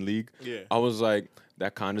X-Men League." Yeah. I was like,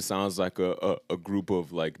 that kind of sounds like a group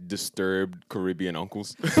of like disturbed Caribbean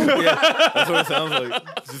uncles. Yeah, that's what it sounds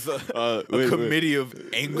like. Just a Wait. committee of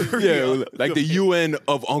angry. Yeah, like the UN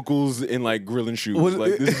of uncles in like grilling shoes, What-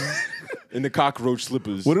 like this is, in the cockroach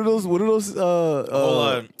slippers. What are those? Whole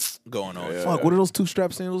lot going on. Fuck. What are those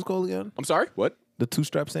 2-strap sandals called again? I'm sorry. What? The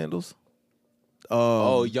 2-strap sandals.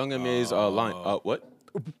 Oh, Young M.A.'s line. What?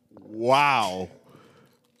 Wow.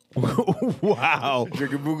 Wow.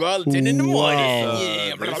 Drinking Bugalton in the morning.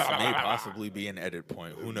 Yeah, this may possibly be an edit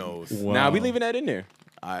point. Who knows? Wow. Nah, we leaving that in there.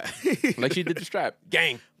 I Like she did the strap.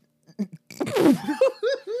 Gang.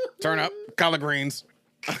 Turn up. Collard greens.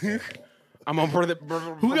 I'm on brother.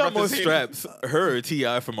 Who got more straps? Her or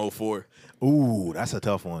T.I. from 04? Ooh, that's a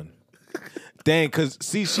tough one. Dang, because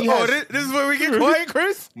see, she has This is where we get quiet,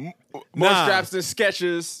 Chris? More Nah. straps than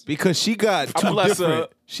sketches. because she got two bless different. her.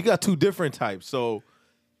 She got two different types. So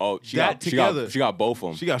Oh, she That got together. she got both of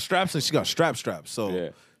them. she got straps and she got straps. So Yeah.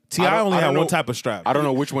 Ti I don't- only I had don't one know- type of strap. I don't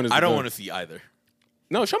know which one is. I don't the- want to see either.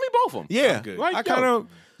 No, show me both of them. Yeah, good. Like, I kind of.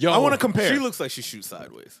 yo, I want to compare. She looks like she shoots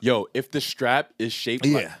sideways. Yo, if the strap is shaped,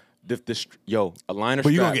 Yeah. like, if the a line of but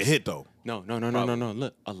straps. you're gonna get hit though. No.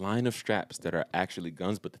 Look, a line of straps that are actually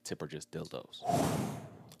guns, but the tip are just dildos.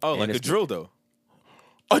 Oh, like a it's- drill though.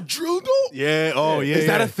 A drill though? Yeah. Oh yeah. Is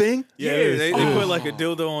that a thing? Yeah, it is. they put like a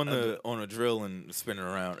dildo on a drill and spin it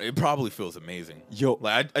around. It probably feels amazing. Yo.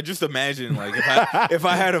 Like I just imagine like if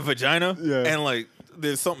I had a vagina and like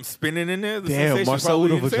there's something spinning in there. The Damn, sensation's Marcel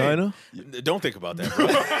with probably a vagina? insane. Don't think about that, bro.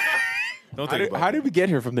 Don't think about How that. did we get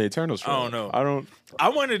here from the Eternal I don't know. I don't. I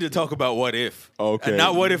wanted to talk about what if. Okay. And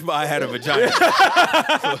not what if I had a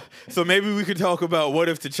vagina. so maybe we could talk about what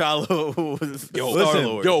if T'Challa was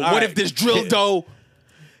Star-Lord. Yo, All what right. if this drill dough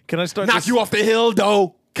Can I start? knock this? you off the hill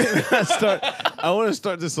though? I want to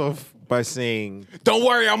start this off by saying, Don't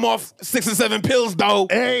worry, I'm off 6 or 7 pills though.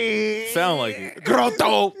 "Hey, Sound like it.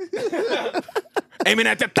 Grotto. Aiming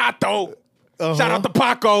at the tato. Shout out to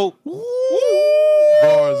Paco.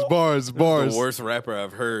 bars." The worst rapper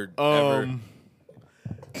I've heard ever.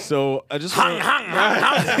 So I just want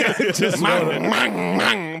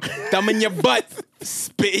Thumb in your butt.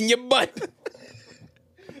 Spit in your butt.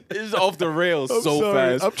 It's off the rails so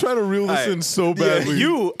fast. I'm trying to reel this in so Yeah,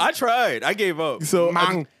 badly. I tried. I gave up. So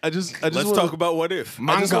Mang. I just Let's wanna, talk about what if.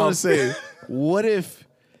 I just Mango. want to say, what if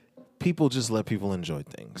people just let people enjoy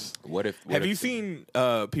things? What if? Have you seen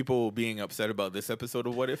people being upset about this episode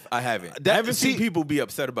of What If? I haven't. That- I haven't seen see- people be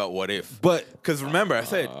upset about What If. But Because remember, I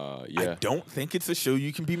said, yeah. I don't think it's a show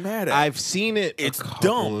you can be mad at. I've seen it It's a couple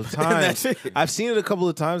dumb, of and times. that's it. I've seen it a couple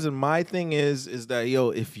of times, and my thing is that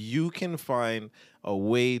if you can find a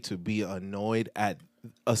way to be annoyed at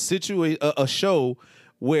a show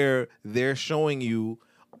where they're showing you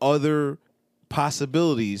other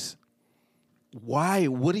possibilities, why?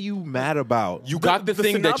 What are you mad about? You got the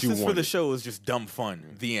thing that you synopsis for wanted. the show is just dumb fun.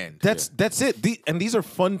 The end. That's it. And these are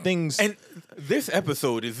fun things. And this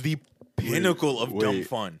episode is the pinnacle of dumb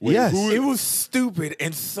fun. Yes. It was stupid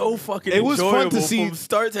and so fucking It was fun enjoyable to see- from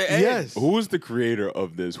start to end. Yes. Who is the creator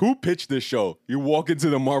of this? Who pitched this show? You walk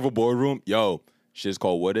into the Marvel boardroom, yo, shit's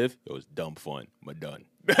called What If? It was dumb fun. I'm done.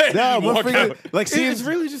 Nah, You walk out. like, see, It's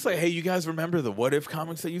really just like, hey, you guys remember the What If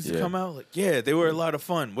comics that used to Yeah. come out? Like, yeah, they were a lot of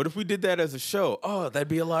fun. What if we did that as a show? Oh, that'd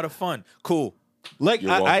be a lot of fun. Cool. like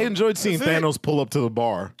You're I welcome. enjoyed seeing That's it. Thanos pull up to the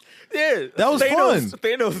bar. Yeah, That was Thanos, fun.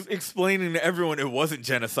 Thanos explaining to everyone it wasn't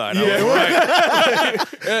genocide. Yeah, I was right.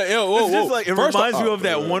 Whoa, It's just like it First reminds off- you of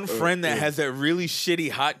that one friend that has that really shitty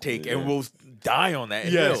hot take and will die on that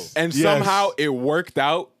hill. Yes. And Yes. somehow it worked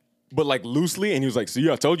out, but like loosely, and he was like, see,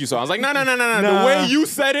 I told you so. I was like, no. Nah. The way you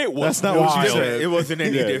said it was That's not what you wild. said. It wasn't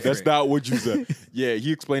any Yeah, different. that's not what you said. Yeah,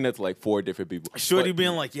 he explained that to like 4 different people. Shorty But-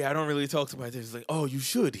 being like, yeah, I don't really talk to my dad. He's like, oh, you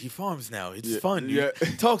should. He farms now. It's fun. yeah.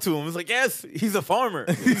 You talk to him. It's like, yes, he's a farmer.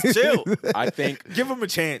 He's chill. I think Give him a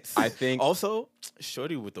chance. I think- also,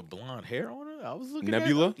 Shorty with the blonde hair on her. I was looking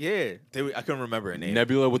Nebula? at her. Yeah, I couldn't remember her name.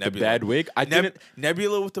 Nebula with the bad wig. I didn't.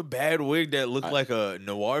 Nebula with the bad wig that looked like a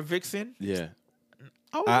noir vixen. Yeah.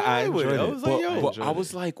 I with it. enjoyed I it. was like, yo. But I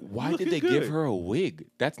was like, why did looking they good. give her a wig?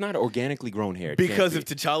 That's not organically grown hair. It Because can't if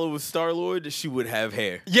be. T'Challa was Star-Lord, she would have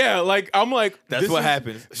hair. Yeah, like I'm like That's what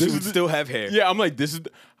happens. She would still have hair. Yeah, I'm like this is.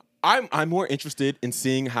 I'm more interested in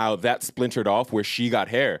seeing how that splintered off where she got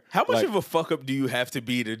hair. How much Like, of a fuck up do you have to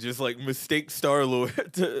be to just like mistake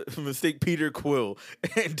Star-Lord, to mistake Peter Quill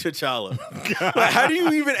and T'Challa? Like, how do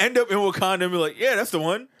you even end up in Wakanda and be like, yeah, that's the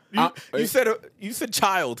one? You said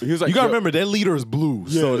child. He was like, You gotta yo- remember their leader is blue,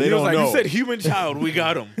 so they He was don't like, know. you said human child, we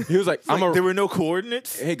got him. He was like, There were no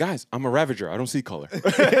coordinates. Hey guys, I'm a Ravager. I don't see color.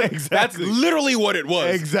 Exactly. That's literally what it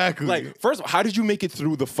was. Exactly. Like, first of all, how did you make it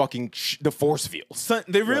through the fucking the force field? Son,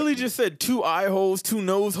 they really just said 2 eye holes, 2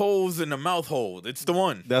 nose holes, and a mouth hole. It's the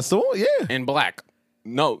one. That's the one. Yeah. And black.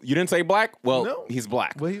 No, you didn't say black. Well, No. he's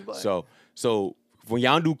black. Well, he's black. So when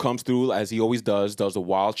Yondu comes through, as he always does a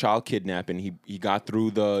wild child kidnapping. He got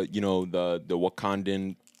through the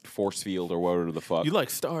Wakandan force field or whatever the fuck. You like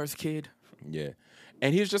stars, kid? Yeah.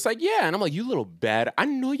 And he was just like, yeah. And I'm like, you little bad. I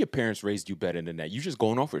know your parents raised you better than that. You just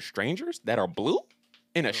going off with strangers that are blue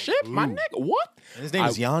in a ship, my nigga. What? And his name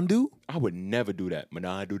is Yondu. I would never do that. Man,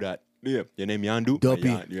 I do that. Yeah. Your name Yondu? Duppy.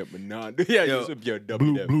 Yeah, man. Yeah, Yo, you're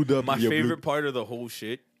Duppy. Blue Duppy. My Yeah, blue. favorite part of the whole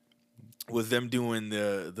shit was them doing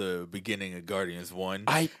the beginning of Guardians 1.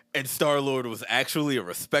 And Star-Lord was actually a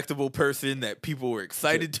respectable person that people were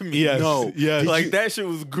excited to meet. Yes. No. Yes. Like, that shit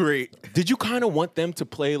was great. Did you kind of want them to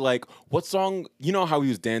play like what song? You know how he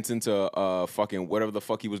was dancing to fucking whatever the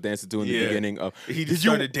fuck he was dancing to in the beginning of. He just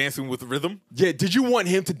started dancing with rhythm. Yeah. Did you want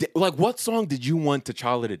him to like what song did you want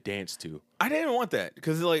T'Challa to dance to? I didn't want that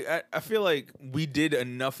because, like, I feel like we did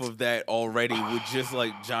enough of that already with just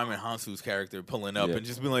like Djimon Hounsou's character pulling up and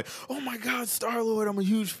just being like, "Oh my God, Star-Lord, I'm a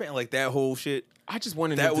huge fan." Like that whole shit. I just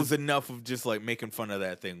wanted That him was to, enough of just like making fun of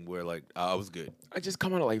that thing where like I was good. I just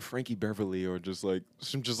come out of like Frankie Beverly or just like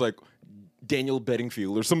Daniel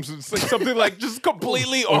Bedingfield or something like just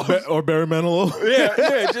completely off. Or Barry Manilow.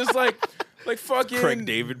 Yeah, just like fucking Craig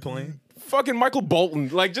David playing. Fucking Michael Bolton,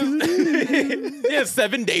 like just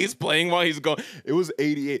 7 days playing while he's going. It was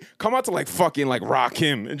 88. Come out to like fucking like rock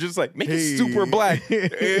him and just like make it super black.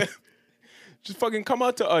 Yeah. Just fucking come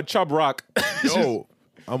out to Chub Rock. Yo,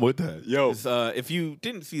 I'm with that. Yo, If you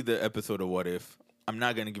didn't see the episode of What If, I'm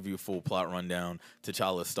not going to give you a full plot rundown.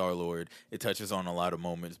 T'Challa Star-Lord, it touches on a lot of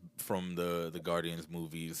moments from the Guardians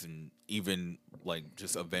movies and even like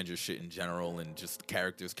just Avengers shit in general and just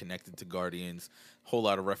characters connected to Guardians. Whole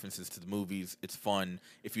lot of references to the movies. It's fun.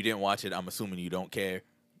 If you didn't watch it, I'm assuming you don't care.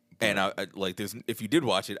 And I like there's if you did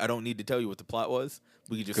watch it, I don't need to tell you what the plot was.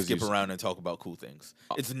 We could just skip around and talk about cool things.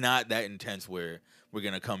 It's not that intense where we're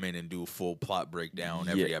gonna come in and do a full plot breakdown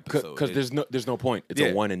every episode. because there's no point. It's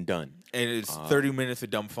a one and done. And it's 30 minutes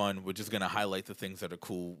of dumb fun. We're just gonna highlight the things that are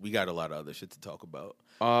cool. We got a lot of other shit to talk about.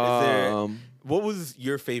 What was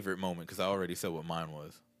your favorite moment? Because I already said what mine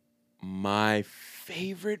was. My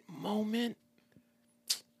favorite moment.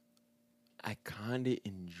 I kind of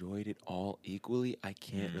enjoyed it all equally. I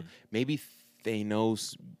can't. Maybe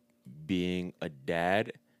Thanos being a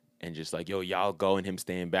dad and just like, yo, y'all go, and him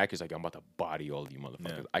staying back is like, I'm about to body all of you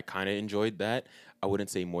motherfuckers. Yeah. I kind of enjoyed that. I wouldn't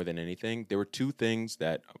say more than anything. There were two things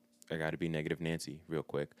that I got to be negative Nancy real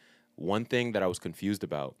quick. One thing that I was confused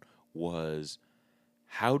about was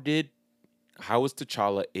how was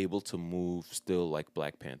T'Challa able to move still like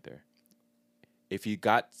Black Panther? If he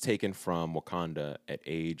got taken from Wakanda at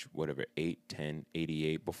age, 8, 10,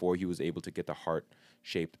 88, before he was able to get the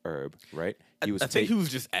heart-shaped herb, right? I think he was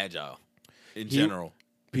just agile in general.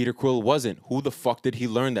 Peter Quill wasn't. Who the fuck did he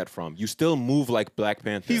learn that from? You still move like Black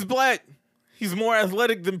Panther. He's black. He's more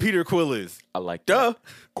athletic than Peter Quill is. I like that.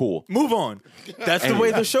 Cool. Move on. That's the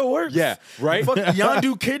way the show works. Yeah, right? Fuck,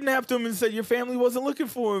 Yondu kidnapped him and said your family wasn't looking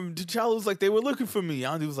for him. T'Challa was like, they were looking for me.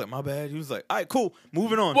 Yondu was like, my bad. He was like, all right, cool.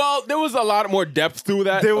 Moving on. Well, there was a lot more depth to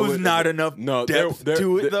that. There was not enough depth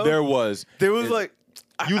to it, though. There was. There was like...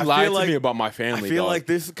 You lied to me about my family. I feel like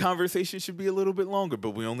this conversation should be a little bit longer,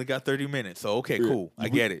 but we only got 30 minutes. So okay, cool. I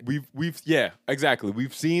get it. We've exactly.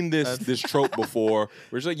 We've seen this trope before.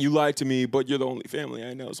 Where it's like, you lied to me, but you're the only family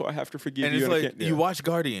I know, so I have to forgive and you. It's like you watch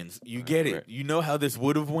Guardians, you get it. Right. You know how this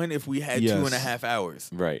would have went if we had 2.5 hours.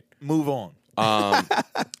 Right. Move on.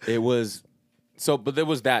 It was but there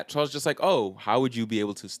was that. So I was just like, oh, how would you be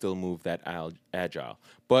able to still move that agile?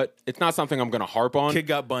 But it's not something I'm going to harp on. Kid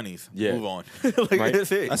got bunnies. Yeah. Move on.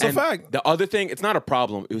 That's it. That's a fact. The other thing, it's not a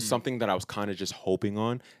problem. It was something that I was kind of just hoping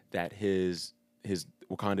on, that his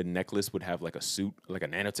Wakanda necklace would have like a suit, like a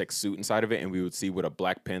nanotech suit inside of it, and we would see what a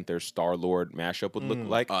Black Panther Star-Lord mashup would look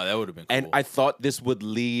like. Oh, that would have been cool. And I thought this would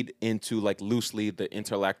lead into like loosely the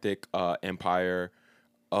Intergalactic Empire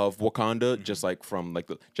of Wakanda, just like from like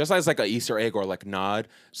just as like an Easter egg or like nod,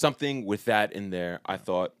 something with that in there. I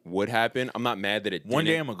thought would happen. I'm not mad that it. One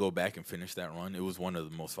day didn't. I'm gonna go back and finish that run. It was one of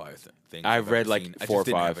the most fire things I've read ever like seen. 4 or I just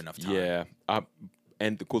didn't 5. have enough time. Yeah.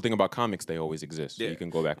 And the cool thing about comics, they always exist, so Yeah. you can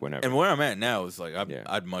go back whenever. And where I'm at now is like Yeah.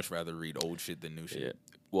 I'd much rather read old shit than new shit. Yeah.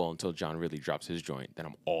 Well, until John really drops his joint, then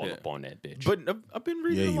I'm all up on that bitch. But I've been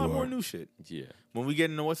reading Yeah, a you lot more are. new shit. yeah. When we get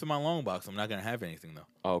into what's in my long box, I'm not gonna have anything though.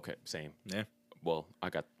 Oh, okay. Same. Yeah. Well, I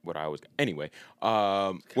got what I was. Anyway,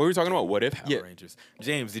 what were we talking about? What if? Power Rangers.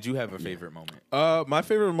 James, did you have a favorite moment? My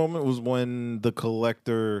favorite moment was when the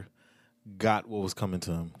Collector got what was coming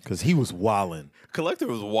to him because he was wilding. Collector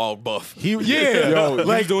was wild buff. Yo,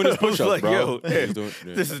 Like he's doing his push-ups, like, bro. yo, yeah, He's doing-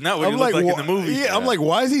 yeah. this is not what I'm he looked like in wha- the movie. Yeah, I'm like,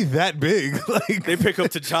 why is he that big? Like, They pick up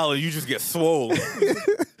T'Challa, you just get swole.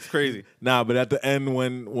 It's crazy. nah, but at the end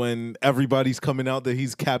when everybody's coming out that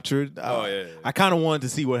he's captured, yeah. I kind of wanted to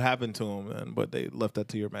see what happened to him, man, but they left that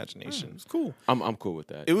to your imagination. It's cool. I'm cool with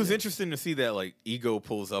that. It was interesting to see that like Ego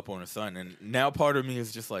pulls up on her son, and now part of me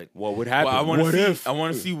is just like, What would happen? well, I want What to see. if? I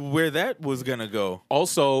want to see where that was gonna go.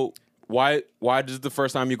 Also, why does the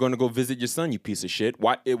first time you're going to go visit your son, you piece of shit?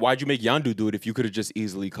 Why'd you make Yandu do it if you could have just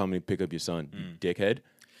easily come and pick up your son, you dickhead?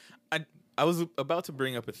 I was about to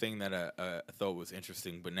bring up a thing that I thought was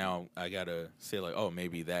interesting, but now I gotta say like, oh,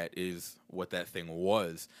 maybe that is what that thing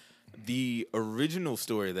was. The original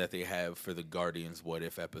story that they have for the Guardians What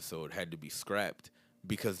If episode had to be scrapped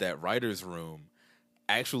because that writer's room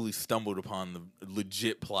actually stumbled upon the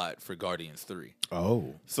legit plot for Guardians 3.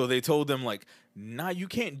 Oh, So they told them like, nah, you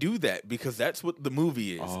can't do that because that's what the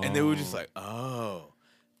movie is. And they were just like, oh,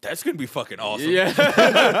 that's going to be fucking awesome.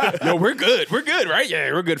 Yeah. Yo, we're good. We're good, right?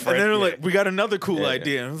 Yeah, we're good And friends. then they're Yeah. like, we got another cool Yeah,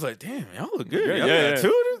 idea. And I was like, damn, y'all look good. Yeah, Y'all yeah, got yeah. two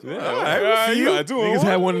of this? Yeah, All right, we'll see you. niggas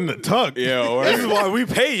had one in the tuck. Yeah, all This is right. why we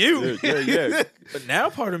pay you. yeah. But now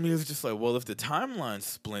part of me is just like, well, if the timeline's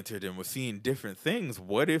splintered and we're seeing different things,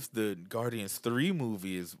 what if the Guardians 3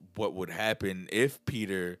 movie is what would happen if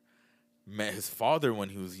Peter met his father when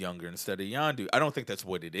he was younger instead of Yondu? I don't think that's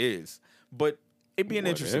what it is, but it'd be an What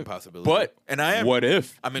interesting if? possibility. But and I am. what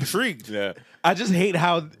if? I'm intrigued. Yeah. I just hate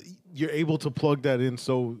how you're able to plug that in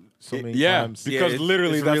so many Yeah, times. because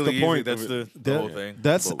literally that's the easy. point That's of the, it. the whole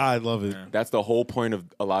thing. I love it. That's the whole point of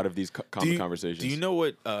a lot of these Do comic you, conversations. do you know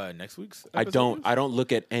what next week's? I episode don't. is? I don't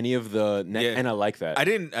look at any of the Yeah. and I like that. I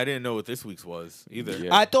didn't know what this week's was either.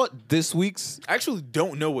 Yeah. I thought this week's I actually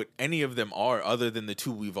don't know what any of them are other than the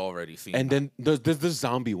two we've already seen. And then there's the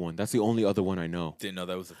zombie one. That's the only other one I know. didn't know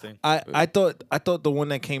that was a thing. I thought the one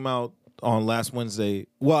that came out on last Wednesday.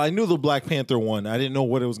 Well, I knew the Black Panther one. I didn't know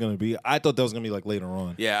what it was going to be. I thought that was going to be like later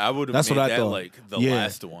on. Yeah, I would have That's made what I that thought. like the Yeah.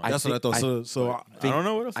 last one. That's what I thought. I don't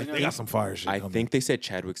know what else. I they think got some fire shit. I coming. think they said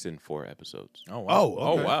Chadwick's in 4 episodes. Oh wow! Oh,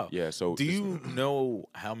 Oh okay. wow! Yeah. So Do you know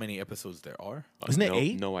how many episodes there are? Isn't it no,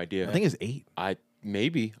 8? No idea. I think it's 8.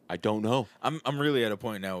 I don't know. I'm really at a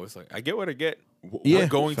point now where it's like I get what I get. Yeah, I'm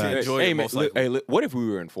going to facts. enjoy Hey, it man, most likely. what if we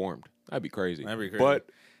were informed? That'd be crazy. That'd be crazy. But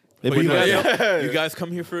It'd But be you, like, guys, you guys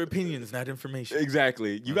come here for opinions, not information.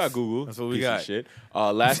 exactly, you got Google. that's what we piece of got. Shit.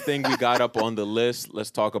 Last thing we got up on the list.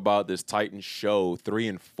 Let's talk about this Titan show 3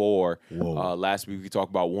 and 4. Whoa. Last week we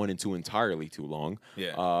talked about 1 and 2 entirely too long.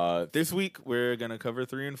 Yeah. This week we're gonna cover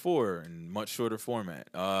 3 and 4 in much shorter format.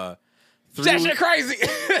 3 That was, shit crazy.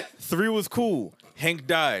 3 was cool. Hank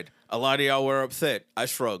died. A lot of y'all were upset. I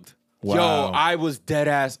shrugged. wow. Yo, I was dead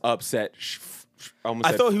ass upset.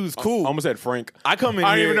 I thought he was cool. I almost said Frank. I come in.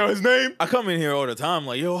 I here, didn't even know his name. I come in here all the time,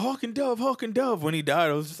 like, yo, Hawk and Dove. When he died,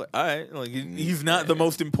 I was just like, all right, like he's not the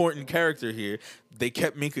most important character here. They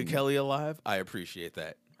kept Minka Kelly alive. I appreciate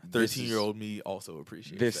that. 13-year-old me also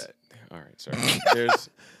appreciates that. All right, sorry.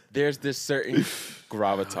 There's this certain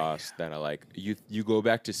gravitas that I like. You go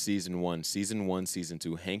back to season 1, season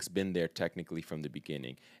 2. Hank's been there technically from the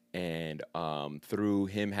beginning, and through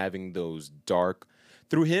him having those dark.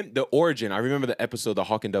 Through him, the origin. I remember the episode, the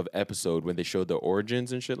Hawk and Dove episode, when they showed the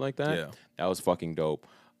origins and shit like that. Yeah. That was fucking dope.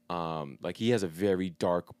 Like he has a very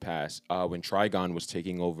dark past. When Trigon was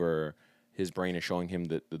taking over his brain and showing him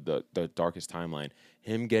the darkest timeline,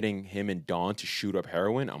 him getting him and Dawn to shoot up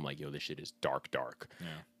heroin, I'm like, yo, this shit is dark. Yeah.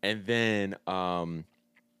 And then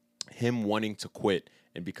him wanting to quit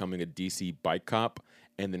and becoming a DC bike cop.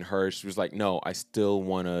 And then she was like, no, I still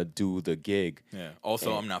want to do the gig. Yeah.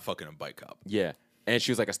 Also, I'm not fucking a bike cop. Yeah. And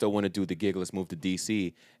she was like, I still want to do the gig. Let's move to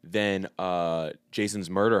DC. Then Jason's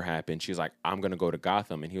murder happened. She's like, I'm going to go to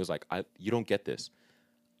Gotham. And he was like, you don't get this.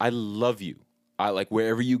 I love you. I like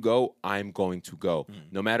wherever you go, I'm going to go.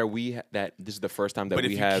 No matter this is the first time that But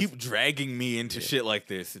we if have. you keep dragging me into shit like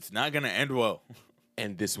this, it's not gonna end well.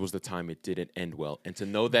 And this was the time it didn't end well. And to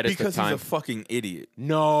know that it's because the time. he's a fucking idiot.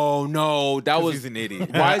 No, that was He's an idiot.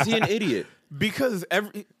 Why is he an idiot? Because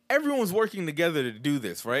everyone's working together to do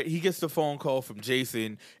this, right? He gets the phone call from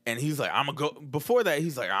Jason, and he's like, "I'm gonna go." Before that,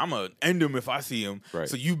 he's like, "I'm gonna end him if I see him." Right.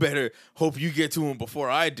 So you better hope you get to him before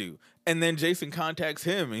I do. And then Jason contacts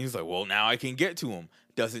him, and he's like, "Well, now I can get to him."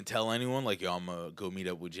 Doesn't tell anyone, like, "Yo, I'm gonna go meet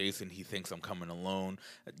up with Jason. He thinks I'm coming alone.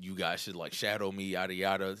 You guys should like shadow me, yada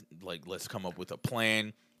yada. Like, let's come up with a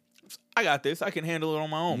plan. I got this. I can handle it on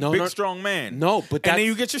my own. Big strong man." No, but and then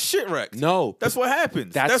you get your shit wrecked. No, that's what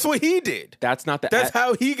happens. That's what he did. That's not the. That's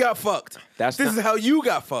how he got fucked. This is how you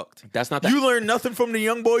got fucked. That's not. You learn nothing from the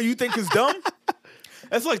young boy you think is dumb.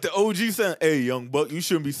 That's like the OG saying, "Hey, young buck, you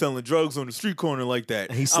shouldn't be selling drugs on the street corner like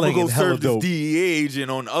that. He's I'm gonna go slinging hella serve this dope. DEA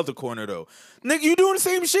agent on the other corner though. Nigga, you doing the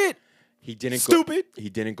same shit." He didn't Stupid. He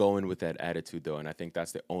didn't go in with that attitude though, and I think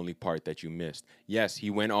that's the only part that you missed. Yes, he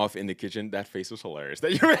went off in the kitchen. That face was hilarious.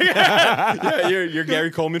 That you're making. Yeah, your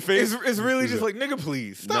Gary Coleman face. It's really just like, nigga,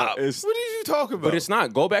 please stop. No, what did you talk about? But it's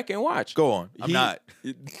not. Go back and watch. Go on. I'm not.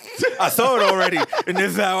 I saw it already, and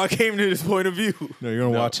this is how I came to this point of view. No, you're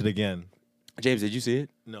gonna watch it again. James, did you see it?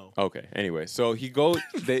 No. Okay. Anyway, so he goes.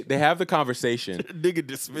 They have the conversation. Nigga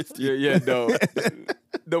dismissed you. Yeah,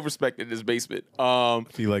 no respect in his basement.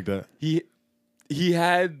 Feel like that. He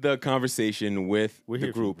had the conversation with We're the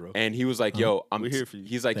here for you, group, bro. and he was like, "Yo, I'm." We're here for you.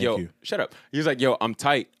 He's like, Thank "Yo, you. shut up." He's like, "Yo, I'm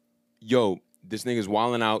tight. Yo, this nigga's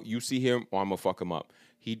wilding out. You see him, or I'm gonna fuck him up."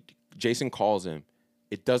 Jason calls him.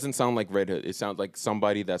 It doesn't sound like Red Hood. It sounds like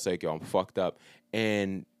somebody that's like, "Yo, I'm fucked up,"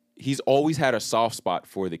 and he's always had a soft spot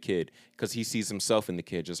for the kid because he sees himself in the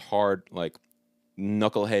kid, just hard, like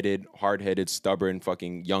knuckleheaded, hard-headed, stubborn,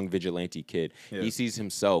 fucking young vigilante kid. Yeah. He sees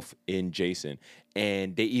himself in Jason,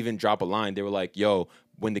 and they even drop a line. They were like, "Yo,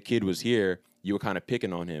 when the kid was here, you were kind of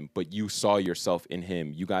picking on him, but you saw yourself in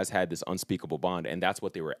him. You guys had this unspeakable bond," and that's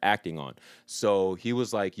what they were acting on. So he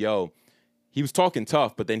was like, "Yo," he was talking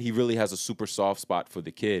tough, but then he really has a super soft spot for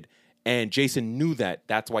the kid. And Jason knew that.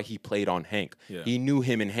 That's why he played on Hank. Yeah. He knew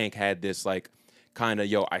him and Hank had this like kind of,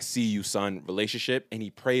 "Yo, I see you, son," relationship, and he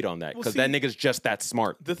preyed on that because that nigga's just that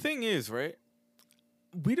smart. The thing is, right?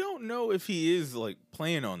 We don't know if he is like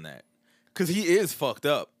playing on that because he is fucked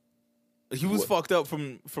up. He was fucked up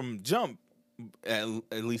from jump, at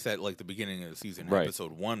least at like the beginning of the season, Right.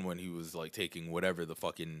 episode 1, when he was like taking whatever the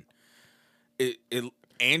fucking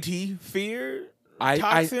anti-fear.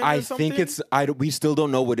 I think it's we still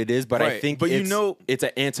don't know what it is, but I Right. think But it's, you know, it's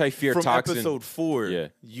an anti-fear from toxin. episode 4, Yeah.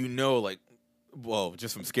 you know, like, well,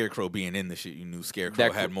 just from Scarecrow being in the shit, you knew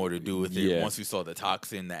Scarecrow had more to do with it. Yeah. Once you saw the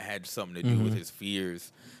toxin, that had something to do with his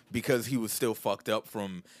fears, because he was still fucked up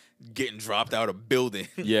from getting dropped out of building.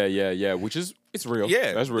 Yeah, which is it's real.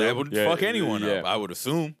 Yeah, that's real. That would Yeah, fuck anyone yeah. up, I would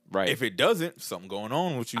assume. Right. If it doesn't, something going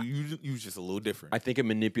on with you. You just a little different. I think it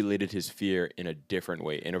manipulated his fear in a different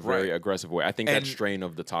way, in a very Right. aggressive way. I think And that strain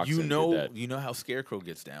of the toxin. you did know, that. you know how Scarecrow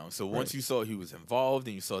gets down. So once you saw he was involved,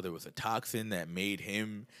 and you saw there was a toxin that made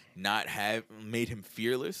him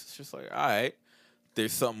fearless, it's just like, all right,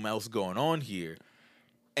 there's something else going on here.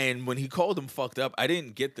 And when he called him fucked up, I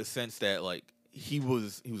didn't get the sense that like he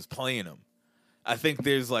was playing him. I think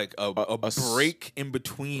there's like a break in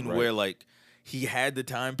between Right. where like he had the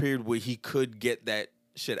time period where he could get that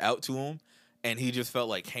shit out to him, and he just felt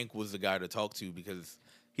like Hank was the guy to talk to because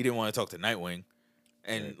he didn't want to talk to Nightwing,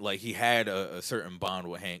 and like he had a certain bond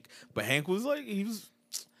with Hank, but Hank was like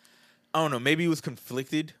I don't know, maybe he was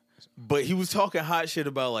conflicted, but he was talking hot shit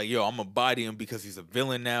about like, "Yo, I'm gonna body him because he's a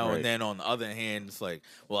villain now," Right. and then on the other hand, it's like,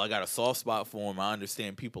 "Well, I got a soft spot for him. I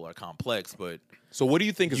understand people are complex, but So what do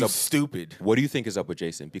you think is you up? stupid." What do you think is up with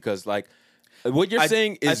Jason? Because like what you're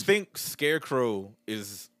saying I is, think Scarecrow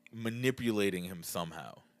is manipulating him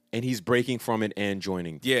somehow. and he's breaking from it and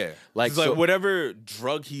joining. Yeah, Like, it's like so- whatever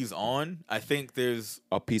drug he's on, I think there's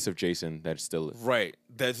A piece of Jason that still. right.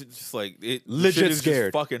 That's just like it. Legit shit is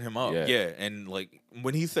scared. just fucking him up. Yeah. Yeah, and like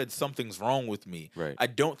when he said something's wrong with me, Right. I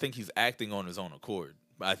don't think he's acting on his own accord.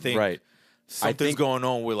 I think Right. something's going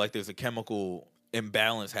on where like there's a chemical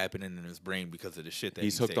imbalance happening in his brain because of the shit that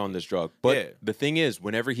He's hooked taking. on this drug. But Yeah. the thing is,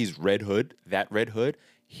 whenever he's Red Hood,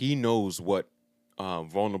 he knows what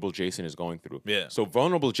vulnerable Jason is going through. Yeah. So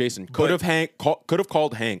vulnerable Jason could have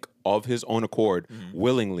called Hank of his own accord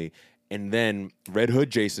willingly, and then Red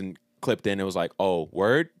Hood Jason clipped in and was like, "Oh,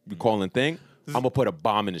 word, you calling thing? I'm gonna put a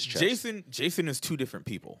bomb in his chest." Jason is two different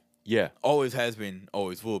people. Yeah. Always has been,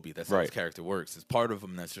 always will be. That's how his Right. character works. There's part of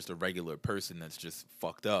him that's just a regular person that's just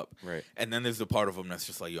fucked up. Right. And then there's the part of him that's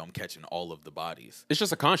just like, "Yo, I'm catching all of the bodies." It's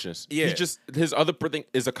just a conscious. Yeah. He's just his other thing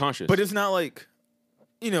is a conscious. But it's not like,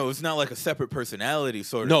 it's not like a separate personality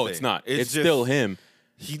sort of no, thing. it's not. It's just- still him.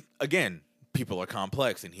 He, again, people are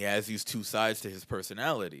complex, and he has these two sides to his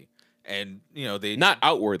personality. And they Not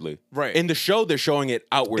outwardly, right in the show. They're showing it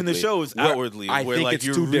outwardly. in the show is outwardly. I where think like it's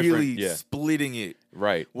you're too really different. Yeah. splitting it,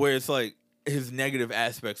 Right. where it's like his negative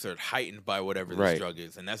aspects are heightened by whatever this Right. drug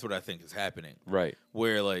is, and that's what I think is happening. Right.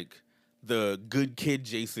 Where like the good kid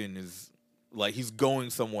Jason is like he's going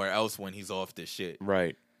somewhere else when he's off this shit.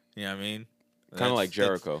 Right. You know what I mean? Kind of like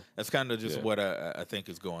Jericho. That's kind of just what I think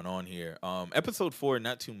is going on here. Episode 4,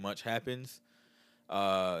 not too much happens.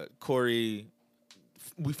 Corey,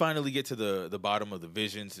 we finally get to the bottom of the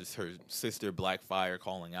visions. It's her sister Blackfire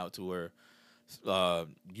calling out to her,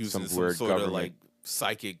 using some weird sort of government like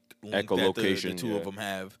psychic link that the echolocation, two of them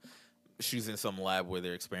have. She's in some lab where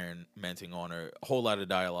they're experimenting on her. A whole lot of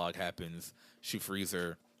dialogue happens. She frees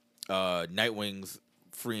her. Nightwing's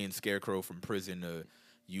freeing Scarecrow from prison to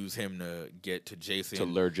use him to get to Jason. To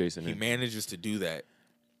lure Jason He in. manages to do that.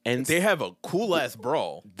 And They have a cool ass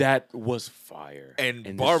brawl. that was fire.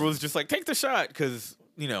 And Barbara's just like, take the shot, because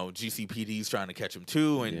GCPD's trying to catch him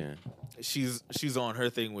too, and she's on her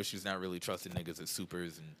thing where she's not really trusting niggas as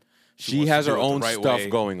supers, and she wants has to her do it the own right stuff way.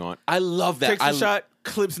 going on. I love that. Takes the shot,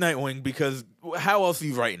 clips Nightwing, because how else are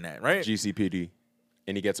you writing that, right? GCPD,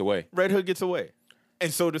 and he gets away. Red Hood gets away,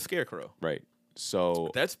 and so does Scarecrow. Right.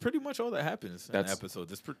 So That's pretty much all that happens in the episode.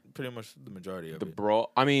 That's pretty much the majority of the it.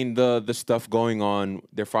 brawl. I mean, the stuff going on.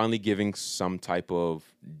 They're finally giving some type of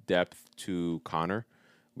depth to Connor,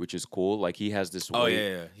 which is cool. Like he has this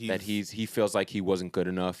weight that he feels like he wasn't good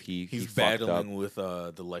enough. He fucked battling up. with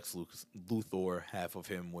the Lex Luthor half of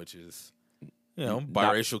him, which is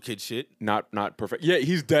biracial kid shit. Not perfect. Yeah,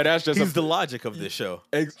 he's dead ass. Just He's the logic of this show.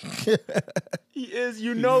 He is.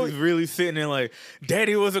 You He's know. really sitting there like,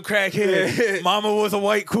 Daddy was a crackhead, Mama was a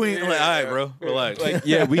white queen. Like, all right, bro, relax. Like,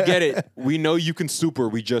 yeah, we get it. We know you can super.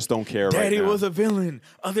 We just don't care. Daddy right now. was a villain.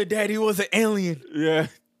 Other daddy was an alien. Yeah.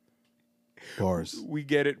 Bars. We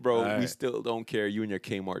get it, bro. All We right. still don't care. You and your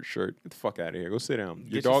Kmart shirt. Get the fuck out of here. Go sit down.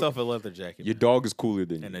 Get yourself a leather jacket Your dog is cooler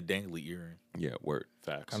than and you. a dangly earring. Yeah, word.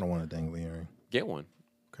 Facts. I don't want a dangly earring. Get one.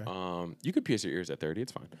 Okay. You could pierce your ears at 30.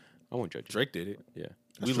 It's fine. I won't judge you. Drake did it. Yeah.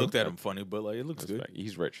 We looked at him funny, but like it looks That's good. fact.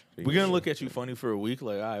 He's rich. We're gonna look at you funny for a week.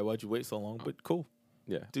 Like, all right, why'd you wait so long? But cool.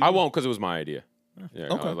 Yeah. Dude. I won't because it was my idea. Yeah.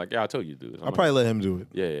 Okay. I was like, yeah, I told you to do this. I'll probably let him do it.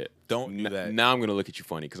 Yeah. Don't do that. Now I'm going to look at you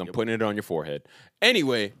funny because I'm putting it on your forehead.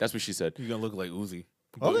 Anyway, that's what she said. You're gonna look like Uzi.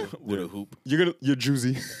 Okay. With a hoop. You're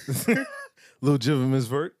juicy. Little Jivimus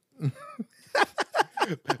Vert.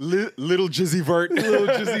 Little Jizzy Vert. Little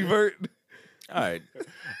Jizzy Vert. All right.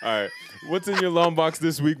 All right. What's in your long box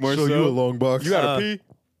this week, Marcel? Show you a long box. You got to pee?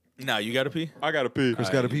 Nah, you gotta pee? I got to pee. Chris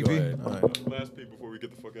got a you PP. go ahead. All right. Last pee before we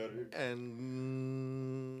get the fuck out of here.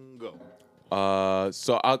 And go.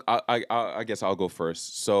 So I guess I'll go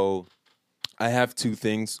first. So I have two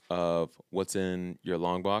things of what's in your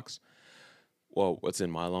long box. Well, what's in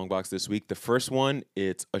my long box this week? The first one,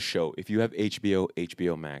 it's a show. If you have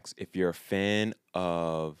HBO Max, if you're a fan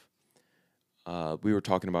of, we were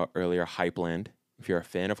talking about earlier, Hypeland. If you're a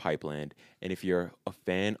fan of Hypeland, and if you're a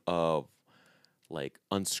fan of like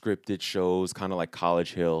unscripted shows, kind of like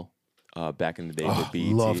College Hill, back in the day with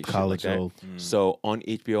BET. Loved shit College like that. Hill. So on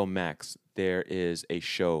HBO Max, there is a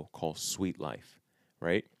show called Sweet Life,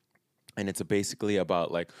 right? And it's basically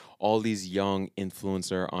about like all these young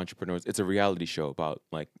influencer entrepreneurs. It's a reality show about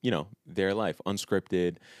like, their life,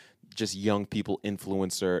 unscripted, just young people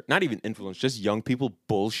influencer, not even influence, just young people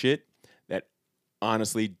bullshit that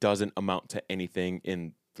honestly doesn't amount to anything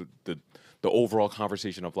in the overall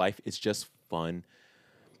conversation of life. It's just fun,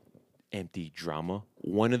 empty drama.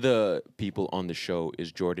 One of the people on the show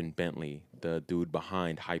is Jordan Bentley, the dude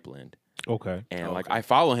behind Hypeland. Okay. And like I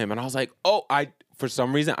follow him, and I was like, for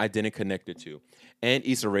some reason I didn't connect the two. And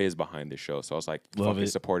Issa Rae is behind the show, so I was like, fucking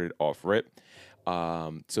supported off rip.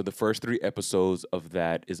 So the first 3 episodes of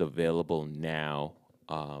that is available now.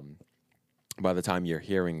 By the time you're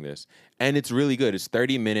hearing this, and it's really good. It's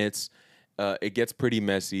 30 minutes. It gets pretty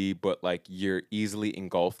messy, but like you're easily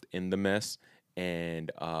engulfed in the mess. And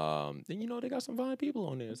then they got some fine people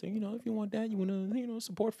on there. So if you want that, you want to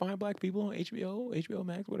support fine black people on HBO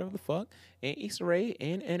Max, whatever the fuck, and Issa Rae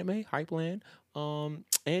and Anime Hypeland,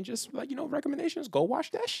 and just like recommendations. Go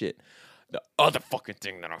watch that shit. The other fucking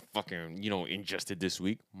thing that I fucking ingested this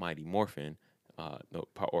week, Mighty Morphin,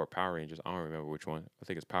 or Power Rangers. I don't remember which one. I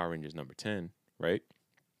think it's Power Rangers number 10, right?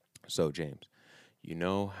 So James, you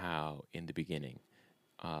know how in the beginning,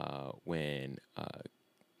 when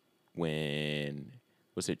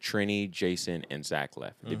was it Trini, Jason, and Zach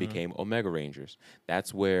left. They became Omega Rangers.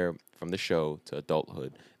 That's where, from the show to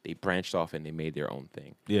adulthood, they branched off and they made their own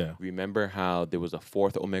thing. Yeah. Remember how there was a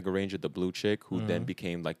fourth Omega Ranger, the blue chick, who then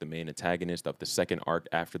became like the main antagonist of the second arc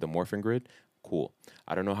after the Morphin Grid? Cool.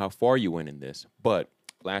 I don't know how far you went in this, but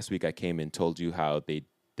last week I came and told you how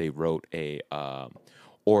they wrote a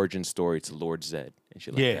origin story to Lord Zed and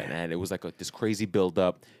shit like that. And it was like this crazy build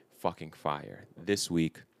up, fucking fire. This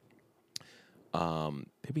week,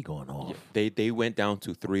 They be going off. they went down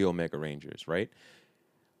to 3 Omega Rangers, right?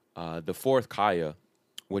 The fourth, Kaya,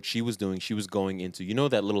 what she was doing, she was going into, you know,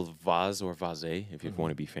 that little vase or vase, if you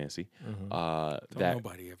want to be fancy. Don't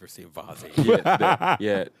nobody ever see a vase.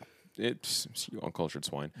 Yeah, it's you uncultured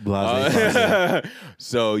swine. Blase.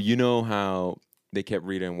 So you know how they kept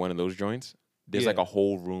reading one of those joints? There's Yeah. like a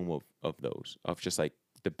whole room of those, of just like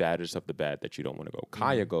the baddest of the bad that you don't want to go.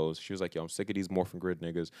 Kaya goes, she was like, yo, I'm sick of these Morphin Grid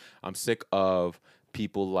niggas. I'm sick of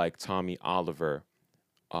people like Tommy Oliver,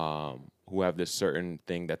 who have this certain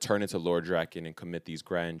thing that turn into Lord Draken and commit these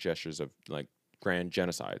grand gestures of like grand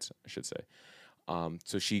genocides, I should say.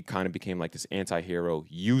 So she kind of became like this anti-hero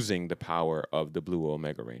using the power of the Blue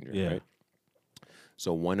Omega Ranger, right?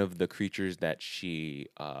 So one of the creatures that she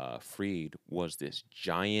freed was this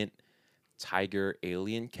giant tiger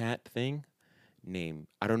alien cat thing named,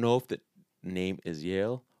 I don't know if the name is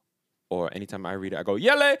Yale, or anytime I read it, I go,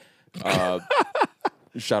 Yele!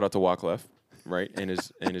 Shout out to Wyclef, right? And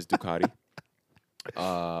his Ducati.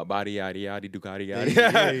 Body yaddy yaddy Ducati yaddy.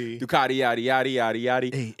 Hey. Ducati yaddy yaddy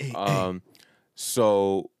yaddy yaddy.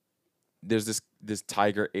 So there's this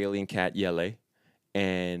tiger alien cat Yele,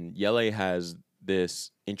 and Yele has this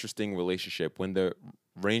interesting relationship when the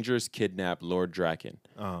Rangers kidnap Lord Draken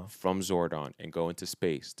from Zordon and go into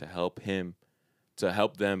space to help them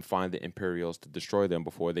find the Imperials to destroy them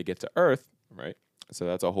before they get to Earth, right? So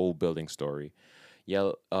that's a whole building story.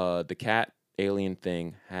 The cat alien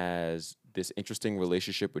thing has this interesting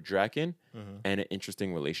relationship with Draken and an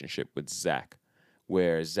interesting relationship with Zack,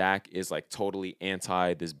 where Zack is like totally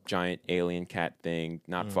anti this giant alien cat thing,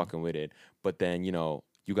 not fucking with it. But then, you know,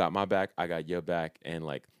 you got my back, I got your back, and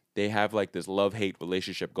like they have like this love-hate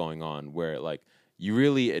relationship going on where like you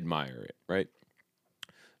really admire it, right?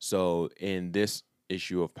 So in this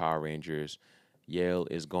issue of Power Rangers, Yale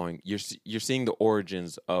is going, you're seeing the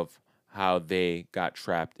origins of how they got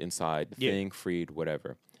trapped inside the thing, freed,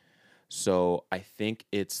 whatever. So I think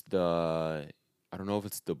it's I don't know if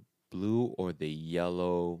it's the blue or the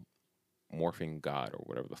yellow morphing god or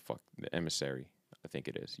whatever the fuck, the emissary, I think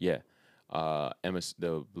it is. Yeah.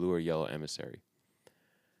 The blue or yellow emissary.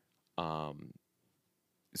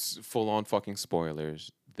 Full on fucking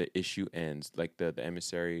spoilers. The issue ends like the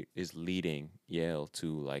emissary is leading Yale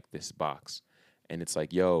to like this box, and it's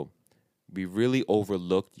like, yo, we really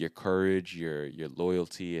overlooked your courage, your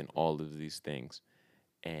loyalty, and all of these things.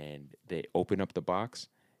 And they open up the box,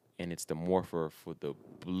 and it's the morpher for the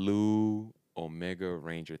blue Omega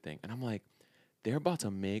Ranger thing, and I'm like, they're about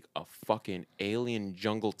to make a fucking alien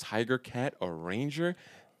jungle tiger cat a ranger.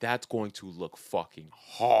 That's going to look fucking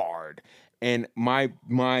hard. And my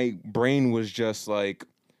brain was just like,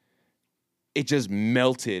 it just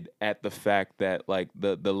melted at the fact that like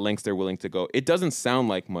the lengths they're willing to go. It doesn't sound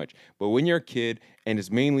like much, but when you're a kid and it's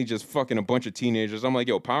mainly just fucking a bunch of teenagers, I'm like,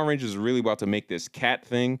 yo, Power Rangers is really about to make this cat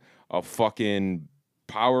thing a fucking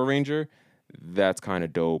Power Ranger. That's kind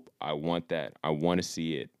of dope. I want that. I want to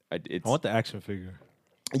see it. I want the action figure.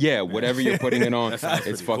 Yeah, whatever you're putting it on, it's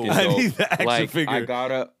fucking cool. dope. I need the action figure. I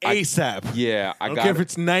gotta ASAP. I don't care if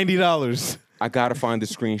it's $90. I gotta find the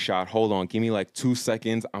screenshot. Hold on, give me like 2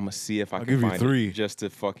 seconds. I'm gonna see if I can give you find 3. it just to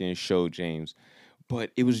fucking show James.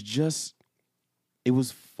 But it was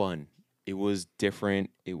fun. It was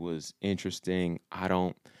different. It was interesting. I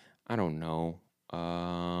don't know.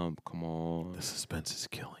 Come on. The suspense is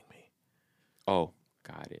killing me. Oh,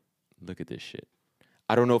 got it. Look at this shit.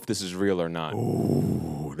 I don't know if this is real or not.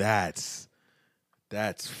 Ooh, that's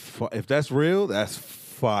if that's real, that's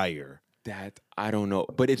fire. That I don't know,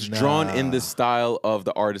 but it's drawn in the style of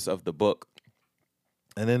the artist of the book.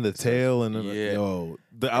 And then the tail and then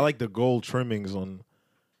I like the gold trimmings on.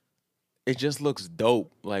 It just looks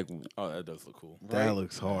dope. Like, Oh, that does look cool. That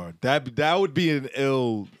looks hard. That would be an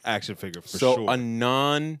ill action figure for so sure. a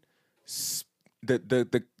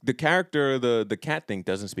the character, the cat thing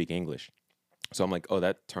doesn't speak English. So I'm like, oh,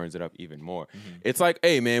 that turns it up even more. It's like,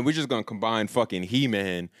 hey man, we're just gonna combine fucking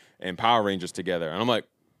He-Man and Power Rangers together. And I'm like,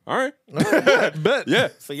 all right. Bet. Yeah.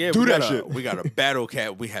 So yeah, do we that got shit. we got a battle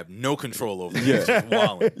cat we have no control over. Yeah. Just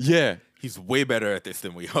wilding. Yeah. He's way better at this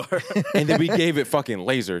than we are. And then we gave it fucking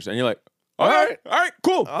lasers. And you're like, All right,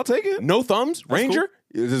 cool. I'll take it. No thumbs, Ranger.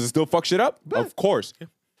 Does it still fuck shit up? Of course.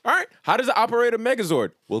 All right. How does it operate a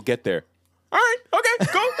Megazord? We'll get there. All right.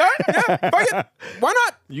 Okay. Cool. All right. Yeah. Fuck it. Why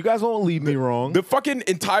not? You guys won't lead me wrong. The fucking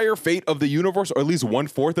entire fate of the universe, or at least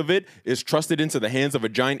 1/4 of it, is trusted into the hands of a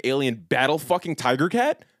giant alien battle fucking tiger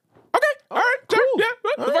cat. Okay. All right. Cool. Yeah.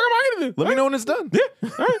 What the fuck am I gonna do? Let me know when it's done. Yeah.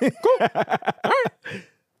 All right. Cool. All right.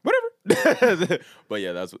 Whatever. But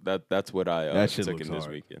yeah, that's what I That shit took looks in this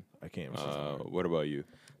hard. weekend. I can't. What about you?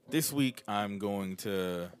 This week, I'm going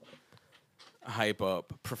to hype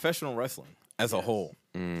up professional wrestling as a whole.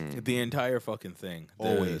 The entire fucking thing.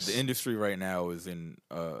 The industry right now is in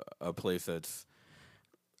a place that's...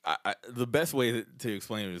 the best way to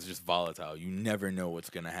explain it is just volatile. You never know what's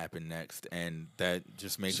going to happen next, and that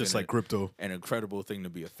just makes It's just it like crypto. an incredible thing to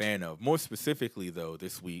be a fan of. More specifically, though,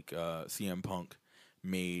 this week, CM Punk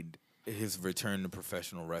made his return to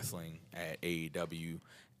professional wrestling at AEW,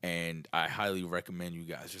 and I highly recommend you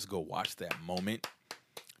guys just go watch that moment.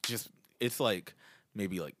 It's like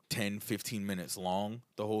maybe like 10, 15 minutes long,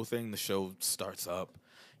 the whole thing. The show starts up,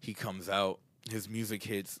 he comes out, his music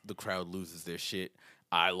hits, the crowd loses their shit.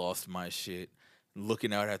 I lost my shit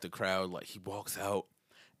looking out at the crowd. Like, he walks out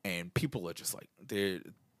and people are just like, they're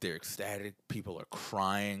ecstatic. People are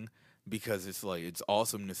crying because it's like, it's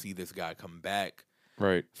awesome to see this guy come back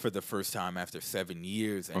Right. for the first time after 7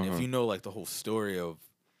 years. And if you know like the whole story of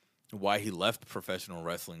why he left professional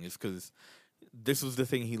wrestling, is because this was the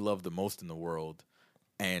thing he loved the most in the world,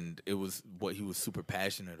 and it was what he was super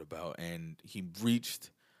passionate about, and he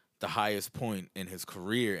reached the highest point in his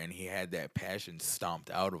career, and he had that passion stomped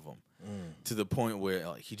out of him to the point where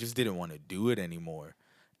like he just didn't want to do it anymore.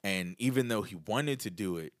 And even though he wanted to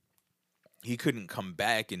do it, he couldn't come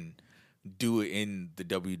back and do it in the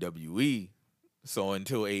WWE. So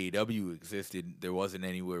until AEW existed, there wasn't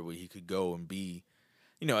anywhere where he could go and be,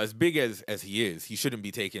 you know, as big as he is. He shouldn't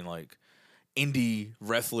be taking like indie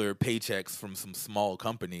wrestler paychecks from some small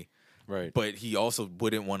company. Right. But he also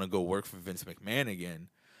wouldn't want to go work for Vince McMahon again.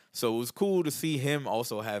 So it was cool to see him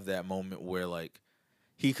also have that moment where like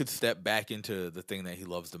he could step back into the thing that he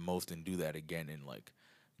loves the most and do that again and like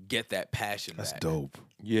get that passion That's back. dope.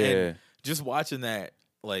 Yeah. And just watching that,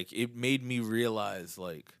 like, it made me realize,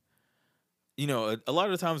 like, you know, a lot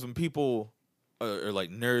of the times when people are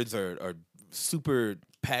like nerds are super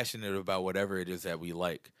passionate about whatever it is that we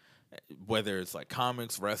like, whether it's like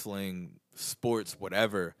comics, wrestling, sports,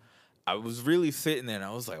 whatever, I was really sitting there and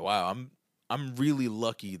I was like, wow, I'm really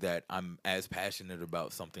lucky that I'm as passionate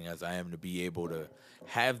about something as I am to be able to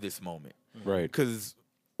have this moment. Right. Because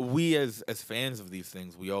we as fans of these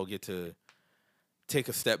things, we all get to take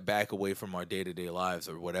a step back away from our day-to-day lives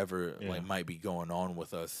or whatever like might be going on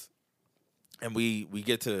with us. And we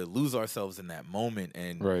get to lose ourselves in that moment.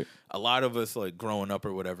 And Right. a lot of us, like growing up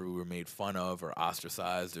or whatever, we were made fun of or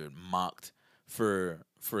ostracized or mocked for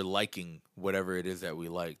liking whatever it is that we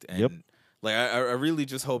liked. And like I really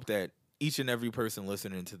just hope that each and every person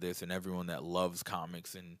listening to this and everyone that loves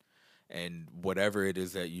comics and whatever it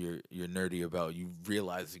is that you're nerdy about, you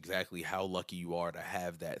realize exactly how lucky you are to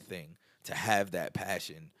have that thing, to have that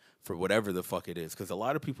passion for whatever the fuck it is. Because a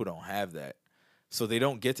lot of people don't have that. So they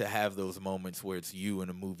don't get to have those moments where it's you in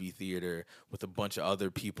a movie theater with a bunch of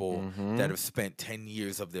other people that have spent 10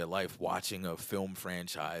 years of their life watching a film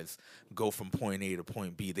franchise go from point A to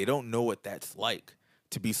point B. They don't know what that's like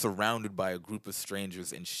to be surrounded by a group of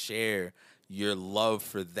strangers and share your love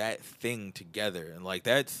for that thing together. And like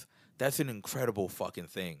that's an incredible fucking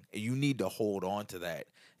thing. And you need to hold on to that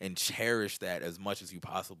and cherish that as much as you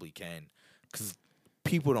possibly can, because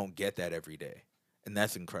people don't get that every day. And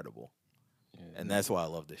that's incredible. And that's why I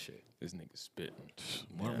love this shit. This nigga spitting.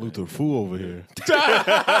 Martin Luther Fool over here.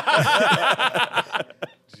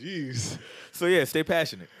 Jeez. So yeah, stay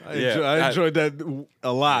passionate. I enjoyed that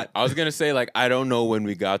a lot. I was gonna say, like, I don't know when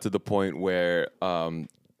we got to the point where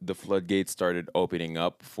the floodgates started opening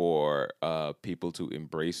up for people to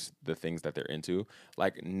embrace the things that they're into.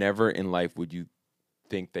 Like, never in life would you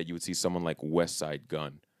think that you would see someone like West Side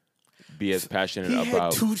Gun be as passionate He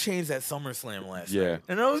about had 2 Chainz at SummerSlam last Yeah. night.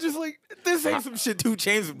 And I was just like, this ain't some shit 2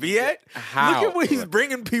 Chainz would be at. How? Look at what he's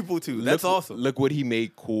bringing people to. That's awesome. Look what he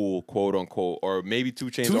made cool, quote unquote, or maybe 2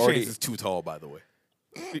 Chainz 2 already. Chainz is too tall, by the way.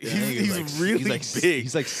 he's He's really big.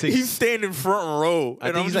 He's like 6. He's standing front row. I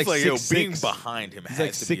And think I'm he's just like like, yo, 6'6". being behind him He's has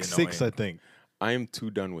like to be 6'6", annoying. I think. I am too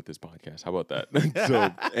done with this podcast. How about that?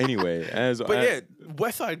 So anyway, But yeah,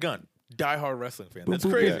 West Side Gun, diehard wrestling fan. That's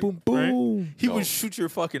boom, crazy. boom, boom, right? boom. He No. would shoot your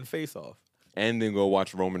fucking face off. and then go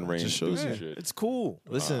watch Roman Reigns just do shows some you. shit. It's cool.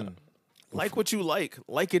 Listen, Like what you like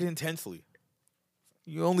it intensely.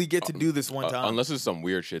 You only get to do this one time. Unless it's some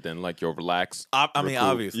weird shit, then like you're relaxed. I mean, recruit.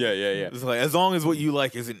 obviously. Yeah. It's like as long as what you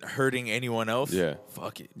like isn't hurting anyone else. Yeah.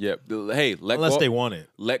 Fuck it. Yeah. Hey, Unless they want it.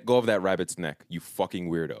 Let go of that rabbit's neck, you fucking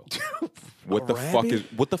weirdo. What the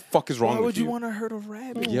rabbit? fuck is wrong Why with would you you? want to hurt a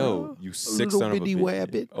rabbit? Yo, you sick son of a bitch.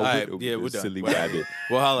 rabbit. Oh, All right, little yeah, we're done. silly Well, rabbit.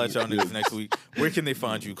 We'll holler at y'all niggas next week. Where can they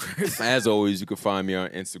find you, Chris? As always, you can find me on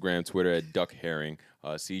Instagram, Twitter at duckherring,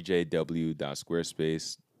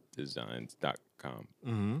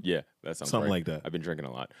 cjw.squarespacedesigns.com. Yeah, that sounds Something right. like that. I've been drinking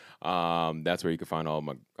a lot. That's where you can find all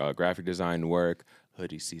my graphic design work.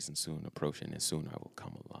 Hoodie season soon approaching, and soon I will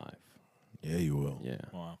come alive. Yeah, you will. Yeah.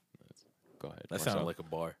 Wow. Go ahead. That sounded like a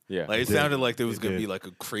bar. Yeah. Like it did. sounded like there was It gonna did. be like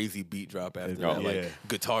a crazy beat drop after did. that. Like Yeah.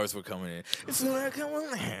 guitars were coming in. It's when I come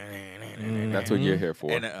on. That's what you're here for.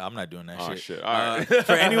 And I'm not doing that Oh, shit. shit. All right.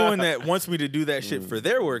 For anyone that wants me to do that shit for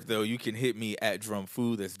their work, though, you can hit me at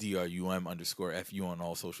drumfoo. That's DRUM_FU on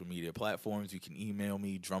all social media platforms. You can email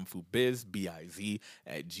me drumfoobiz, BIZ,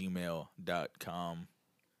 at gmail.com.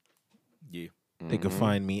 Yeah. They can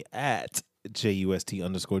find me at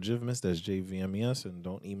JUST_Jivmis. That's JVMES. And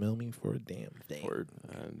don't email me for a damn thing. Word.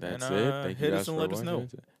 That's And, it. Thank hit you us guys and for let us know.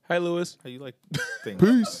 watching. Hi, Lewis. How you like things?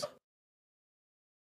 Peace.